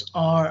chaplains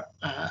are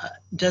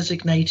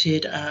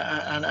designated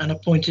and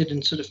appointed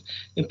and sort of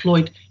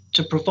employed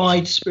to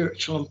provide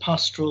spiritual and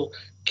pastoral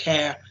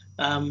care,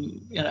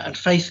 you know, and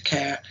faith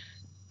care,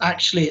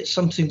 actually it's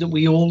something that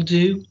we all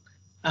do,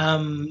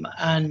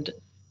 and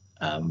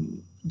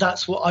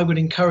that's what I would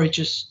encourage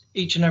us,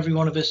 each and every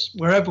one of us,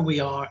 wherever we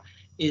are,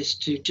 is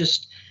to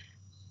just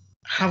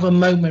have a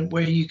moment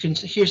where you can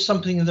hear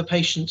something of the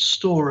patient's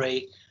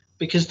story,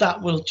 because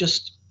that will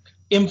just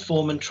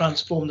inform and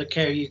transform the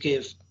care you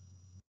give.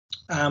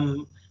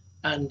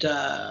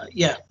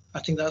 Yeah, I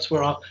think that's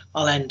where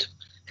I'll end.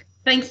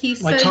 Thank you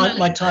so much.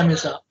 My time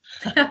is up.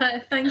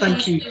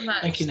 Thank you so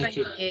much. Thank you,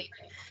 Nikki. Thank you.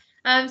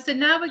 So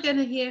now we're going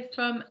to hear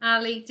from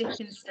Ali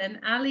Dickinson.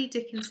 Ali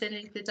Dickinson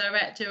is the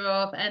director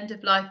of End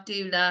of Life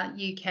Doula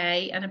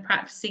UK and a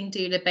practicing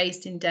doula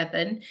based in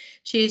Devon.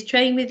 She is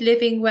trained with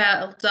Living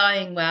Well,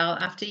 Dying Well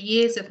after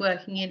years of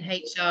working in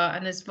HR,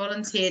 and has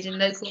volunteered in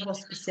local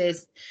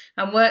hospices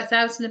and works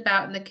out and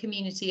about in the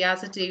community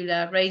as a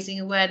doula,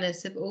 raising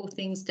awareness of all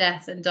things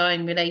death and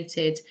dying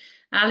related.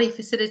 Ali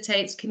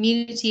facilitates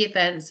community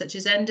events such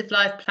as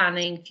end-of-life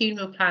planning,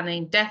 funeral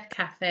planning, death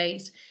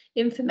cafes,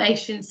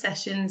 information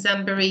sessions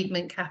and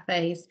bereavement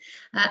cafes.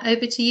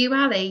 Over to you,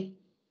 Ali.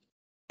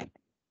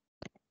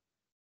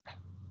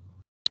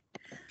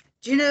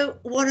 Do you know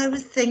what I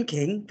was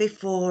thinking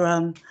before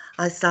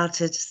I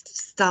started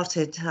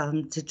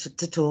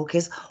to talk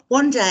is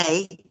one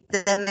day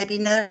there may be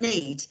no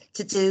need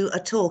to do a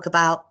talk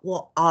about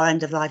what are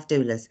end-of-life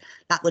doulas.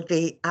 That would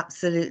be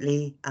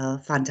absolutely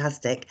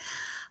fantastic.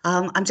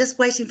 I'm just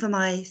waiting for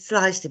my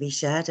slides to be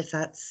shared, if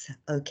that's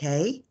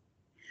okay.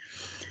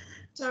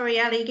 Sorry,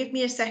 Ali, give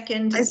me a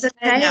second. It's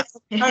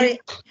okay.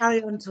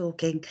 Carry on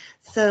talking.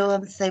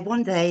 So say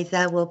one day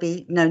there will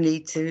be no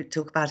need to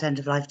talk about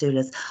end-of-life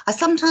doulas. I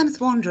sometimes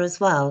wonder as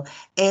well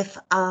if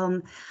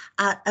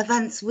at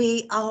events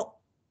we are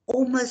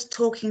almost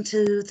talking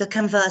to the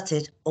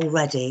converted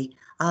already.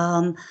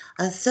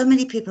 So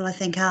many people I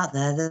think out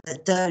there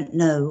that don't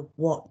know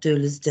what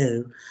doulas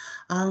do.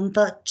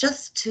 But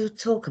just to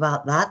talk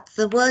about that,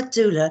 the word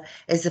doula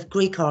is of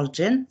Greek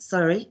origin.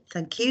 Sorry,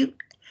 thank you.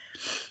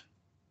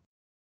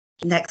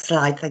 Next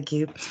slide, thank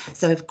you.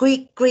 So of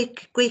Greek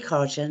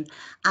origin,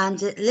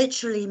 and it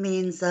literally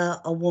means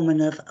a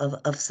woman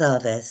of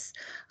service.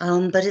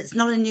 But it's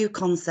not a new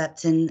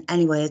concept in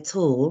any way at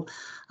all.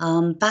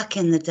 Back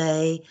in the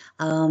day,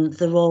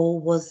 the role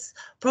was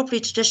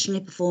probably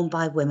traditionally performed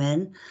by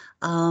women,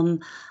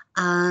 and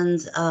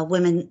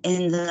women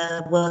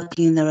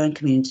working in their own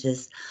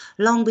communities,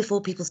 long before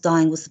people's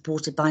dying was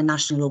supported by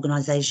national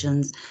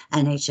organisations,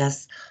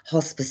 NHS,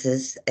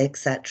 hospices,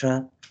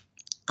 etc.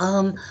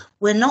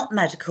 We're not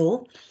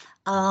medical.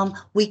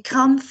 We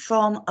come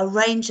from a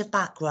range of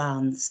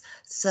backgrounds.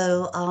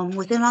 So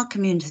within our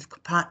community of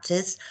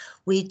practice,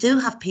 we do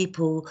have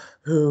people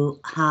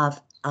who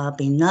have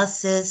been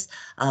nurses,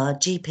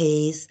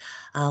 GPs.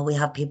 We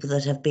have people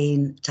that have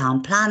been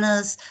town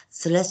planners,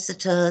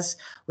 solicitors.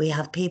 We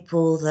have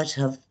people that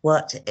have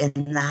worked in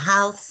the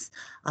house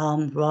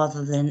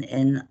rather than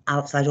in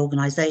outside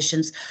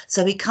organisations.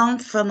 So we come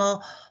from a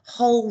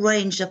whole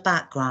range of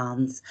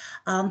backgrounds.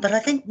 But I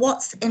think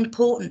what's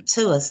important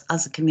to us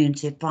as a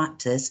community of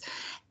practice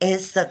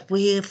is that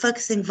we're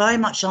focusing very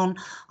much on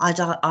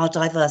our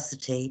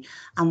diversity.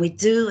 And we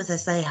do, as I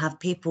say, have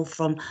people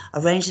from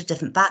a range of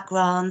different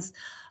backgrounds,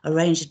 a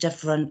range of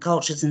different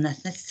cultures and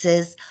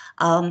ethnicities,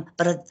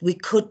 but we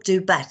could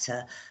do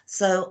better.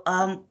 So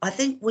I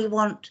think we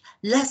want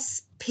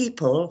less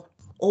people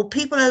or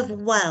people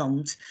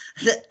overwhelmed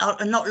that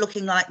are not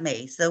looking like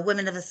me. So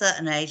women of a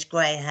certain age,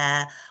 grey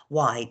hair,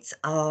 white.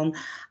 And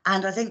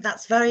I think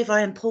that's very,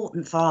 very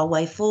important for our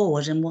way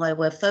forward, and why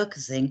we're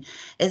focusing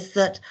is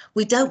that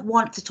we don't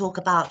want to talk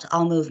about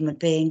our movement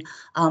being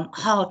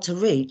hard to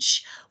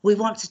reach. We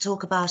want to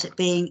talk about it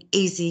being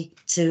easy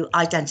to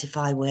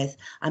identify with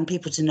and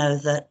people to know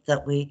that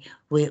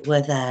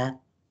we're there.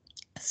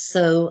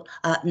 So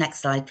next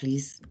slide,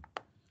 please.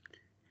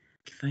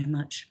 Thank you very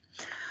much.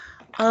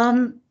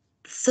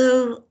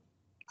 So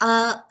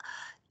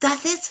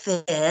death is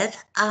feared,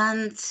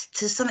 and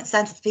to some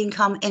extent it's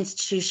become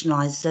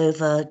institutionalized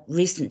over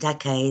recent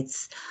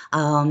decades.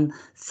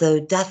 So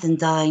death and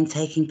dying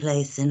taking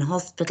place in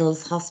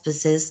hospitals,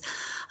 hospices,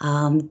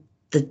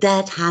 the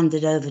dead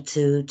handed over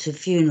to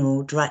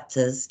funeral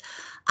directors,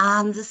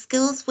 and the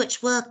skills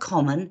which were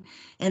common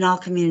in our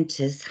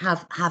communities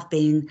have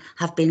been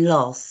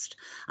lost.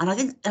 And I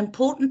think an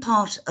important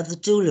part of the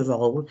doula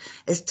role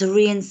is to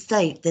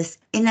reinstate this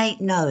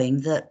innate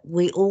knowing that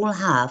we all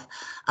have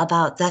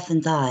about death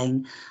and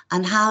dying,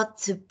 and how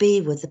to be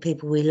with the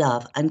people we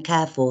love and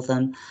care for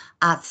them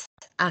at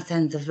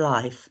end of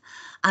life.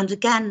 And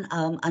again,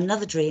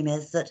 another dream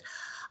is that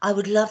I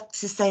would love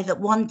to say that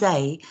one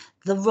day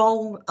the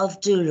role of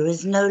doula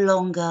is no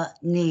longer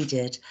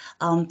needed,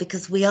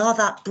 because we are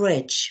that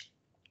bridge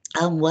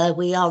where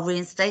we are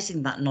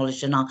reinstating that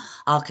knowledge in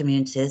our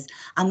communities,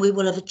 and we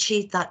will have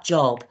achieved that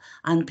job,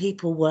 and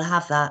people will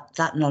have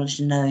that knowledge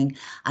and knowing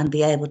and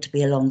be able to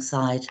be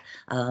alongside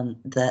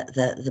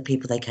the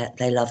people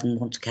they love and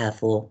want to care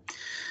for.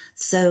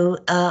 So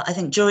I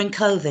think during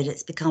COVID,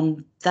 it's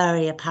become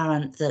very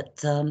apparent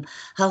that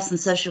health and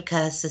social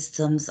care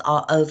systems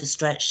are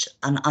overstretched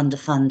and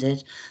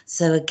underfunded.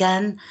 So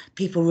again,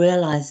 people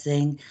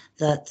realising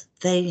that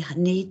they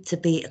need to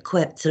be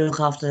equipped to look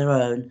after their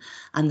own,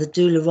 and the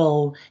doula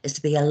role is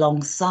to be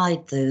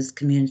alongside those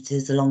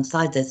communities,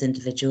 alongside those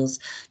individuals,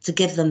 to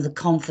give them the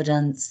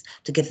confidence,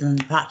 to give them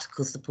the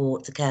practical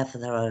support to care for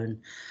their own.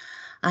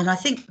 And I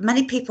think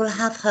many people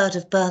have heard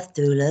of birth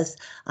doulas,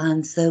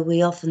 and so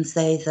we often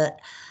say that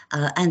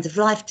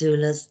end-of-life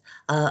doulas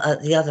are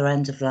at the other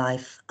end of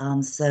life.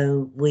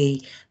 So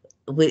the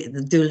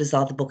doulas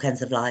are the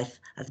bookends of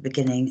life, at the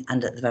beginning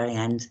and at the very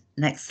end.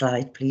 Next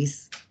slide,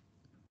 please.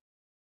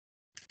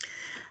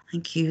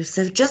 Thank you.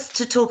 So just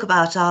to talk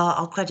about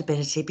our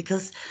credibility,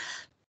 because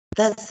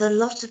there's a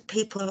lot of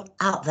people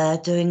out there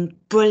doing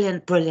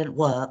brilliant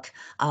work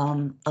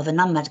of a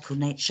non-medical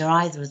nature,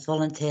 either as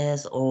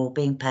volunteers or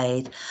being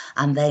paid,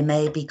 and they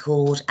may be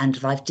called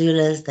end-of-life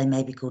doulas, they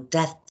may be called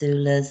death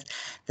doulas,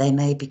 they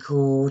may be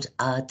called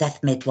death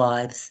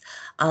midwives.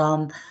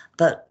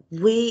 But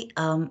we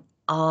are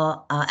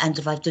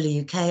End-of-Life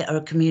Doula UK are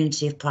a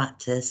community of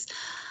practice.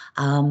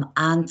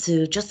 And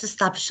to just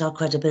establish our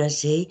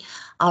credibility,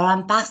 our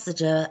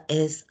ambassador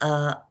is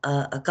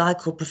a guy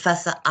called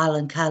Professor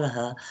Alan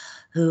Kelleher,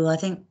 who I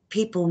think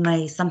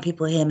some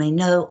people here may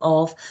know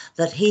of,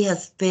 that he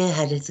has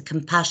spearheaded the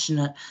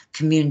compassionate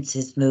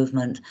communities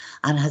movement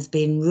and has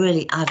been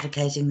really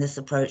advocating this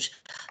approach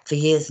for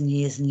years and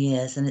years and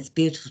years. And it's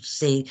beautiful to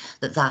see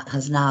that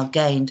has now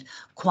gained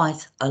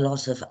quite a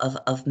lot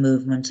of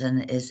movement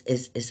and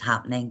is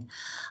happening.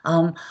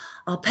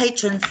 Our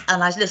patrons,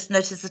 and I just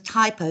noticed a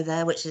typo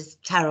there, which is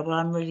terrible.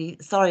 I'm really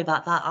sorry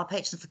about that. Our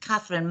patrons are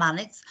Catherine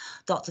Mannix,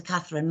 Dr.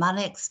 Catherine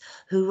Mannix,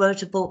 who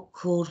wrote a book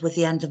called With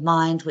the End of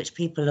Mind, which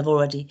people have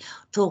already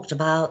talked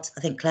about. I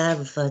think Claire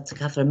referred to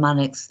Catherine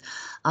Mannix.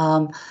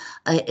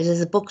 It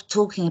is a book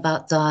talking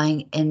about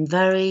dying in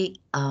very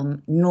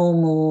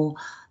normal,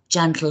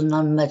 gentle,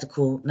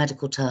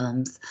 non-medical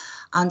terms.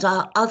 And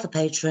our other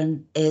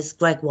patron is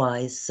Greg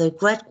Wise. So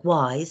Greg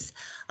Wise,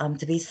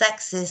 to be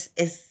sexist,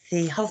 is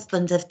the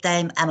husband of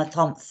Dame Emma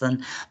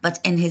Thompson, but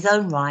in his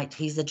own right,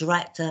 he's a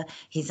director,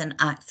 he's an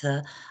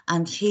actor,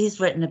 and he's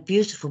written a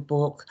beautiful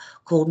book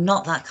called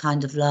Not That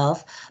Kind of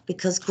Love,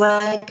 because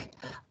Greg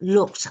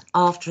looked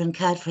after and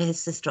cared for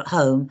his sister at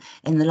home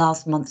in the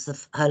last months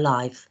of her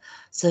life.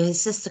 So his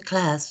sister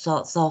Clair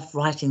starts off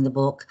writing the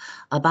book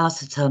about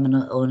her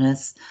terminal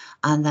illness,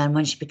 and then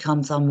when she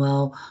becomes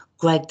unwell,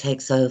 Greg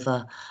takes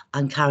over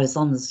and carries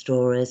on the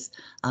stories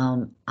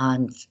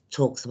and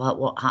talks about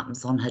what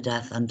happens on her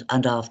death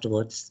and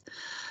afterwards.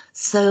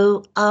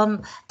 So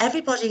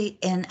everybody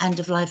in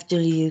End-of-Life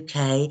Doula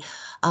UK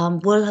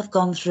will have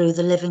gone through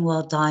the Living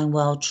Well, Dying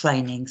Well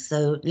training.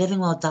 So Living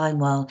Well, Dying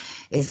Well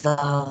is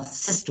our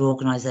sister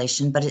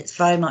organisation, but it's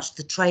very much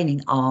the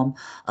training arm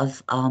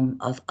of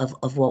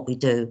what we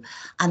do.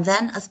 And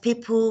then as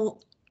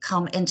people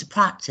come into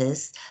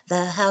practice,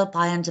 they're held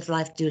by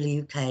End-of-Life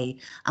Doula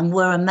UK, and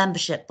we're a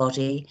membership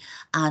body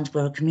and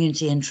we're a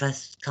community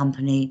interest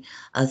company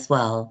as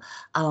well.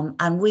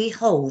 And we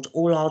hold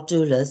all our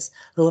doulas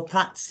who are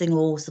practicing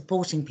or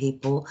supporting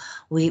people,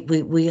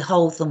 we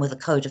hold them with a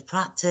code of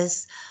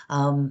practice.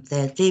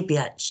 They're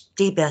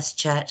DBS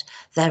checked,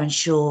 they're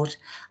insured,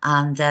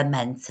 and they're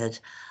mentored.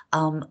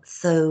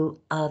 So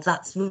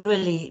that's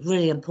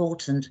really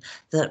important,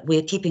 that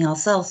we're keeping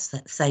ourselves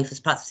safe as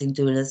practicing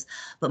doulas,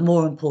 but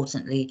more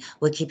importantly,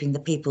 we're keeping the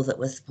people that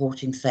we're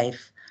supporting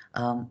safe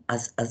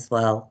as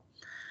well.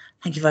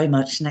 Thank you very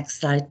much. Next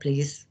slide,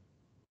 please.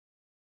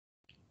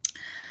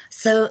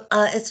 So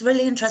it's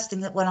really interesting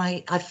that when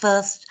I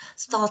first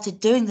started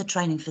doing the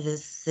training for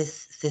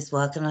this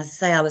work, and I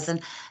say I was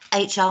an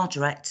HR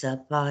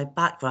director by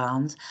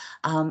background,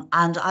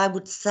 and I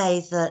would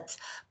say that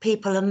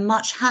people are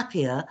much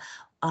happier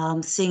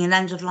seeing an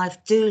end-of-life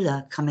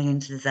doula coming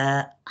into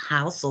their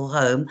house or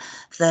home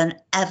than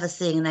ever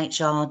seeing an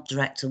HR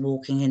director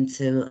walking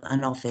into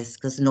an office,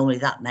 because normally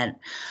that meant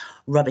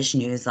rubbish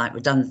news like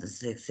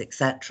redundancies,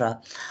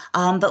 etc.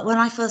 But when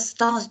I first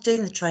started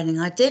doing the training,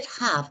 I did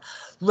have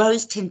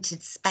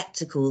rose-tinted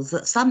spectacles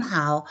that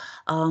somehow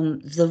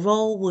the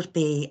role would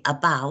be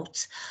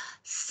about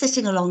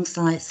sitting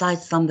alongside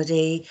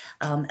somebody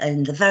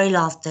in the very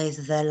last days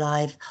of their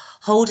life,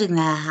 holding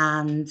their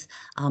hand,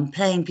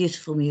 playing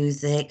beautiful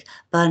music,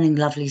 burning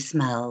lovely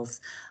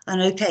smells.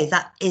 And okay,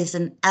 that is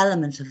an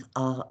element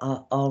of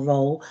our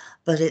role,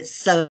 but it's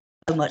so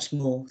much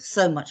more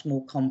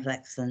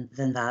complex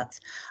than that.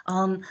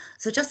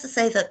 So just to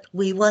say that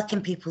we work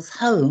in people's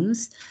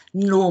homes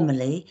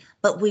normally,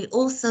 but we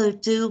also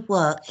do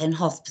work in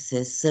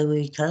hospices. So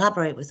we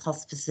collaborate with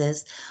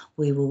hospices,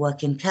 we will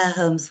work in care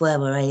homes where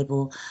we're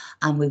able,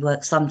 and we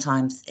work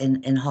sometimes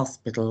in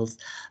hospitals,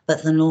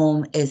 but the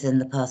norm is in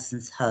the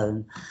person's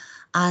home.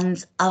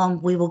 And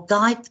we will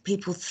guide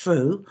people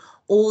through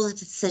all the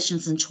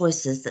decisions and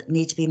choices that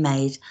need to be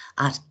made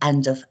at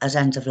end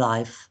of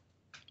life.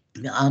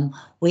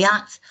 We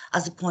act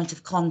as a point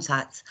of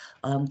contact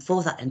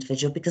for that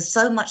individual, because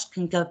so much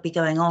can be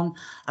going on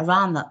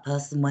around that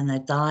person when they're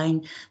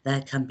dying.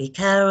 There can be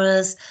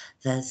carers,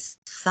 there's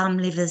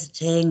family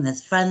visiting,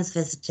 there's friends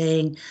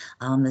visiting,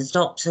 there's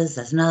doctors,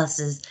 there's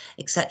nurses,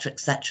 etc.,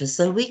 etc.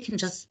 So we can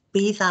just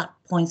be that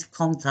point of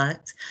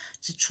contact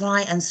to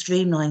try and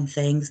streamline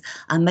things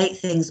and make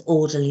things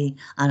orderly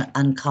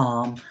and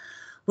calm.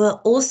 We're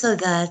also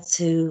there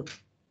to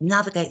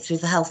navigate through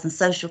the health and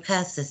social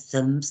care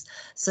systems.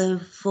 So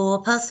for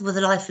a person with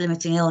a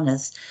life-limiting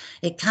illness,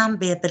 it can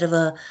be a bit of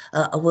a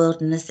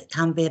wilderness, it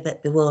can be a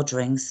bit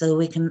bewildering. So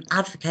we can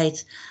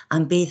advocate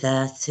and be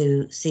there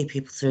to see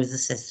people through the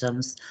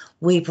systems.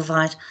 We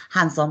provide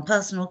hands-on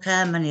personal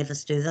care, many of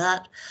us do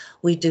that.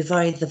 We do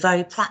the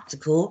very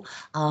practical,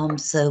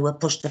 so we'll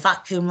push the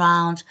vacuum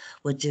round,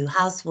 we'll do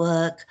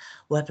housework,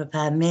 we'll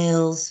prepare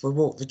meals, we'll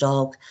walk the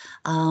dog,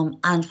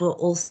 and we'll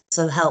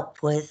also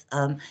help with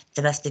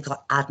domestic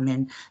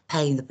admin,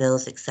 paying the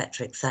bills,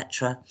 etc.,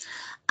 etc.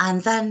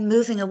 And then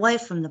moving away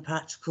from the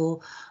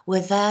practical,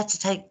 we're there to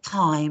take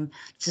time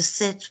to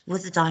sit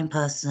with the dying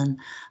person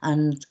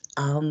and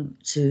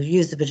to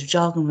use a bit of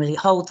jargon, really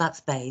hold that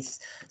space.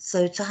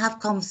 So to have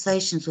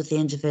conversations with the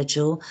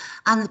individual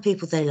and the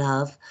people they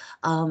love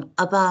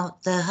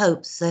about their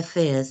hopes, their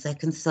fears, their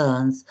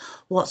concerns,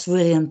 what's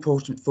really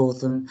important for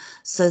them,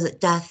 so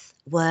that death,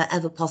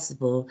 wherever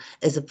possible,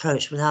 is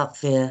approached without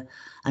fear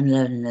and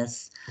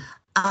loneliness.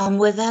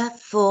 We're there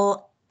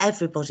for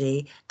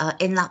everybody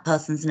in that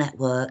person's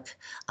network,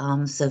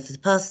 so for the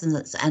person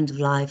that's end of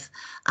life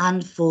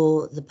and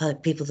for the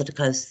people that are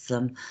close to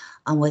them,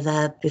 and we're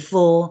there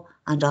before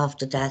and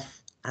after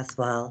death as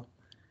well.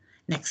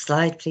 Next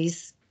slide,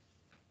 please.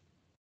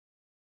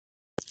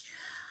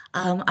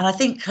 And I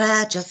think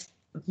Claire just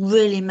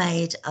really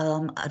made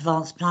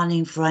advanced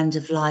planning for end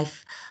of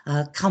life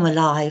come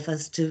alive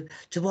as to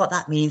what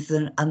that means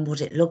and what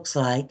it looks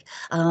like.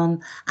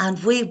 And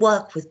we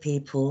work with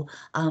people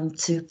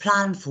to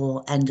plan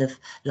for end of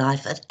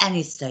life at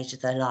any stage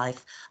of their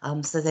life.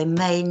 So they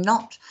may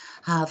not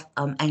have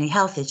any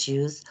health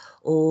issues,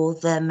 or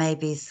there may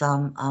be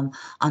some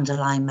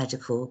underlying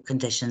medical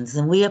conditions.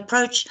 And we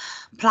approach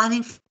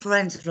planning for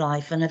end of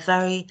life in a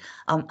very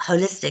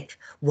holistic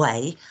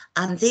way.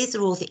 And these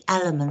are all the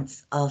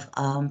elements of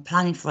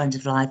planning for end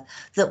of life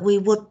that we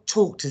would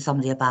talk to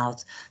somebody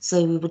about.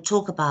 So we would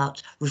talk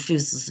about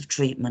refusals of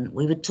treatment.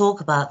 We would talk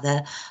about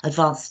their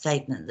advanced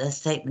statement, their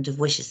statement of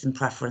wishes and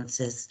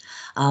preferences.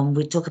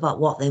 We'd talk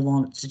about what they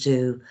want to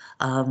do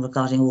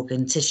regarding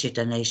organ tissue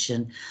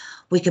donation.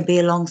 We can be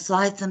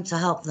alongside them to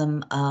help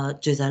them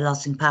do their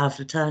lasting power of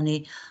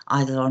attorney,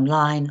 either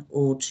online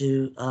or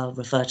to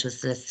refer to a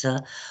solicitor.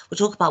 We'll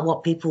talk about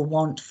what people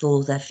want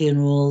for their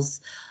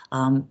funerals.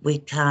 We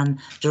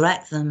can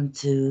direct them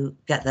to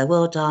get their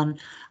will done,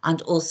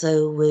 and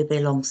also we'll be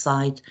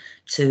alongside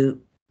to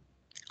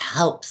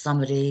help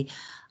somebody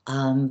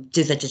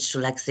do their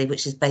digital legacy,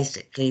 which is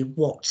basically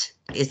what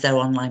is their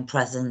online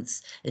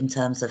presence in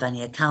terms of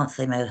any accounts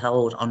they may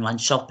hold, online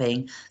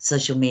shopping,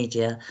 social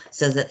media,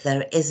 so that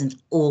there isn't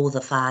all the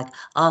fag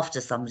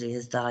after somebody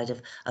has died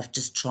of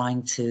just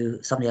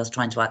somebody else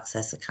trying to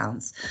access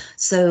accounts.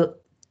 So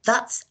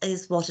that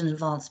is what an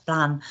advanced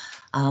plan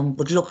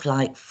would look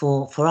like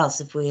for us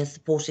if we are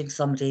supporting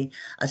somebody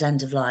at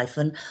end of life.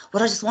 And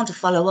what I just want to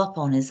follow up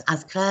on is,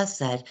 as Claire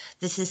said,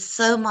 this is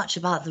so much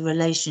about the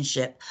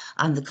relationship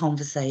and the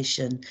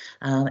conversation.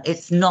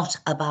 It's not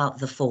about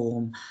the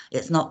form.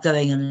 It's not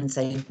going in and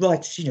saying,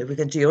 right, we're going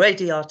to do your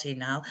ADRT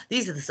now.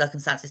 These are the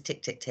circumstances,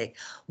 tick, tick, tick.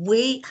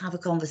 We have a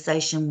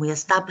conversation, we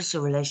establish a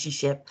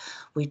relationship,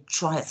 we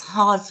try as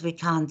hard as we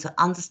can to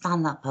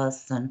understand that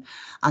person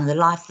and the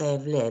life they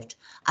have lived,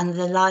 and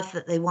the life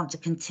that they want to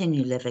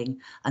continue living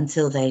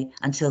until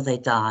they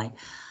die.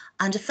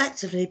 And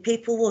effectively,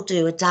 people will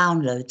do a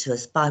download to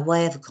us by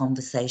way of a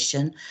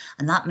conversation,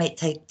 and that may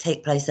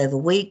take place over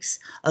weeks,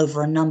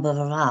 over a number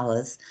of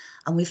hours.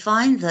 And we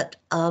find that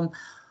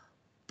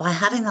by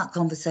having that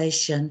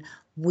conversation,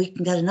 we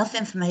can get enough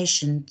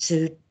information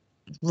to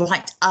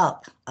write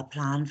up a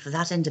plan for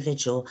that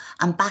individual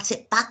and bat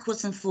it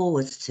backwards and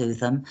forwards to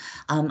them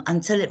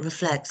until it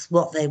reflects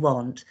what they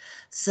want.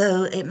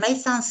 So it may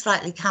sound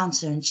slightly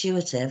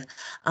counterintuitive,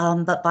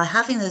 but by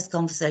having those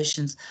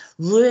conversations,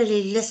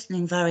 really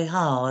listening very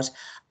hard,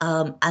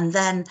 and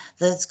then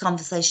those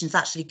conversations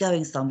actually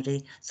going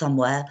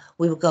somewhere,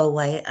 we will go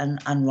away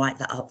and write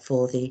that up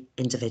for the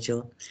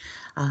individual.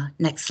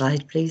 Next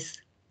slide, please.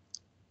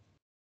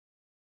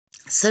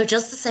 So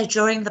just to say,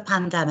 during the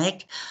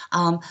pandemic,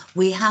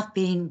 we have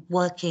been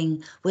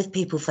working with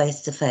people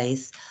face to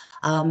face,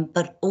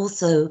 but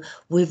also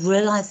we've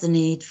realised the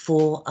need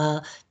for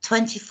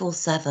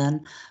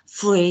 24/7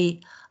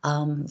 free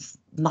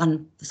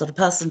sort of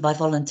person by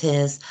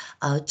volunteers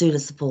doula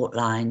support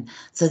line,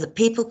 so that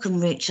people can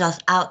reach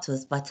out to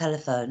us by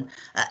telephone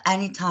at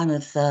any time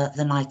of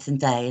the night and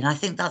day. And I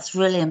think that's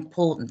really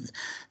important,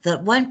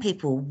 that when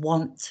people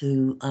want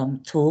to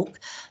talk,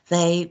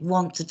 they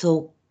want to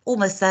talk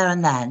almost there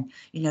and then,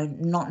 you know,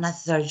 not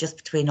necessarily just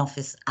between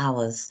office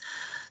hours.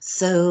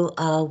 So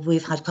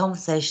we've had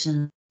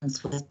conversations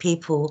with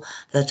people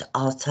that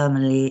are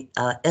terminally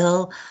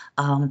ill.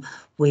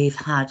 We've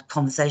had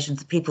conversations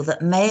with people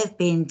that may have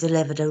been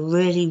delivered a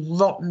really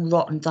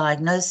rotten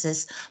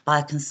diagnosis by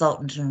a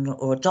consultant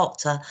or a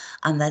doctor,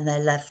 and then they're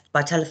left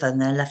by telephone,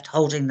 they're left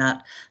holding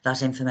that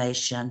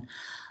information.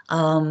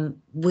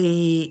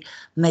 We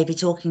may be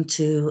talking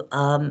to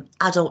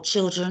adult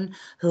children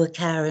who are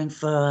caring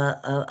for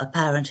a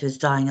parent who's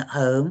dying at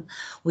home.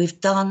 We've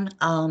done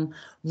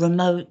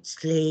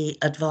remotely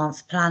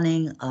advanced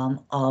planning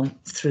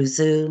through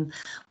Zoom.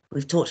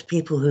 We've talked to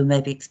people who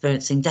may be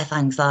experiencing death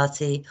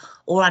anxiety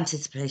or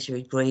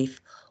anticipatory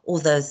grief, or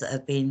those that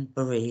have been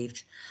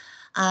bereaved.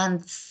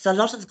 And so a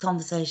lot of the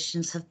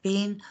conversations have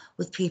been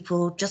with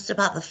people just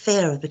about the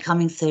fear of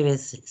becoming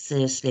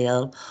seriously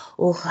ill,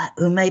 or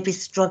who may be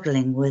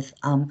struggling with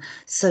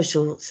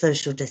social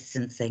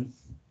distancing.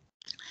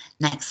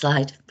 Next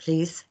slide,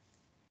 please.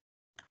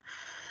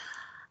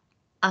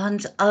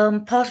 And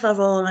part of our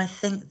role, I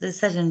think they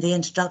said in the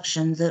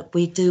introduction, that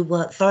we do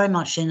work very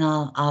much in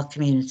our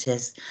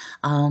communities.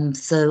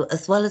 So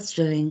as well as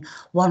doing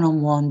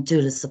one-on-one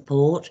doula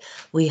support,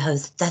 we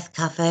host death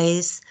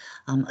cafes.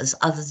 As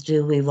others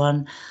do, we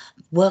run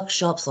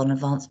workshops on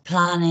advanced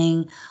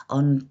planning,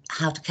 on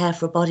how to care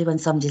for a body when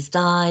somebody's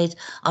died,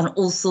 on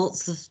all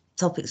sorts of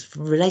topics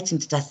relating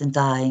to death and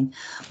dying.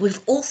 We've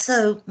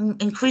also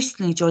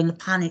increasingly during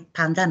the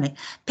pandemic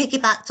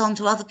piggybacked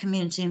onto other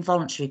community and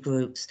voluntary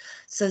groups.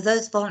 So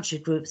those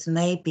voluntary groups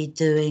may be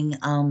doing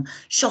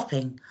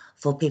shopping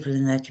for people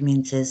in their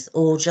communities,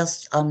 or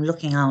just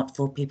looking out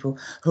for people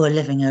who are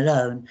living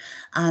alone.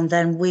 And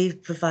then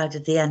we've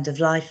provided the end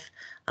of life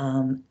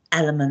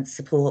element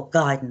support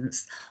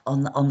guidance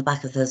on the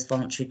back of those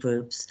voluntary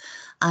groups.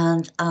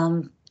 And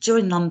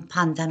during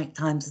non-pandemic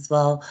times as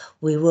well,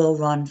 we will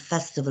run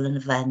festival and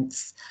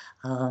events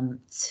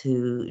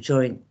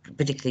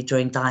particularly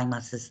during Dying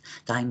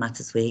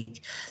Matters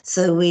Week.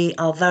 So we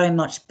are very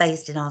much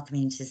based in our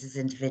communities as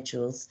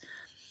individuals,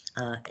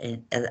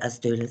 as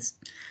doulas.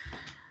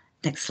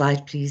 Next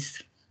slide,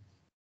 please.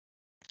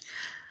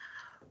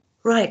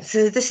 Right,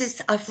 so this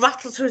is, I've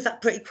rattled through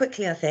that pretty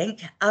quickly, I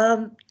think.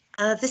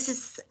 This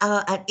is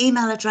an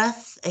email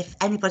address if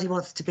anybody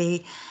wants to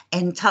be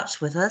in touch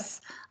with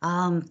us.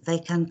 They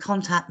can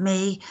contact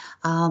me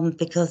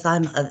because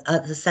I'm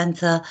at the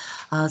centre,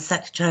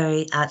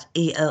 secretary at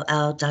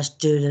eol-doula.uk.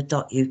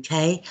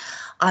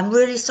 I'm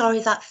really sorry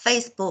that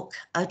Facebook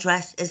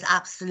address is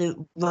absolute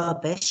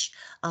rubbish.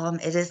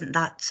 It isn't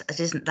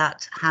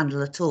that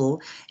handle at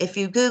all. If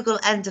you Google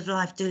End of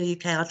Life Doula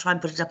UK, I'll try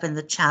and put it up in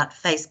the chat,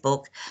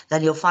 Facebook,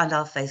 then you'll find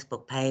our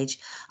Facebook page.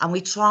 And we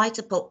try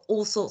to put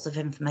all sorts of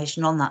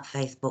information on that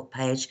Facebook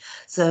page.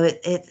 So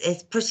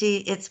it's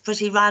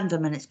pretty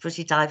random and it's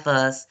pretty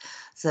diverse.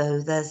 So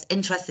there's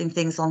interesting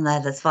things on there,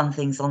 there's fun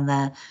things on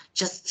there,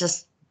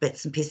 just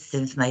bits and pieces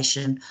of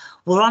information.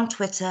 We're on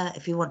Twitter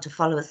if you want to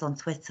follow us on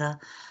Twitter,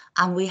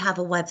 and we have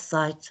a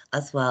website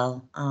as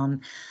well. So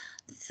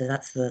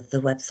that's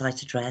the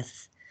website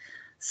address.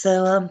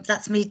 So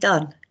that's me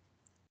done.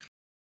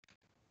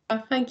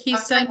 Thank you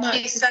so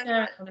much for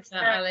sharing all of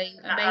that, Ali.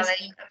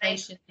 Amazing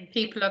information.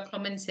 People are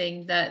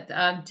commenting that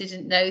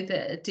didn't know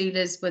that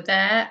doulas were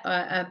there,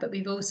 but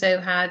we've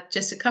also had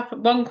just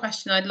one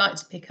question I'd like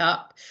to pick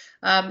up.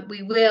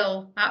 We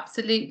will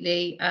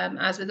absolutely,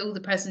 as with all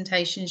the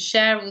presentations,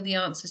 share all the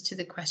answers to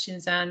the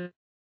questions and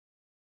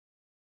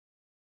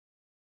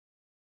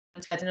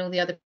all the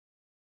other,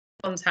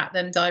 contact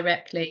them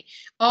directly.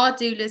 Are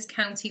doulas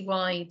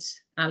county-wide,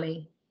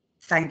 Ali?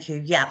 Thank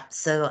you. Yeah,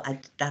 so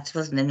that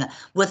wasn't in there.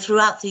 We're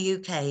throughout the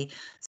UK,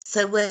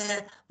 so we're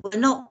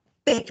not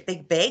big,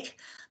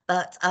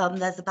 but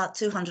there's about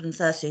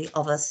 230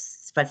 of us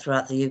spread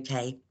throughout the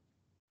UK.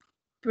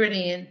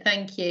 Brilliant,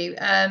 thank you.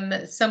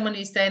 Someone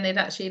who's saying they'd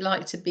actually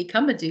like to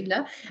become a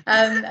doula,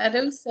 and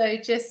also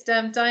just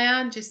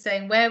Diane just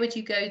saying, where would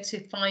you go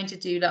to find a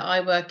doula?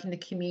 I work in the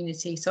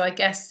community, so I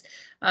guess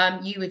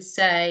you would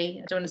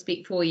say, I don't want to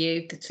speak for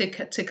you, to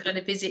kind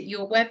of visit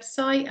your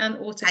website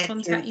or to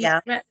contact you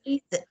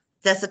directly.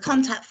 there's a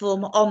contact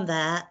form on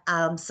there,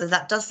 so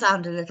that does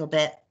sound a little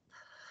bit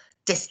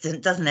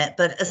distant, doesn't it?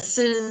 But as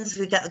soon as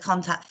we get the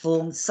contact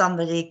form,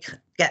 somebody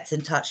gets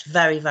in touch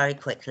very, very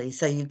quickly.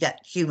 So you get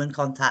human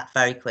contact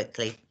very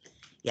quickly.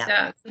 Yeah,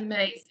 that's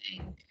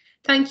amazing.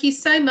 Thank you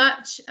so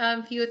much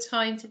for your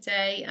time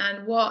today,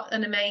 and what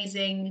an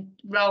amazing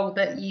role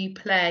that you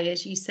play,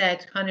 as you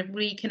said, kind of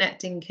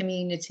reconnecting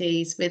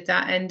communities with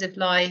that end of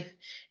life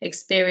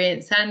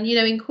experience. And you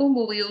know, in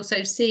Cornwall we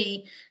also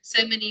see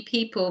so many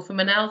people from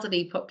an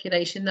elderly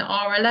population that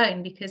are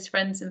alone because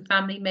friends and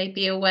family may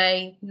be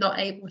away, not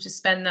able to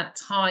spend that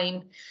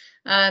time.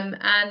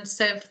 And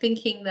so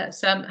thinking that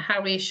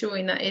how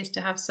reassuring that is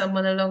to have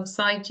someone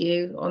alongside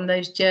you on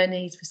those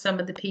journeys for some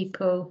of the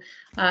people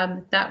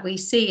that we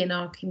see in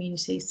our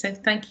community. So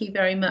thank you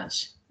very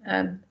much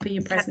for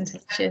your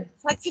presentation.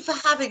 Thank you for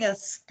having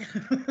us.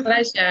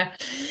 Pleasure.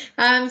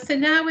 So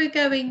now we're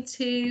going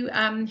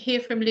to hear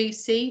from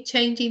Lucy,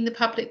 changing the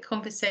public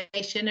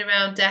conversation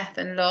around death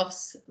and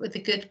loss with the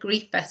Good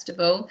Grief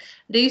Festival.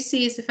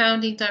 Lucy is the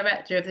founding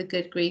director of the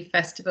Good Grief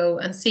Festival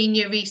and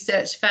senior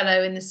research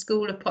fellow in the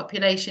School of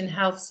Population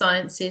Health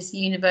Sciences,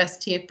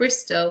 University of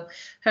Bristol.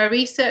 Her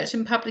research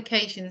and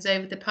publications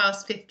over the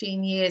past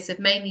 15 years have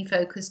mainly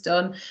focused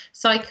on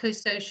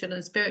psychosocial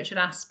and spiritual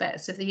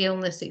aspects of the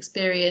illness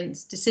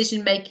experience,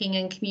 decision-making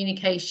and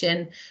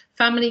communication,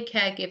 family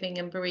caregiving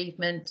and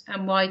bereavement,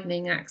 and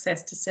widening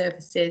access to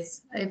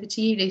services. Over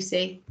to you,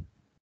 Lucy.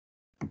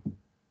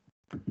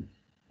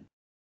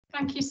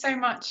 Thank you so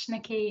much,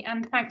 Nikki,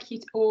 and thank you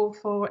all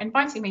for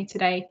inviting me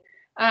today.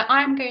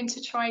 I'm going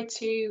to try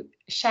to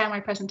share my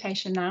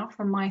presentation now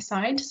from my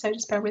side, so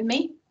just bear with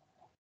me.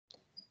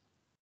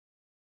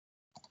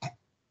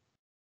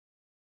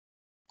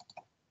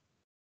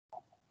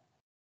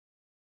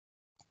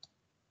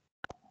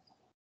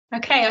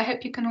 Okay, I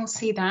hope you can all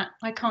see that.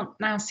 I can't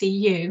now see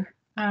you,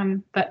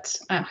 but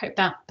I hope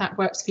that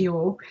works for you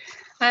all.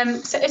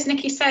 So as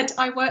Nikki said,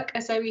 I work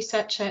as a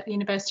researcher at the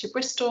University of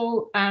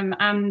Bristol,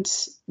 and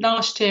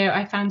last year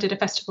I founded a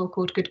festival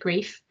called Good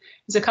Grief.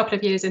 It was a couple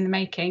of years in the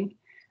making,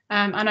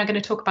 and I'm going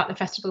to talk about the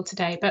festival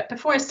today. But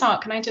before I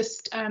start, can I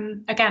just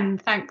again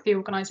thank the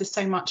organisers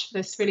so much for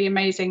this really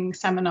amazing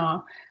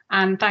seminar,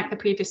 and thank the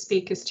previous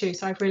speakers too.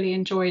 So I've really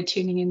enjoyed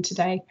tuning in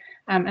today.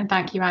 And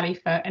thank you, Ali,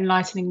 for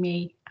enlightening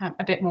me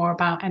a bit more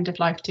about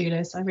end-of-life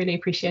doulas. I really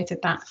appreciated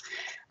that.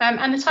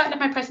 And the title of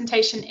my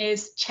presentation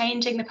is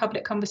Changing the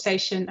Public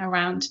Conversation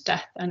Around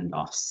Death and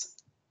Loss.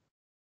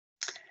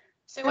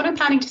 So what I'm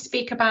planning to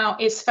speak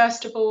about is,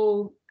 first of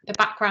all, the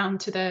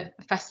background to the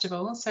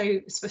festival. So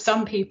for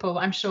some people,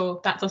 I'm sure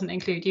that doesn't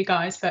include you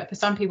guys, but for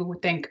some people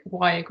would think,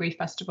 why a grief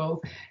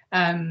festival?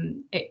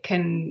 It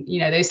can, you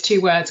know, those two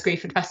words,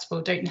 grief and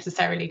festival, don't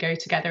necessarily go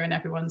together in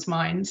everyone's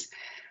minds.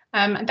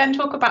 And then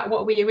talk about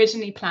what we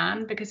originally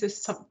planned, because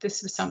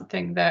this was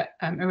something that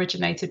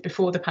originated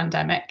before the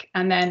pandemic,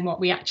 and then what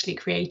we actually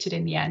created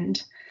in the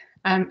end,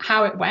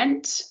 how it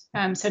went,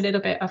 so a little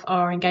bit of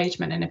our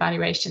engagement and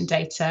evaluation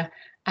data,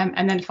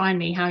 and then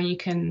finally how you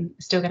can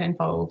still get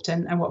involved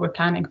and what we're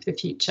planning for the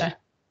future.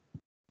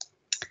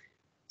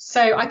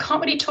 So I can't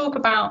really talk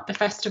about the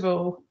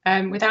festival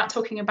without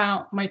talking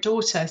about my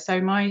daughter. So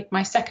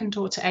my second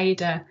daughter,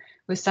 Ada,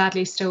 was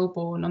sadly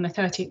stillborn on the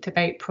 13th of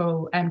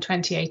April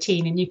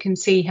 2018, and you can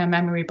see her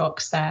memory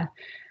box there.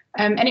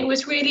 And it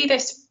was really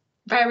this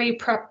very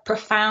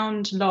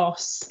profound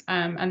loss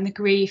and the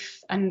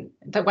grief and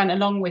that went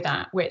along with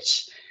that,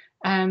 which,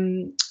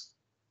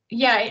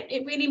 yeah,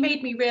 it really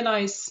made me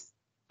realise,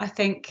 I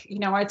think, you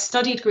know, I'd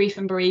studied grief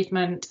and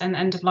bereavement and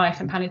end of life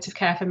and palliative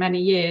care for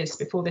many years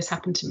before this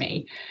happened to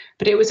me.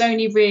 But it was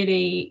only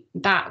really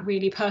that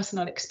really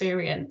personal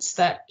experience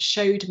that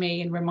showed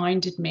me and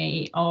reminded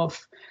me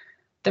of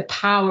the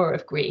power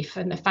of grief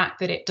and the fact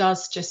that it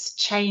does just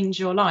change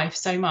your life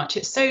so much.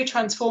 It's so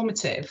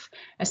transformative,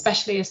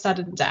 especially a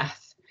sudden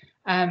death.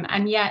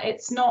 And yet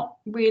it's not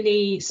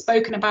really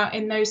spoken about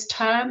in those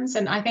terms.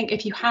 And I think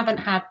if you haven't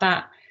had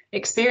that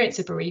experience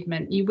of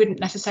bereavement, you wouldn't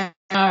necessarily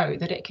know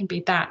that it can be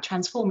that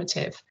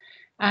transformative.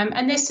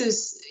 And this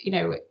is, you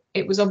know,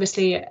 it was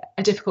obviously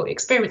a difficult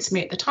experience for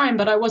me at the time,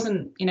 but I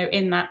wasn't, you know,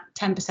 in that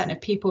 10%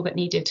 of people that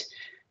needed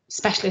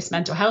specialist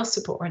mental health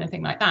support or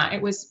anything like that.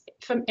 It was,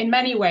 in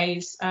many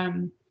ways,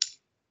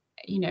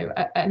 you know,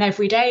 an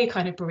everyday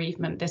kind of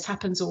bereavement. This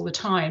happens all the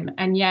time.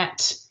 And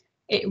yet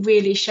it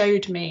really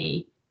showed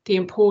me the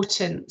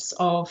importance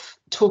of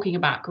talking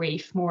about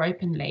grief more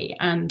openly,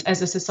 and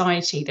as a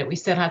society that we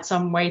still had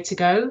some way to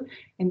go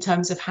in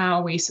terms of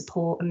how we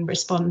support and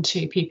respond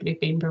to people who've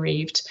been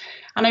bereaved.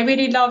 And I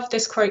really love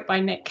this quote by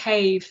Nick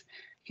Cave,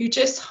 who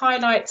just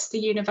highlights the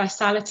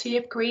universality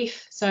of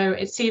grief. So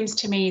it seems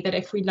to me that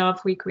if we love,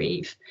 we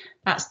grieve.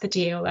 That's the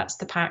deal, that's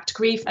the pact.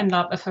 Grief and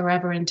love are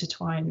forever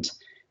intertwined.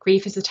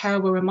 Grief is a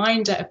terrible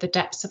reminder of the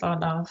depths of our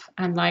love,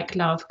 and like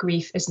love,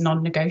 grief is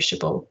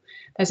non-negotiable.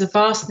 There's a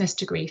vastness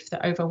to grief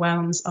that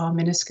overwhelms our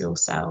minuscule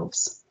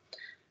selves.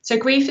 So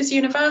grief is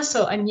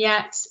universal, and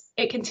yet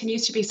it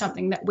continues to be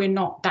something that we're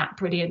not that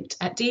brilliant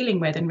at dealing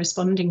with and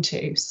responding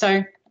to.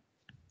 So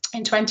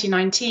In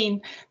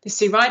 2019, the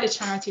Sue Ryder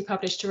charity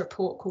published a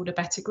report called A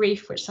Better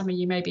Grief, which some of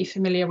you may be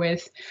familiar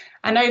with.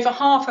 And over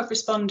half of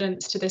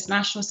respondents to this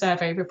national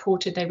survey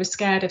reported they were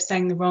scared of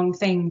saying the wrong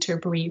thing to a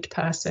bereaved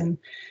person.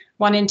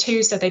 1 in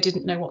 2 said they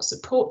didn't know what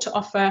support to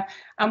offer,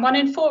 and 1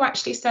 in 4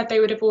 actually said they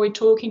would avoid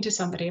talking to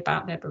somebody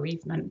about their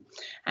bereavement.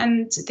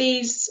 And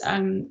these,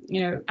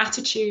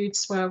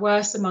 attitudes were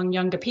worse among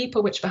younger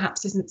people, which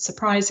perhaps isn't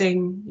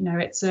surprising.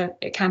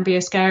 It can be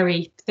a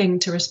scary thing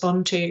to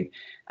respond to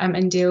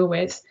and deal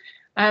with.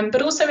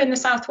 But also in the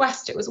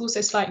Southwest, it was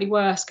also slightly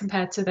worse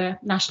compared to the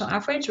national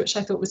average, which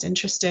I thought was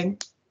interesting.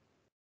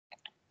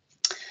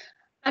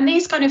 And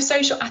these kind of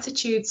social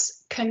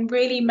attitudes can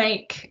really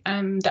make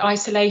the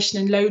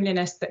isolation and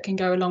loneliness that can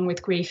go along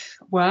with grief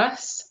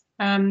worse.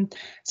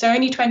 So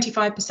only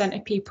 25%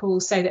 of people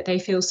say that they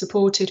feel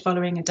supported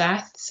following a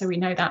death. So we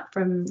know that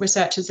from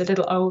researchers a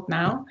little old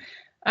now.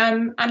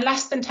 And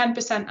less than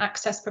 10%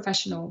 access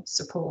professional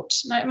support.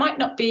 Now, it might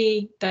not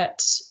be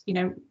that,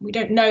 we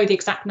don't know the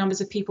exact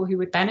numbers of people who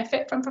would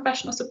benefit from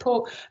professional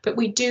support, but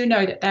we do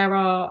know that there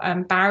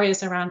are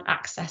barriers around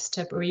access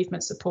to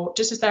bereavement support,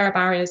 just as there are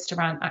barriers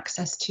around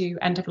access to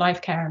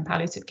end-of-life care and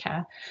palliative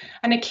care.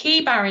 And a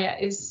key barrier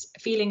is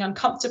feeling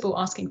uncomfortable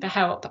asking for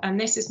help. And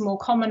this is more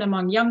common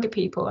among younger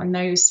people and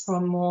those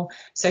from more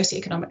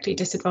socioeconomically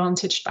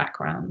disadvantaged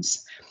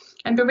backgrounds.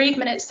 And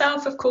bereavement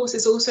itself, of course,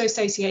 is also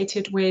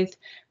associated with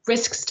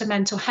risks to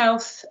mental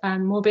health,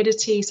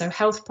 morbidity, so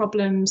health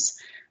problems,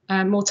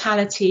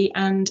 mortality,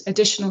 and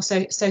additional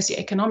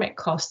socioeconomic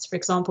costs, for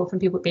example, from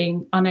people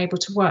being unable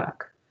to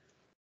work.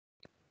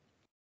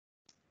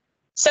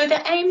 So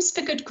the aims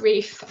for Good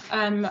Grief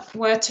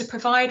were to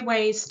provide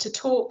ways to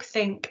talk,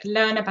 think,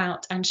 learn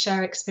about, and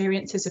share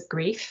experiences of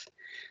grief,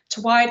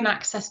 to widen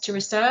access to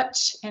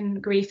research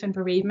in grief and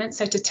bereavement,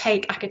 so to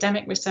take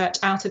academic research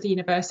out of the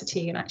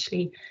university and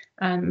actually,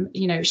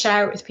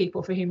 share it with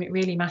people for whom it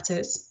really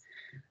matters.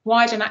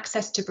 Widen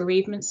access to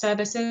bereavement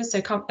services,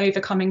 so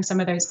overcoming some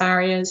of those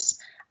barriers.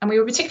 And we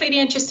were particularly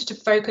interested to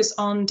focus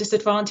on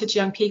disadvantaged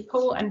young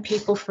people and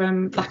people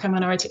from Black and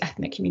minority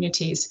ethnic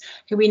communities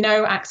who we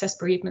know access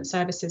bereavement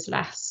services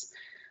less.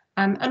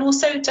 And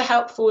also to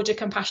help forge a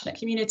compassionate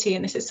community.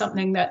 And this is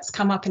something that's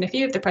come up in a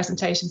few of the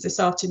presentations this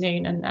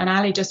afternoon. And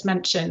Ali just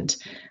mentioned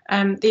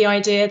the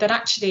idea that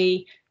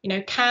actually,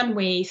 can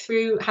we,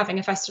 through having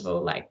a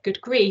festival like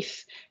Good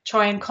Grief,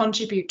 try and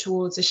contribute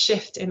towards a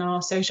shift in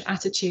our social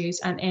attitudes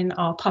and in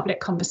our public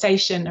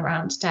conversation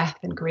around death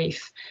and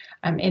grief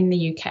in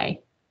the UK.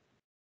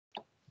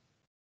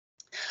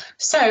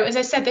 So, as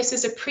I said, this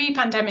is a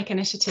pre-pandemic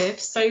initiative.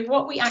 So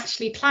what we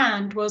actually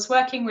planned was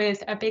working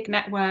with a big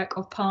network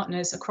of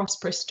partners across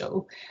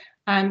Bristol.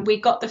 We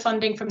got the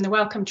funding from the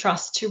Wellcome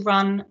Trust to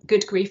run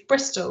Good Grief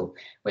Bristol,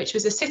 which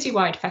was a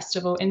citywide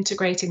festival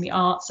integrating the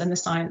arts and the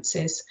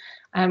sciences,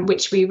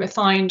 which we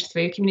refined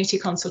through community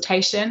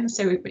consultation.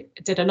 So we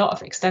did a lot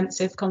of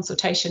extensive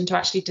consultation to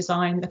actually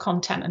design the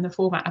content and the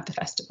format of the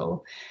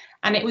festival.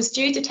 And it was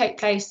due to take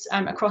place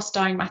across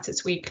Dying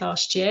Matters Week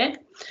last year.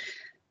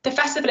 The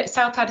festival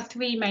itself had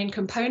 3 main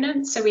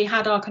components. So we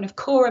had our kind of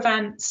core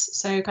events,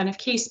 so kind of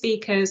key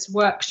speakers,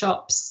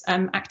 workshops,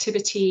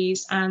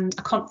 activities, and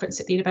a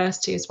conference at the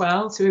university as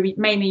well. So we were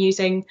mainly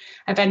using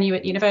a venue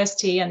at the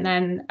university, and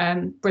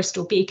then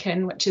Bristol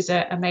Beacon, which is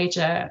a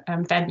major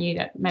venue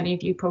that many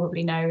of you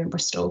probably know in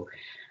Bristol.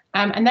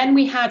 And then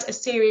we had a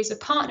series of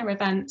partner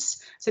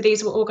events. So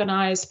these were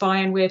organised by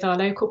and with our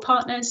local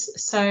partners.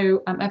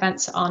 So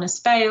events at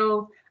Arnos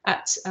Vale,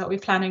 we're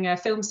planning a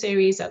film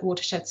series at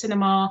Watershed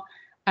Cinema,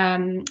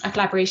 a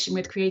collaboration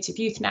with Creative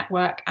Youth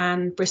Network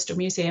and Bristol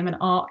Museum and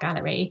Art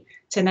Gallery,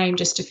 to name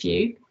just a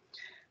few.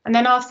 And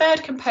then our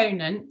third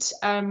component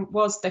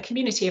was the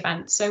community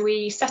event. So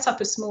we set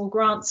up a small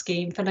grant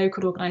scheme for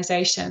local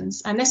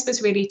organisations, and this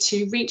was really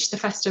to reach the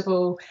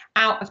festival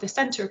out of the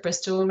centre of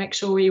Bristol and make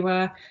sure we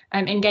were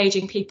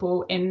engaging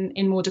people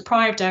in more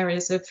deprived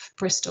areas of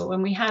Bristol.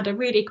 And we had a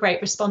really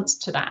great response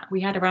to that. We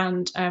had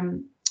around,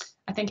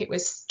 I think it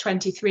was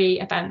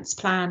 23 events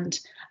planned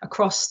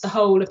across the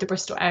whole of the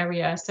Bristol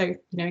area, so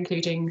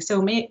including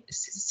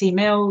Sea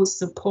Mills,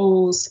 St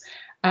Paul's,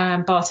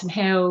 Barton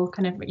Hill,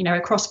 kind of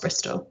across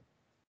Bristol.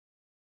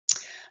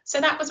 So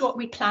that was what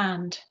we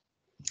planned.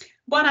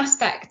 One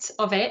aspect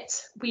of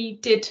it we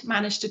did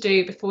manage to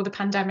do before the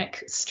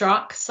pandemic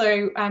struck.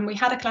 So we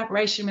had a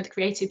collaboration with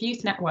Creative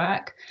Youth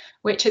Network,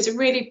 which is a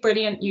really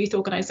brilliant youth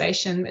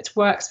organisation that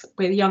works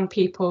with young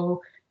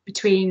people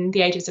between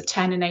the ages of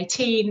 10 and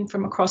 18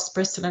 from across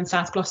Bristol and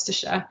South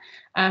Gloucestershire,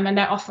 and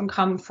they often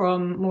come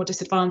from more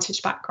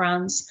disadvantaged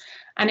backgrounds.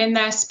 And in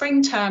their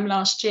spring term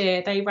last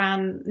year, they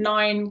ran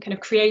 9 kind of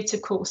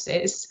creative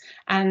courses,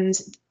 and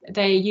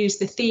they used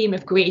the theme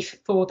of grief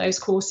for those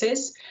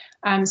courses.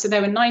 So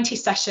there were 90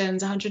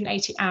 sessions,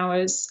 180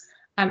 hours,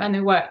 and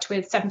they worked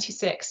with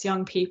 76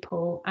 young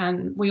people.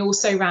 And we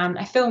also ran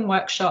a film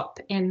workshop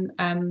in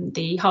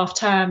the half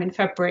term in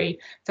February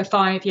for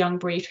 5 young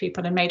bereaved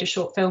people and made a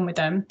short film with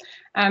them.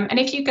 And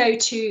if you go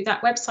to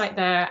that website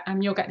there,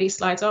 you'll get these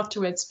slides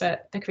afterwards,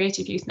 but the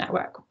Creative Youth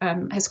Network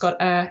has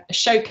got a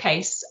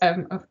showcase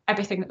of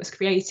everything that was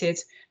created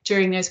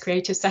during those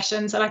creative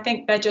sessions. And I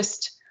think they're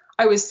just,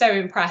 I was so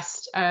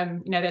impressed.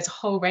 You know, there's a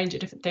whole range of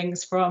different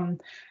things from,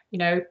 you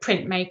know,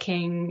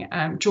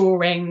 printmaking,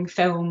 drawing,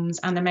 films,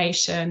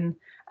 animation,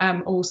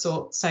 all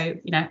sorts. So,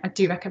 you know, I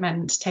do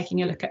recommend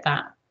taking a look at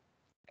that.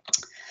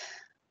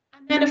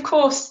 And then, of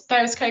course,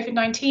 there was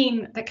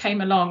COVID-19 that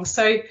came along.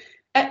 So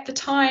at the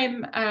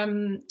time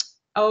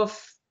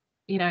of,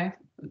 you know,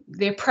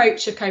 the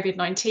approach of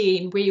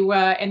COVID-19, we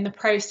were in the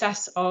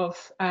process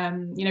of,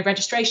 you know,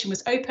 registration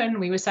was open.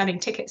 We were selling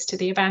tickets to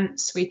the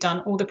events. We'd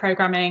done all the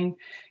programming,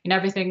 you know,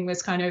 everything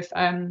was kind of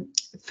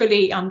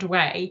fully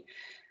underway.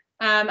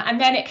 And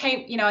then it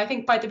came, you know, I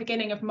think by the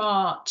beginning of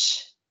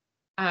March,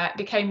 it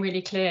became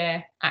really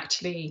clear,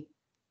 actually,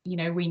 you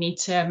know, we need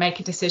to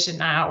make a decision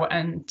now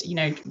and, you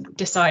know,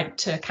 decide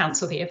to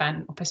cancel the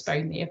event or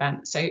postpone the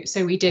event.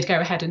 So we did go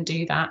ahead and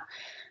do that.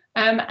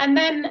 And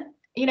then,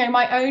 you know,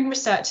 my own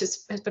research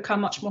has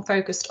become much more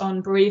focused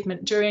on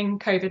bereavement during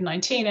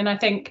COVID-19. And I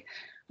think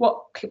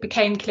what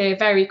became clear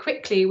very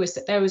quickly was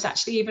that there was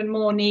actually even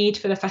more need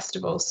for the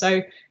festival.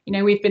 So, you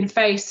know, we've been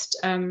faced,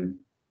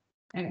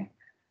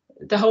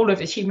 the whole of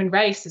the human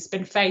race has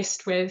been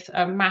faced with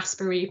a mass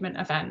bereavement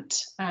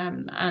event,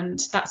 and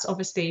that's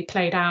obviously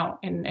played out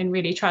in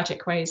really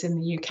tragic ways in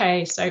the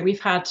UK. So we've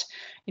had,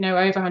 you know,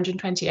 over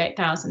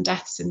 128,000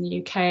 deaths in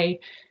the UK,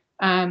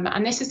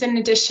 and this is in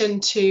addition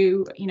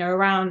to, you know,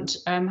 around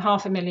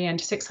 500,000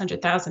 to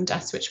 600,000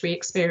 deaths which we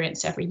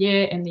experience every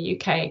year in the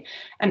UK.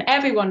 And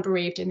everyone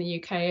bereaved in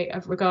the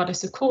UK,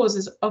 regardless of cause,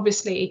 has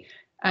obviously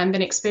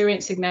been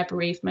experiencing their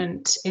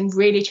bereavement in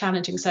really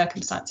challenging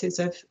circumstances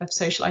of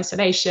social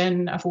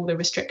isolation, of all the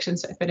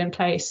restrictions that have been in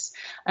place,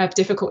 of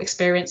difficult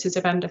experiences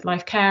of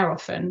end-of-life care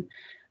often.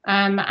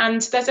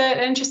 And there's an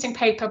interesting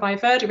paper by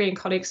Verdery and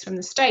colleagues from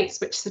the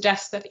States which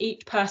suggests that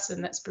each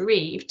person that's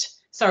bereaved,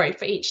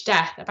 for each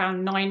death,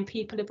 around 9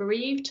 people are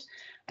bereaved.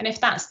 And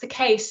if that's the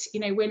case, you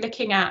know, we're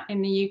looking at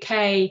in the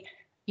UK,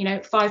 you know,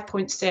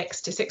 5.6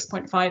 to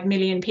 6.5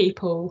 million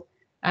people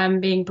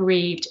being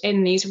bereaved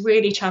in these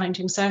really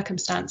challenging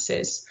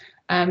circumstances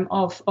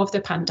of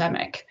the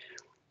pandemic.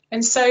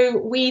 And so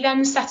we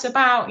then set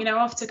about, you know,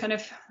 after kind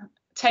of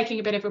taking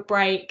a bit of a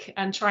break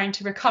and trying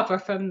to recover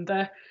from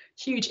the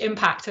huge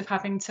impact of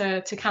having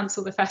to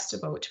cancel the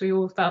festival, which we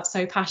all felt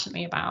so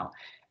passionately about,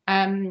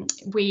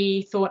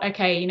 we thought,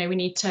 okay, you know, we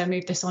need to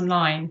move this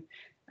online.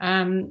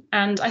 And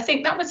I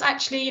think that was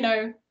actually, you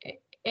know,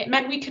 it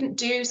meant we couldn't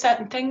do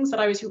certain things that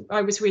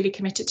I was really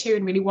committed to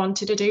and really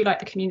wanted to do, like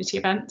the community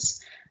events.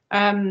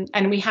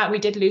 And we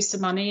did lose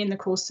some money in the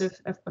course of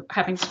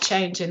having to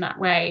change in that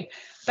way.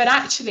 But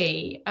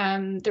actually,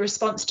 the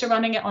response to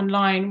running it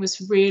online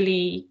was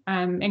really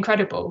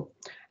incredible.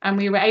 And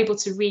we were able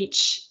to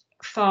reach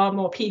far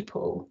more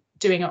people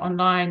doing it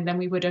online than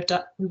we would have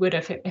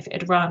if it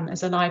had run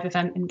as a live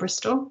event in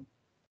Bristol.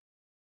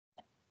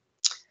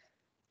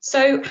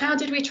 So how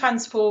did we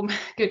transform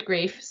Good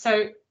Grief?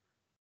 So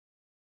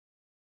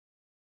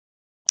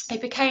it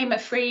became a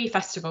free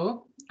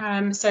festival.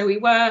 So we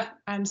were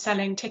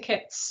selling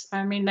tickets.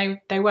 I mean,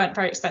 they weren't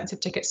very expensive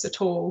tickets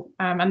at all.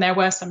 And there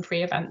were some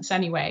free events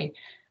anyway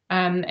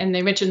in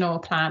the original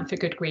plan for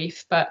Good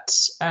Grief. But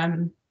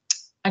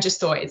I just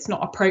thought it's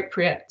not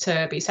appropriate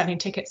to be selling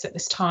tickets at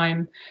this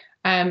time.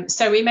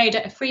 So we made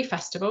it a free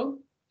festival.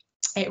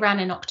 It ran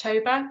in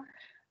October.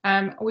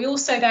 We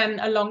also then,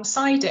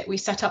 alongside it, we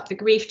set up the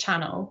Grief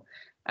channel,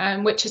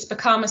 which has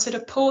become a sort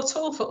of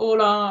portal for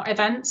all our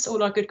events,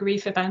 all our Good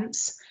Grief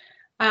events.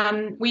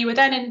 We were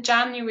then in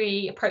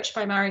January approached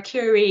by Marie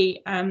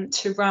Curie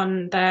to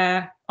run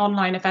their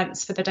online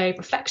events for the Day of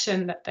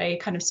Reflection that they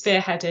kind of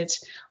spearheaded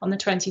on the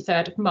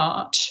 23rd of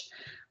March.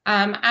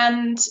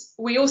 And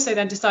we also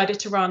then decided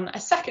to run a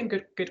second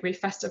Good Grief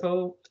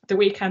Festival the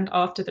weekend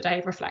after the Day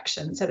of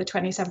Reflection, so the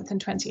 27th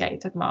and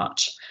 28th of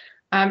March.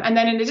 And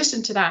then in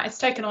addition to that, it's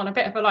taken on a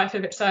bit of a life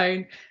of its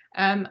own.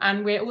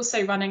 And we're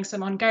also running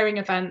some ongoing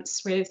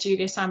events with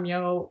Julia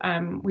Samuel.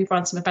 We've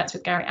run some events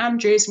with Gary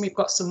Andrews, and we've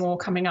got some more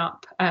coming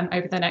up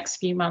over the next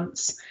few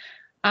months.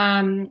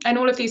 And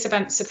all of these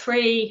events are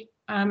free.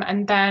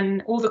 And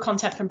then all the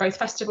content from both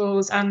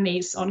festivals and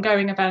these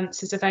ongoing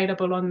events is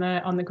available on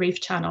the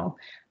Grief channel,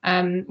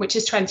 which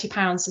is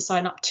 £20 to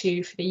sign up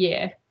to for the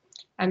year.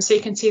 So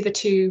you can see the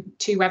two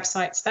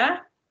websites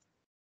there.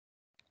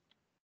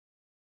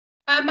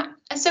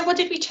 So what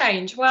did we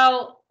change?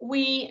 Well,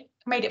 we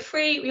made it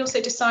free. We also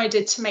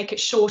decided to make it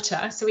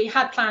shorter. So we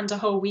had planned a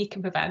whole week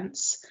of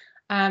events,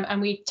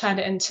 and we turned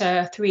it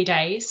into 3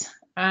 days.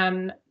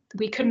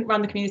 We couldn't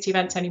run the community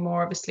events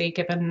anymore, obviously,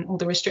 given all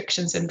the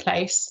restrictions in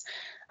place.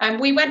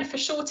 We went for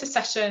shorter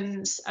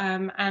sessions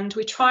and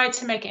we tried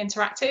to make it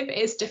interactive. It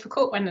is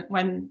difficult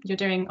when you're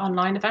doing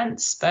online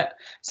events, but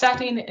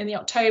certainly in the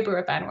October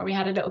event, where we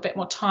had a little bit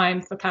more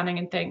time for planning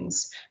and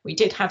things, we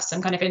did have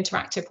some kind of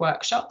interactive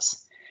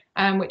workshops,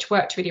 which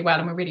worked really well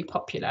and were really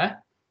popular.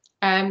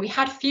 We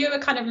had fewer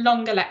kind of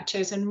longer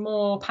lectures and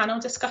more panel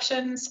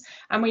discussions,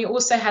 and we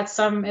also had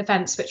some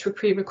events which were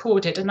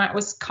pre-recorded, and that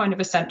was kind of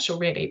essential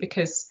really,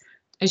 because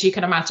as you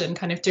can imagine,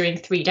 kind of doing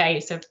 3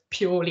 days of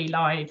purely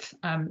live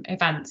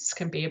events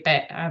can be a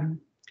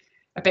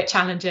bit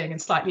challenging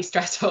and slightly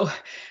stressful.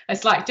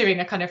 It's like doing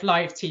a kind of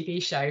live TV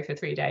show for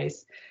 3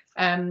 days.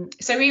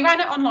 So we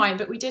ran it online,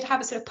 but we did have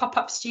a sort of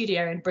pop-up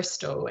studio in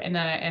Bristol in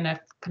a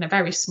kind of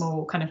very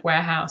small kind of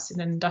warehouse in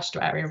an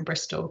industrial area in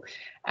Bristol.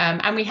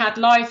 And we had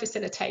live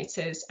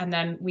facilitators, and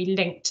then we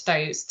linked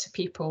those to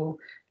people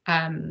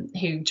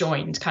who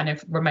joined kind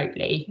of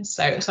remotely.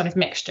 So it's sort of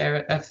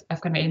mixture of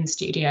kind of in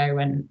studio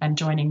and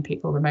joining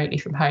people remotely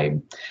from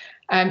home.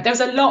 There was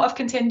a lot of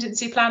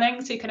contingency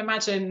planning, so you can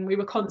imagine we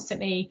were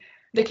constantly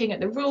looking at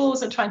the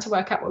rules and trying to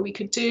work out what we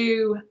could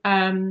do.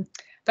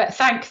 But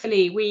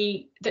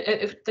thankfully,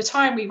 the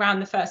time we ran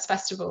the first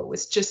festival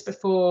was just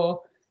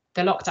before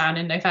the lockdown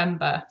in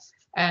November.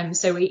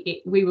 So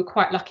we were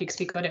quite lucky because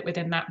we got it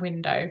within that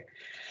window.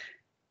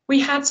 We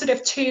had sort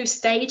of 2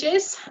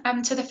 stages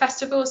to the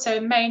festival, so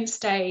a main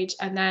stage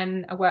and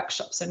then a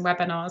workshops and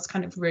webinars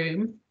kind of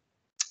room.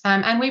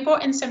 And we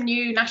brought in some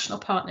new national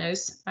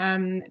partners,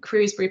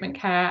 Cruise Bereavement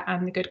Care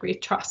and the Good Grief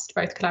Trust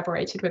both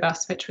collaborated with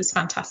us, which was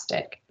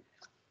fantastic.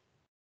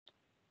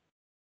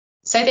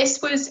 So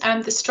this was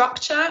the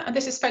structure, and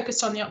this is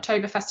focused on the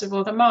October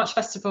festival. The March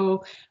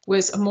festival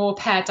was a more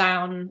pared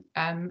down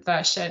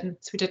version,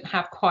 so we didn't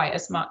have quite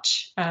as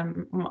much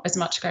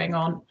going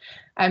on.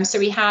 So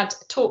we had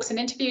talks and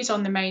interviews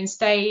on the main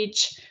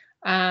stage.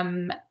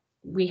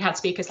 We had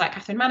speakers like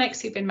Catherine Mannix,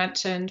 who've been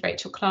mentioned,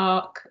 Rachel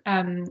Clark,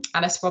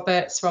 Alice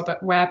Roberts,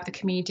 Robert Webb, the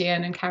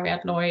comedian, and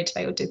Carrie-Ad Lloyd.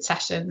 They all did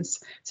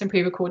sessions, some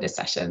pre-recorded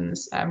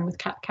sessions with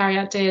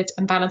Carrie-Ad did,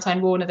 and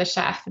Valentine Warner, the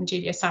chef, and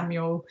Julia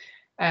Samuel,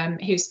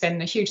 who's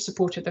been a huge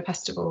supporter of the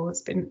festival,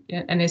 has been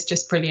and is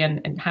just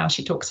brilliant in how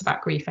she talks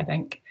about grief, I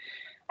think.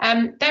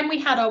 Then we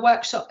had our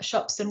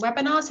workshops and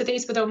webinars. So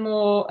these were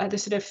the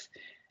sort of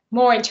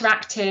more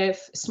interactive,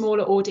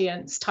 smaller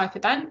audience type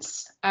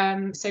events.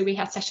 So we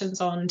had sessions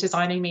on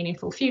designing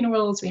meaningful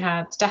funerals, we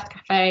had Death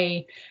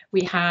Cafe,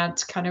 we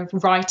had kind of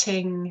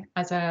writing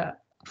as a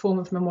form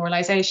of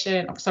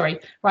memorialization,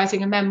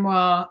 writing a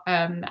memoir,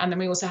 and then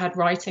we also had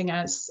writing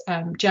as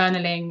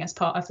journaling as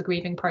part of the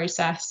grieving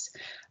process.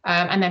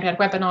 And then we had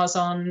webinars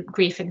on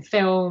grief in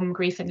film,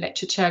 grief in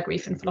literature,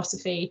 grief in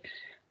philosophy.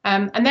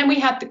 And then we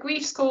had the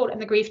grief school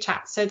and the grief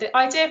chat. So the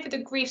idea for the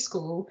grief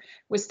school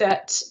was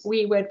that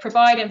we would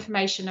provide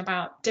information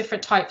about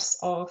different types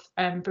of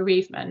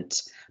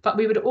bereavement, but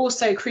we would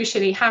also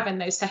crucially have in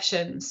those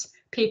sessions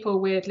people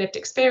with lived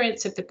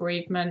experience of the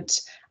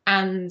bereavement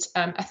and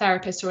a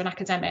therapist or an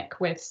academic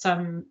with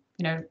some,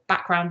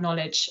 background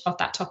knowledge of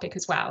that topic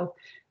as well.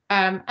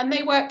 And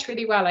they worked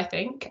really well, I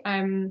think.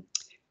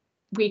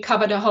 We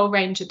covered a whole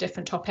range of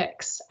different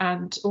topics,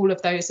 and all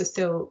of those are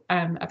still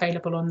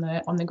available on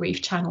the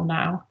Grief channel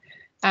now.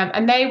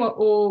 And they were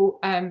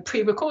all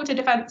pre-recorded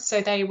events,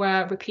 so they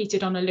were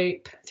repeated on a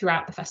loop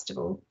throughout the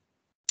festival.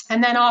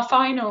 And then our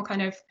final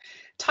kind of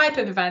type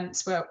of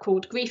events were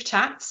called grief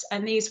chats,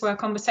 and these were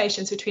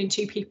conversations between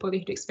 2 people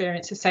who'd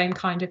experienced the same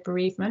kind of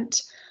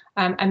bereavement.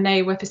 And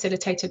they were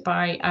facilitated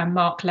by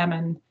Mark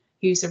Lemon,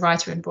 who's a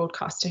writer and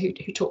broadcaster who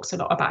talks a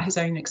lot about his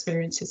own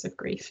experiences of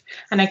grief.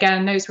 And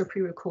again, those were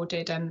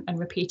pre-recorded and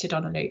repeated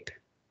on a loop.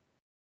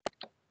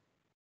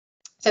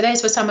 So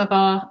those were some of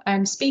our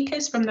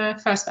speakers from the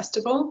first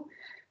festival.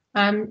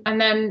 And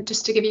then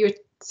just to give you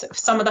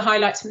some of the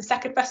highlights from the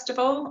second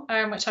festival,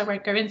 which I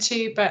won't go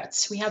into,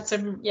 but we had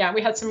some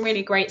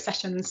really great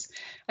sessions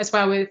as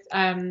well with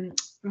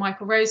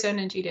Michael Rosen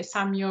and Julia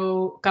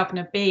Samuel.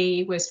 Governor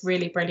B was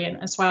really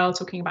brilliant as well,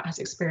 talking about his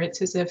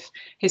experiences of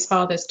his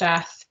father's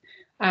death.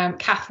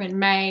 Catherine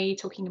May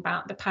talking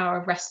about the power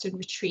of rest and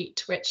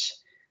retreat, which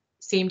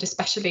seemed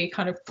especially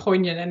kind of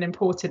poignant and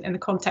important in the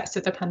context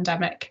of the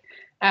pandemic.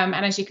 And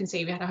as you can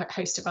see, we had a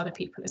host of other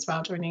people as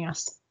well joining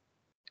us.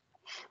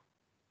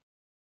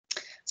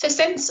 So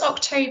since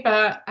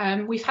October,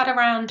 we've had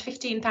around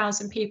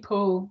 15,000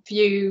 people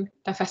view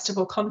the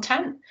festival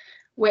content,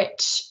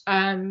 which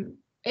I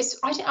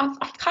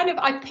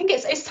think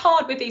it's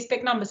hard with these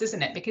big numbers,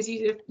 isn't it? Because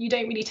you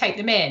don't really take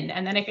them in,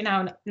 and then every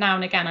now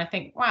and again I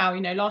think, wow,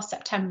 last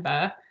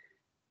September,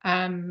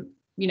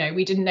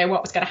 we didn't know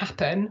what was going to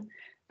happen,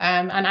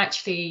 and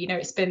actually,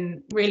 it's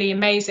been really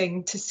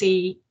amazing to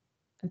see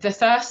the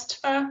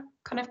thirst for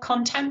kind of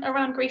content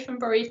around grief and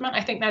bereavement.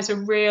 I think there's a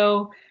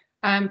real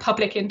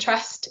public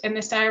interest in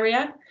this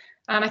area.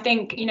 And I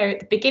think, at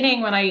the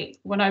beginning when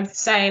I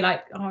say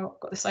like, oh, I've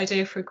got this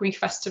idea for a grief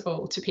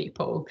festival to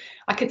people,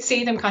 I could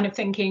see them kind of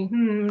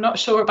thinking, not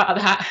sure about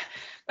that.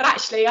 But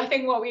actually, I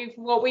think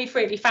what we've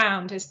really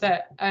found is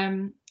that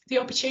the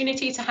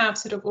opportunity to have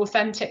sort of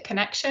authentic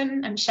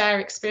connection and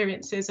share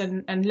experiences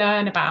and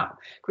learn about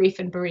grief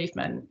and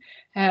bereavement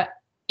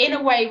in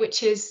a way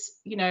which is,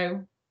 you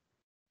know,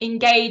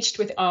 engaged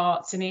with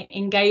arts and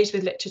engaged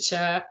with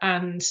literature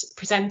and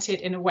presented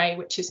in a way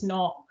which is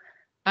not,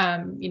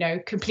 you know,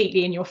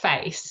 completely in your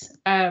face.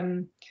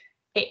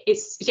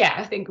 It's yeah,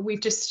 I think we've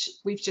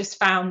just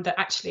found that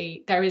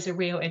actually there is a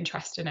real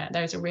interest in it.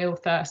 There's a real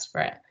thirst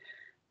for it.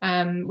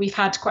 We've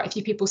had quite a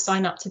few people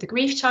sign up to the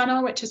Grief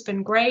Channel, which has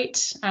been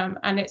great.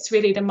 And it's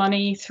really the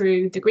money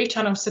through the Grief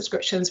Channel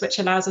subscriptions which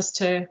allows us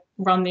to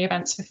run the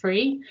events for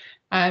free.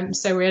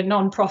 So we're a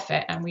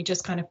non-profit and we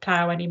just kind of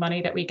plough any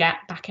money that we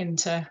get back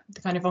into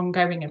the kind of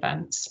ongoing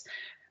events.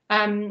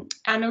 And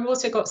we've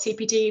also got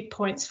CPD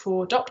points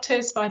for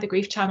doctors via the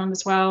Grief Channel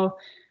as well.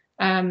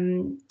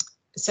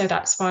 So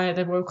that's via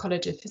the Royal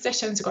College of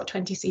Physicians. We've got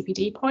 20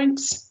 CPD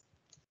points.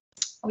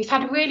 We've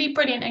had really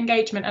brilliant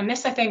engagement, and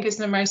this I think is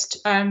the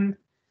most kind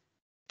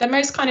of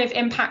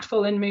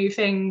impactful and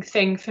moving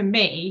thing for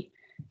me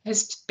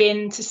has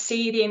been to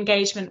see the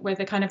engagement with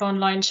the kind of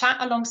online chat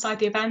alongside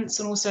the events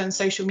and also on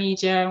social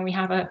media. And we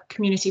have a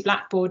community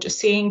Blackboard, just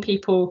seeing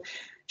people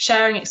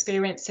sharing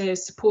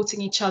experiences, supporting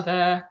each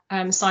other,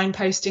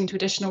 signposting to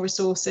additional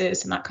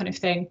resources and that kind of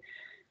thing.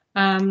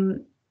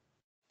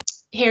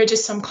 Here are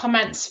just some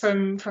comments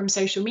from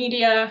social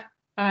media.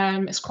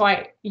 It's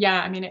quite,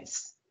 yeah, I mean,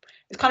 it's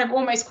kind of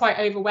almost quite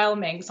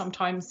overwhelming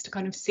sometimes to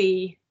kind of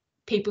see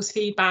people's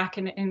feedback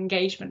and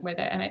engagement with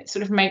it, and it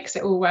sort of makes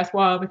it all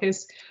worthwhile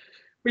because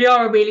we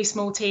are a really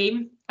small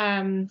team,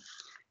 and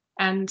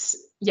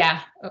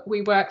yeah,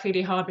 we work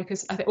really hard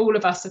because I think all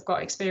of us have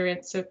got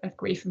experience of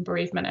grief and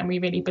bereavement, and we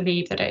really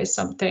believe that it is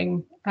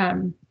something,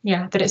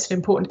 yeah, that it's an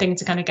important thing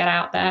to kind of get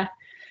out there.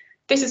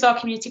 This is our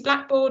community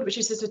Blackboard, which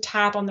is just a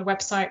tab on the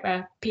website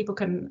where people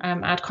can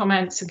add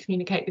comments and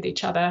communicate with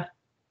each other.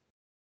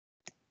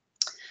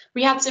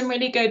 We had some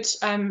really good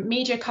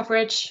media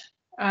coverage.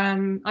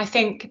 I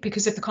think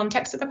because of the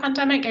context of the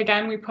pandemic,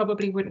 again, we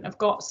probably wouldn't have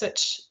got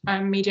such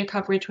media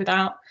coverage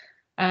without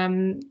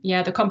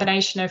yeah, the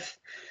combination of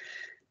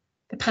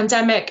the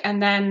pandemic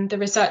and then the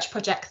research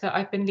project that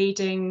I've been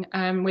leading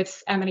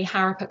with Emily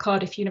Harrop at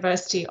Cardiff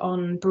University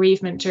on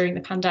bereavement during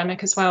the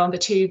pandemic as well. And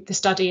the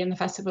study and the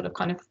festival have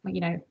kind of, you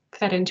know,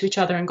 fed into each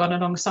other and gone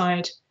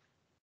alongside.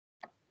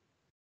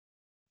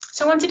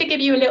 So I wanted to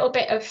give you a little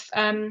bit of,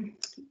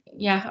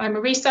 yeah, I'm a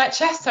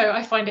researcher, so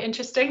I find it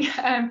interesting,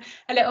 a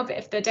little bit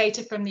of the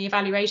data from the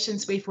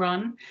evaluations we've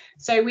run.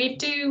 So we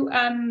do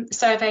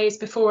surveys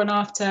before and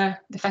after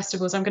the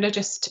festivals. I'm going to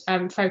just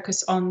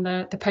focus on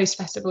the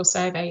post-festival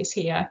surveys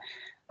here.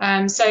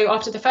 So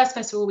after the first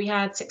festival, we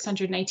had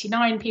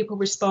 689 people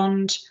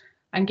respond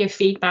and give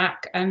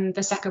feedback, and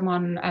the second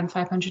one,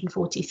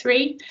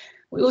 543.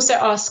 We also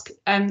ask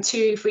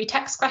 2 free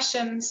text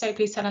questions, so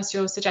please tell us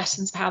your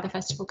suggestions for how the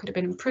festival could have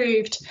been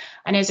improved,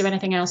 and is there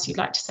anything else you'd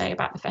like to say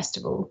about the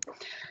festival?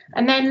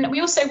 And then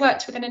we also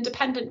worked with an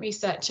independent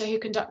researcher who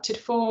conducted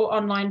 4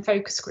 online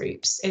focus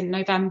groups in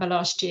November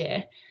last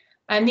year,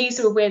 and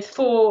these were with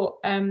 4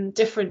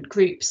 different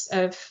groups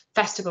of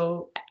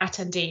festival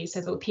attendees,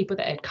 so the people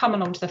that had come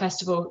along to the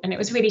festival, and it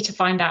was really to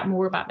find out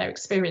more about their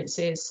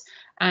experiences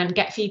and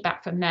get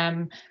feedback from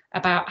them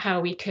about how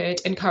we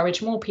could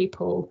encourage more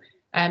people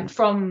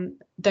from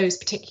those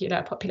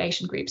particular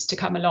population groups to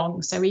come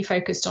along. So we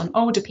focused on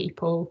older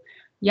people,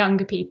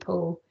 younger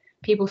people,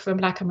 people from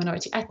Black and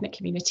minority ethnic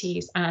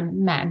communities,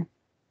 and men,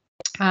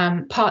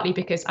 partly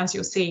because, as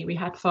you'll see, we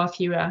had far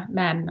fewer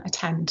men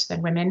attend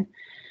than women.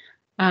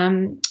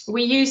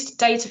 We used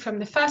data from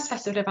the first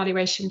festival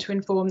evaluation to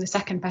inform the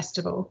second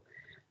festival,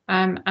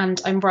 and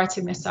I'm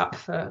writing this up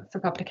for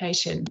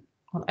publication.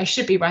 Well, I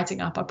should be writing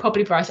up, I'll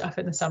probably write it up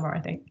in the summer, I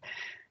think.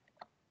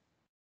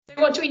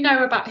 So what do we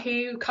know about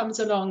who comes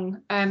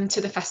along to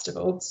the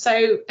festival?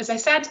 So, as I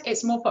said,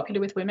 it's more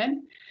popular with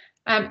women.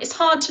 It's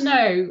hard to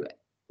know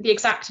the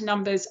exact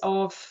numbers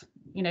of,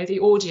 you know, the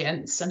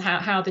audience and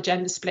how the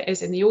gender split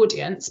is in the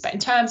audience, but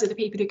in terms of the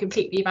people who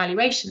complete the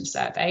evaluation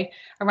survey,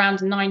 around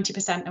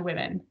 90% are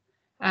women.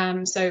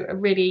 So a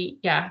really,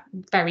 yeah,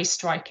 very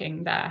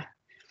striking there.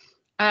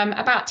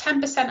 About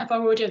 10% of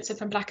our audience are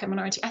from Black and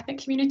minority ethnic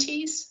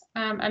communities,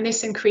 and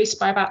this increased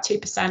by about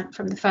 2%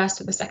 from the first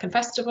to the second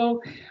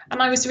festival.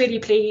 And I was really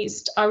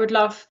pleased. I'd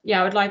love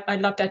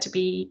there to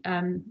be,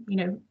 you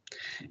know,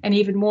 an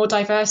even more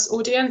diverse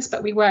audience,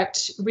 but we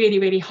worked really,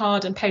 really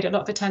hard and paid a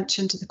lot of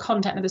attention to the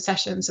content of the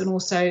sessions and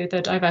also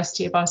the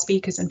diversity of our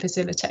speakers and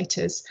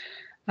facilitators.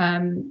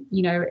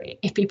 You know,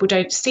 if people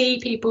don't see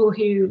people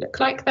who look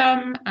like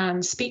them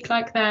and speak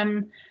like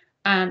them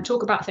and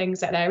talk about things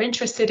that they're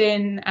interested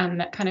in and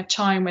that kind of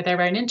chime with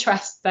their own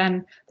interests,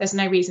 then there's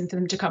no reason for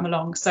them to come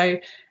along. So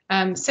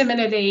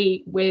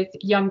similarly with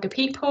younger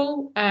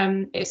people,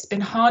 it's been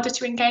harder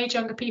to engage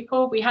younger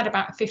people. We had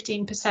about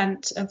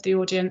 15% of the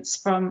audience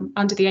from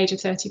under the age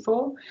of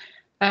 34,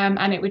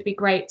 and it would be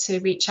great to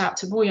reach out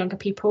to more younger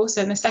people.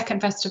 So in the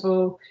second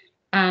festival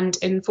and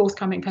in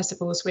forthcoming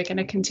festivals, we're going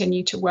to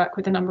continue to work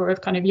with a number of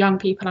kind of young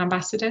people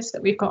ambassadors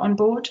that we've got on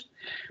board.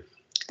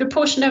 The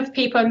proportion of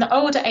people in the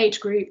older age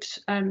group,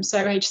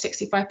 so age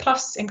 65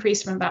 plus,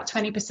 increased from about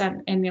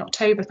 20% in the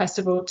October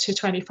festival to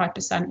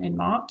 25% in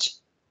March.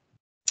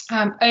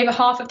 Over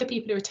half of the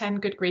people who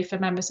attend Good Grief are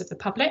members of the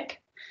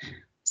public.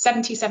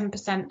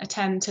 77%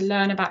 attend to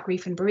learn about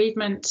grief and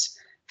bereavement,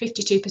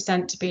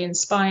 52% to be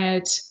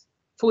inspired,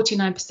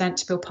 49%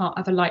 to feel part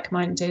of a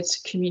like-minded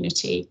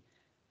community.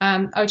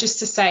 Just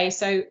to say,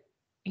 so,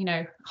 you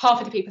know, half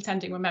of the people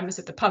attending were members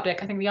of the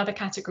public. I think the other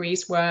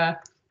categories were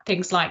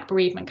things like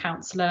bereavement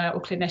counsellor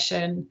or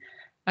clinician,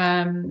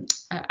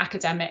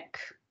 academic,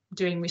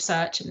 doing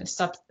research in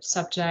the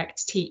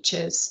subject,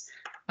 teachers,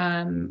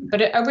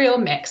 but a real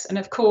mix. And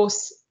of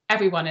course,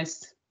 everyone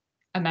is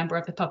a member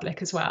of the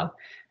public as well.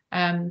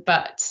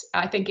 But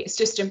I think it's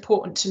just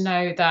important to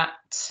know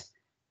that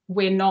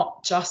we're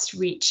not just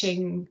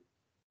reaching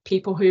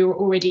people who are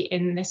already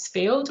in this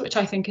field, which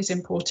I think is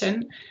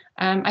important.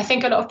 I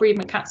think a lot of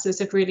bereavement counsellors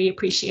have really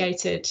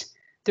appreciated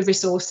the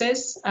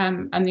resources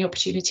and the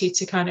opportunity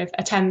to kind of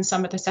attend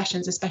some of the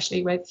sessions,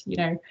 especially with, you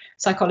know,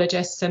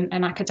 psychologists and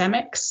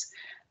academics.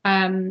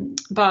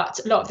 But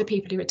a lot of the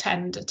people who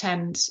attend,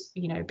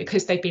 you know,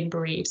 because they've been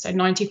bereaved. So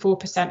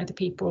 94% of the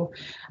people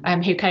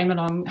who came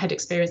along had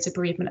experienced a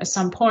bereavement at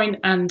some point,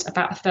 and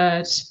about a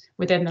third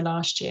within the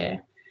last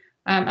year.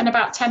 And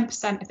about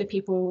 10% of the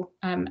people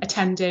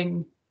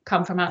attending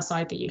come from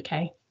outside the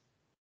UK.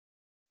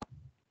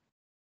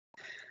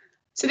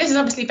 So this is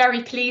obviously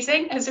very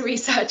pleasing as a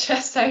researcher.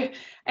 So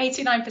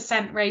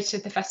 89%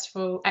 rated the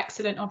festival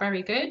excellent or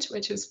very good,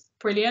 which was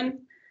brilliant.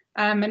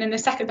 And in the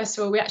second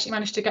festival, we actually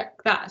managed to get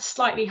that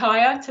slightly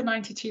higher to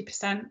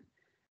 92%,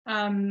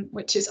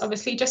 which is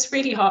obviously just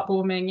really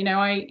heartwarming. You know,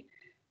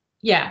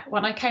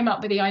 when I came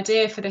up with the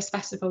idea for this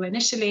festival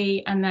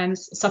initially, and then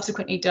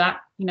subsequently to that,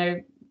 you know,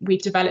 we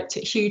developed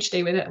it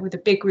hugely with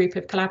a big group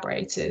of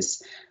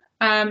collaborators.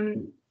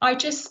 I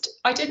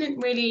didn't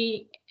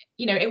really,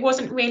 you know, it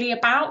wasn't really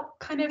about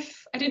I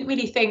didn't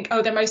really think,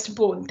 oh, the most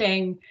important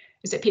thing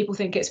is that people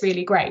think it's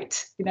really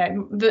great. You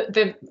know,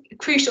 the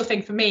crucial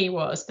thing for me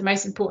was the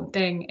most important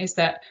thing is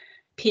that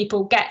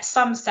people get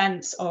some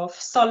sense of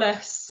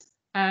solace,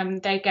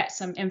 they get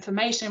some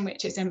information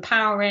which is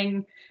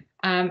empowering,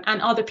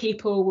 and other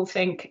people will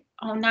think,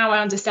 oh, now I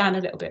understand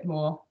a little bit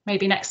more.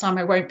 Maybe next time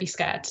I won't be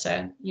scared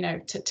to, you know,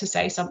 to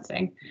say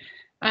something.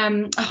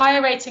 A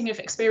higher rating of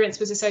experience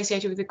was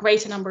associated with a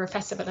greater number of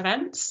festival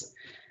events.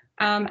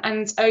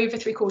 And over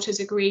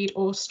 3/4 agreed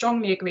or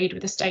strongly agreed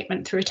with the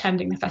statement, through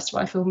attending the festival,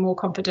 I feel more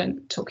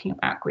confident talking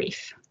about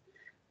grief,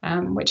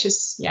 which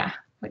is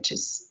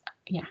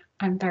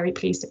I'm very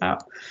pleased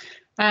about.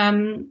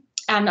 And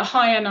a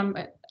higher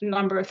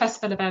number of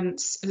festival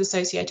events is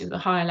associated with a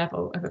higher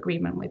level of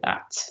agreement with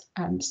that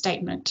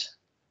statement.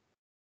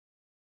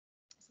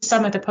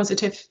 Some of the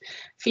positive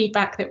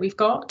feedback that we've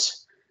got.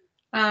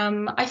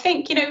 I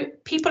think, you know,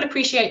 people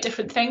appreciate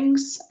different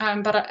things,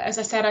 but as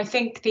I said, I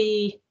think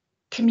the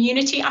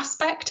community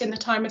aspect in the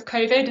time of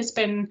COVID has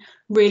been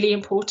really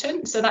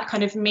important. So that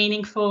kind of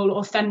meaningful,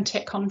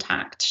 authentic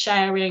contact,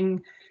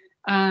 sharing,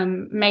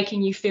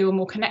 making you feel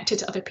more connected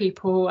to other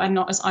people and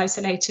not as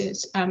isolated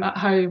at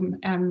home,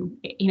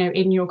 you know,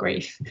 in your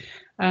grief,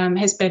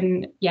 has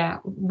been,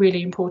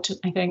 really important,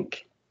 I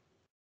think.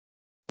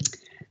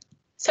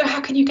 So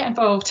how can you get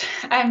involved?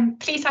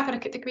 Please have a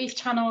look at the Grief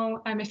channel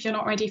if you're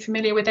not already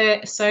familiar with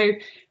it. So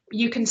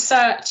you can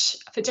search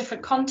for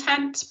different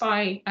content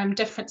by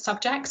different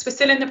subjects. We're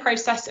still in the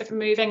process of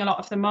removing a lot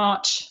of the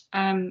March,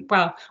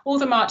 all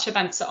the March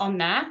events are on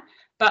there,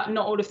 but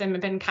not all of them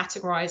have been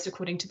categorised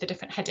according to the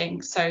different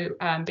headings. So,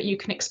 but you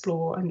can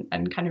explore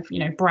and kind of, you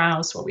know,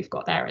 browse what we've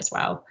got there as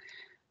well.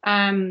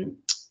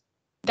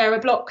 There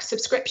are block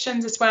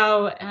subscriptions as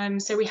well.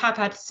 So we have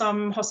had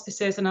some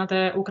hospices and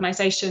other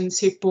organisations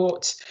who've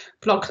bought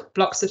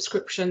block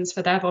subscriptions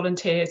for their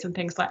volunteers and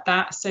things like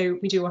that. So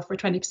we do offer a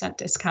 20%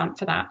 discount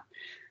for that.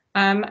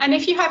 And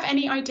if you have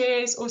any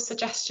ideas or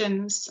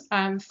suggestions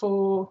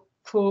for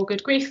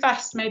Good Grief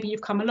Fest, maybe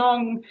you've come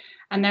along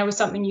and there was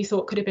something you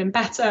thought could have been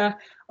better,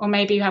 or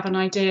maybe you have an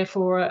idea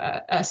for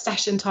a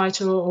session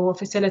title or a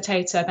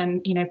facilitator, then,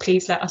 you know,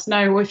 please let us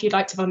know. Or if you'd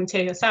like to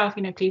volunteer yourself,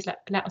 you know, please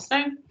let us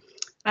know.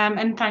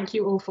 And thank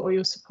you all for all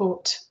your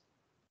support.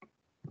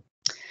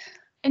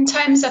 In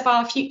terms of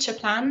our future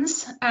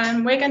plans,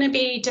 we're going to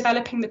be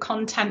developing the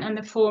content and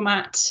the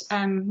format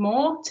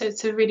more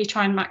to really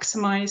try and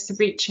maximise the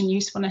reach and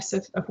usefulness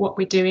of what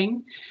we're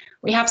doing.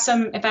 We have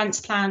some events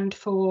planned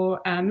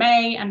for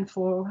May and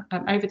for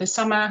over the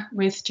summer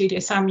with Julia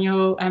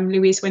Samuel,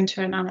 Louise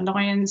Winter and Anna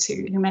Lyons,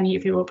 who many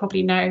of you will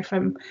probably know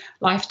from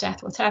Life,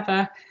 Death,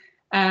 Whatever.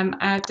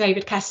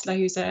 David Kessler,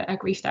 who's a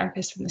grief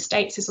therapist from the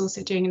States, is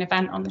also doing an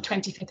event on the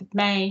 25th of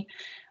May.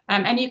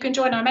 And you can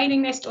join our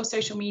mailing list or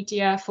social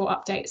media for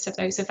updates of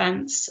those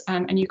events.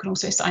 And you can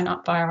also sign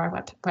up via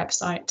our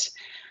website.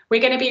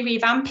 We're going to be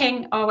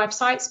revamping our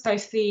websites,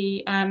 both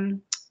the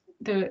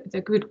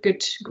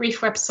Good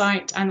Grief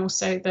website and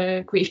also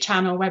the Grief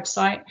Channel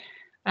website.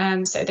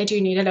 So they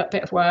do need a little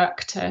bit of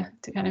work to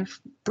kind of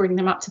bring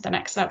them up to the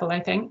next level,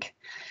 I think.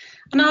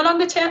 And our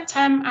longer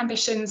term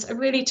ambitions are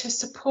really to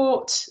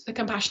support the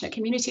compassionate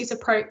community's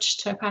approach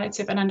to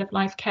palliative and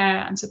end-of-life care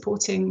and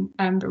supporting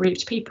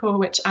bereaved people,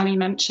 which Ali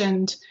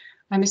mentioned,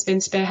 has been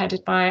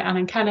spearheaded by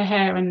Alan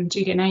Kelleher and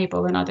Julian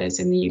Abel and others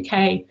in the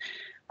UK.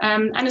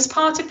 And as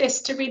part of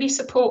this, to really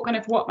support kind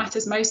of what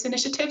matters most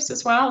initiatives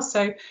as well.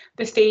 So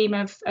the theme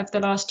of the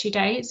last 2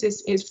 days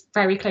is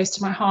very close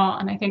to my heart,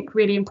 and I think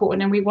really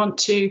important. And we want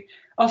to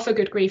offer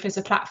Good Grief as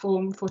a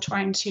platform for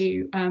trying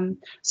to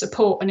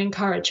support and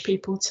encourage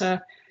people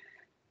to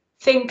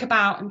think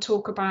about and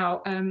talk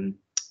about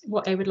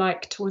what they would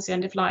like towards the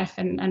end of life,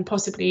 and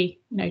possibly,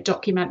 you know,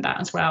 document that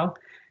as well.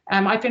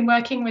 I've been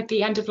working with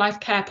the End of Life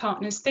Care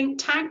Partners think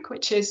tank,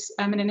 which is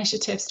an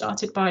initiative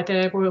started by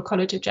the Royal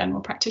College of General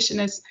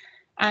Practitioners.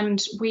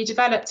 And we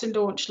developed and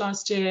launched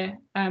last year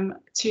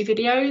 2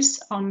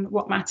 videos on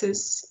What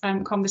Matters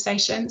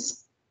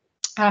conversations.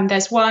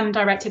 There's one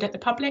directed at the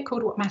public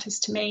called What Matters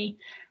to Me,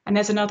 and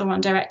there's another one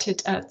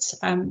directed at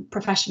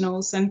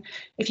professionals. And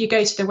if you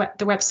go to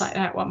the website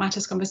there,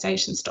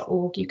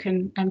 whatmattersconversations.org, you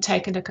can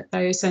take a look at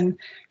those, and,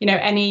 you know,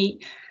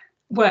 any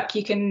work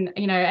you can,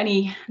 you know,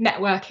 any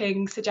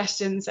networking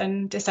suggestions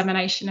and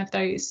dissemination of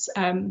those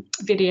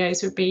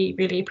videos would be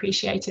really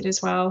appreciated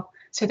as well,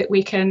 so that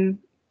we can,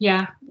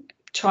 yeah,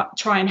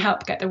 try and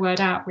help get the word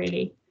out,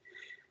 really.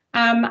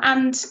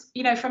 And,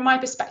 you know, from my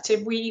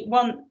perspective, we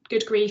want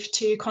Good Grief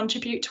to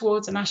contribute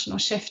towards a national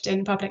shift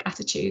in public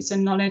attitudes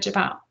and knowledge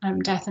about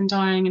death and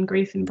dying and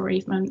grief and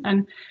bereavement.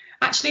 And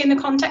actually, in the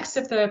context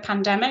of the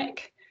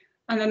pandemic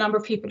and the number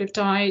of people who've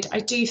died, I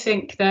do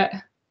think that,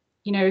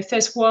 you know, if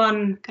there's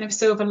one kind of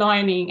silver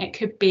lining, it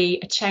could be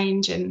a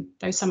change in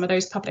some of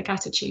those public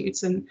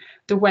attitudes and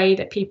the way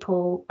that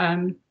people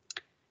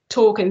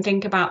talk and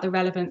think about the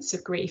relevance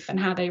of grief and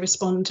how they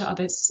respond to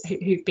others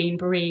who've been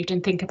bereaved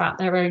and think about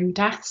their own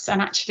deaths.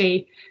 And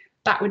actually,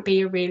 that would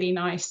be a really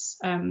nice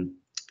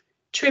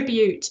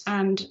tribute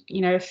and,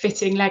 you know, a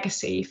fitting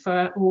legacy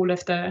for all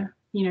of the,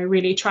 you know,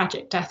 really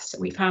tragic deaths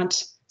that we've had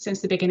since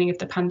the beginning of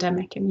the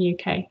pandemic in the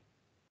UK.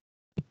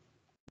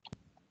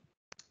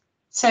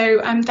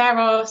 So there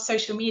are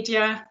social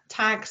media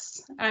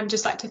tags. I'd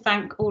just like to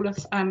thank all of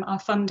our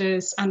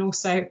funders, and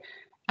also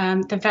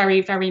the very,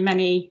 very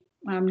many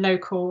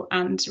local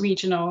and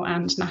regional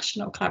and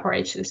national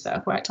collaborators that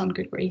have worked on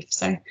Good Grief.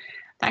 So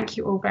thank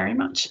you all very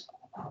much.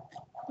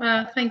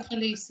 Well, thank you,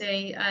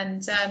 Lucy,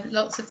 and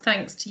lots of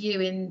thanks to you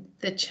in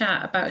the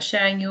chat about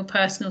sharing your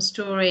personal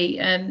story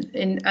and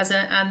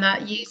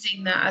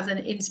using that as an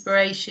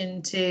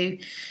inspiration to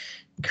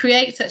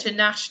create such a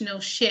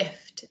national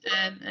shift.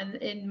 And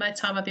in my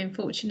time, I've been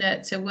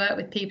fortunate to work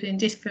with people in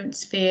different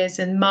spheres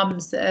and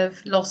mums that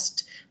have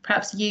lost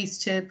perhaps youth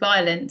to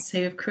violence,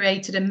 who have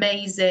created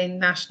amazing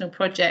national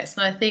projects.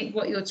 And I think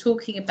what you're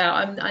talking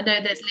about, I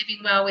know there's Living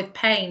Well with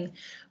Pain,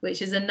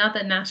 which is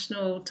another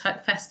national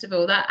type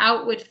festival, that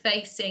outward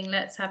facing,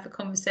 let's have a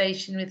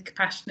conversation with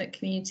compassionate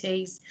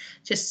communities,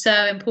 just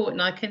so important.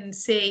 I can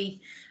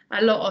see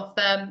a lot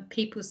of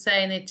people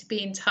saying it, to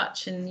be in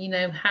touch, and, you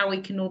know, how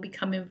we can all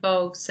become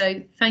involved.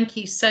 So thank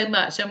you so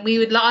much, and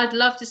I'd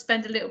love to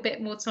spend a little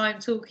bit more time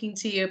talking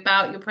to you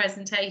about your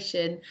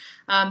presentation,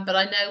 but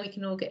I know we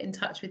can all get in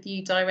touch with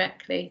you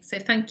directly. So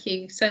thank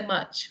you so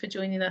much for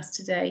joining us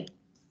today.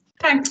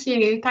 Thank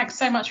you. Thanks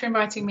so much for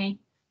inviting me.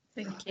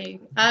 Thank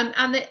you.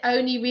 And it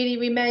only really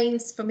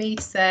remains for me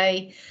to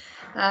say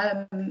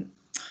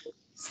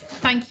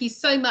thank you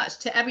so much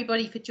to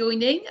everybody for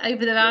joining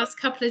over the last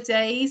couple of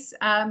days.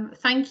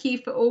 Thank you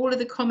for all of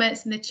the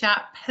comments in the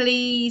chat.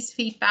 Please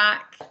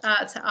feedback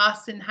to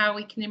us and how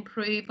we can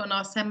improve on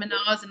our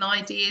seminars and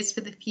ideas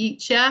for the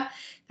future.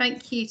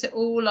 Thank you to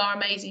all our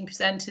amazing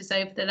presenters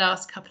over the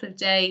last couple of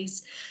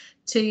days.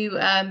 To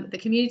the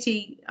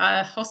community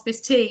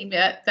hospice team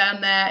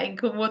down there in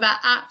Cornwall, that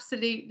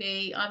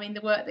absolutely, I mean,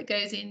 the work that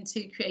goes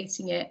into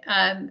creating it,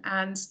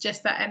 and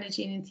just that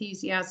energy and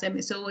enthusiasm.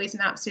 It's always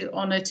an absolute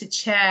honour to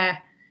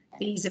chair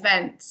these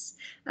events.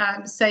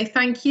 So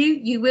thank you.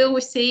 You will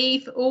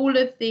receive all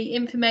of the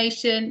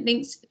information,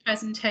 links to the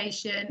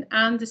presentation,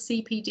 and the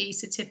CPD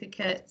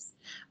certificates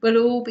will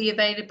all be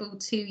available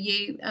to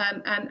you.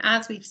 And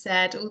as we've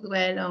said all the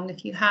way along,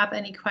 if you have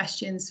any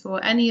questions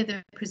for any of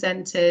the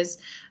presenters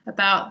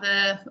about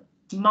the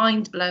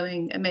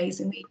mind-blowing,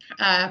 amazing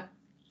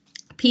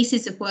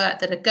pieces of work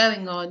that are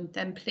going on,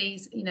 then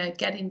please, you know,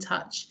 get in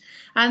touch.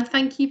 And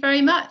thank you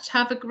very much.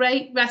 Have a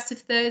great rest of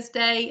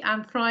Thursday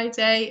and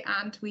Friday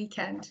and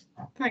weekend.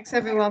 Thanks,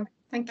 everyone.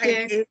 Thank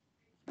you.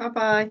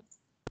 Bye-bye.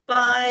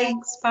 Bye.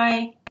 Thanks.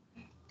 Bye.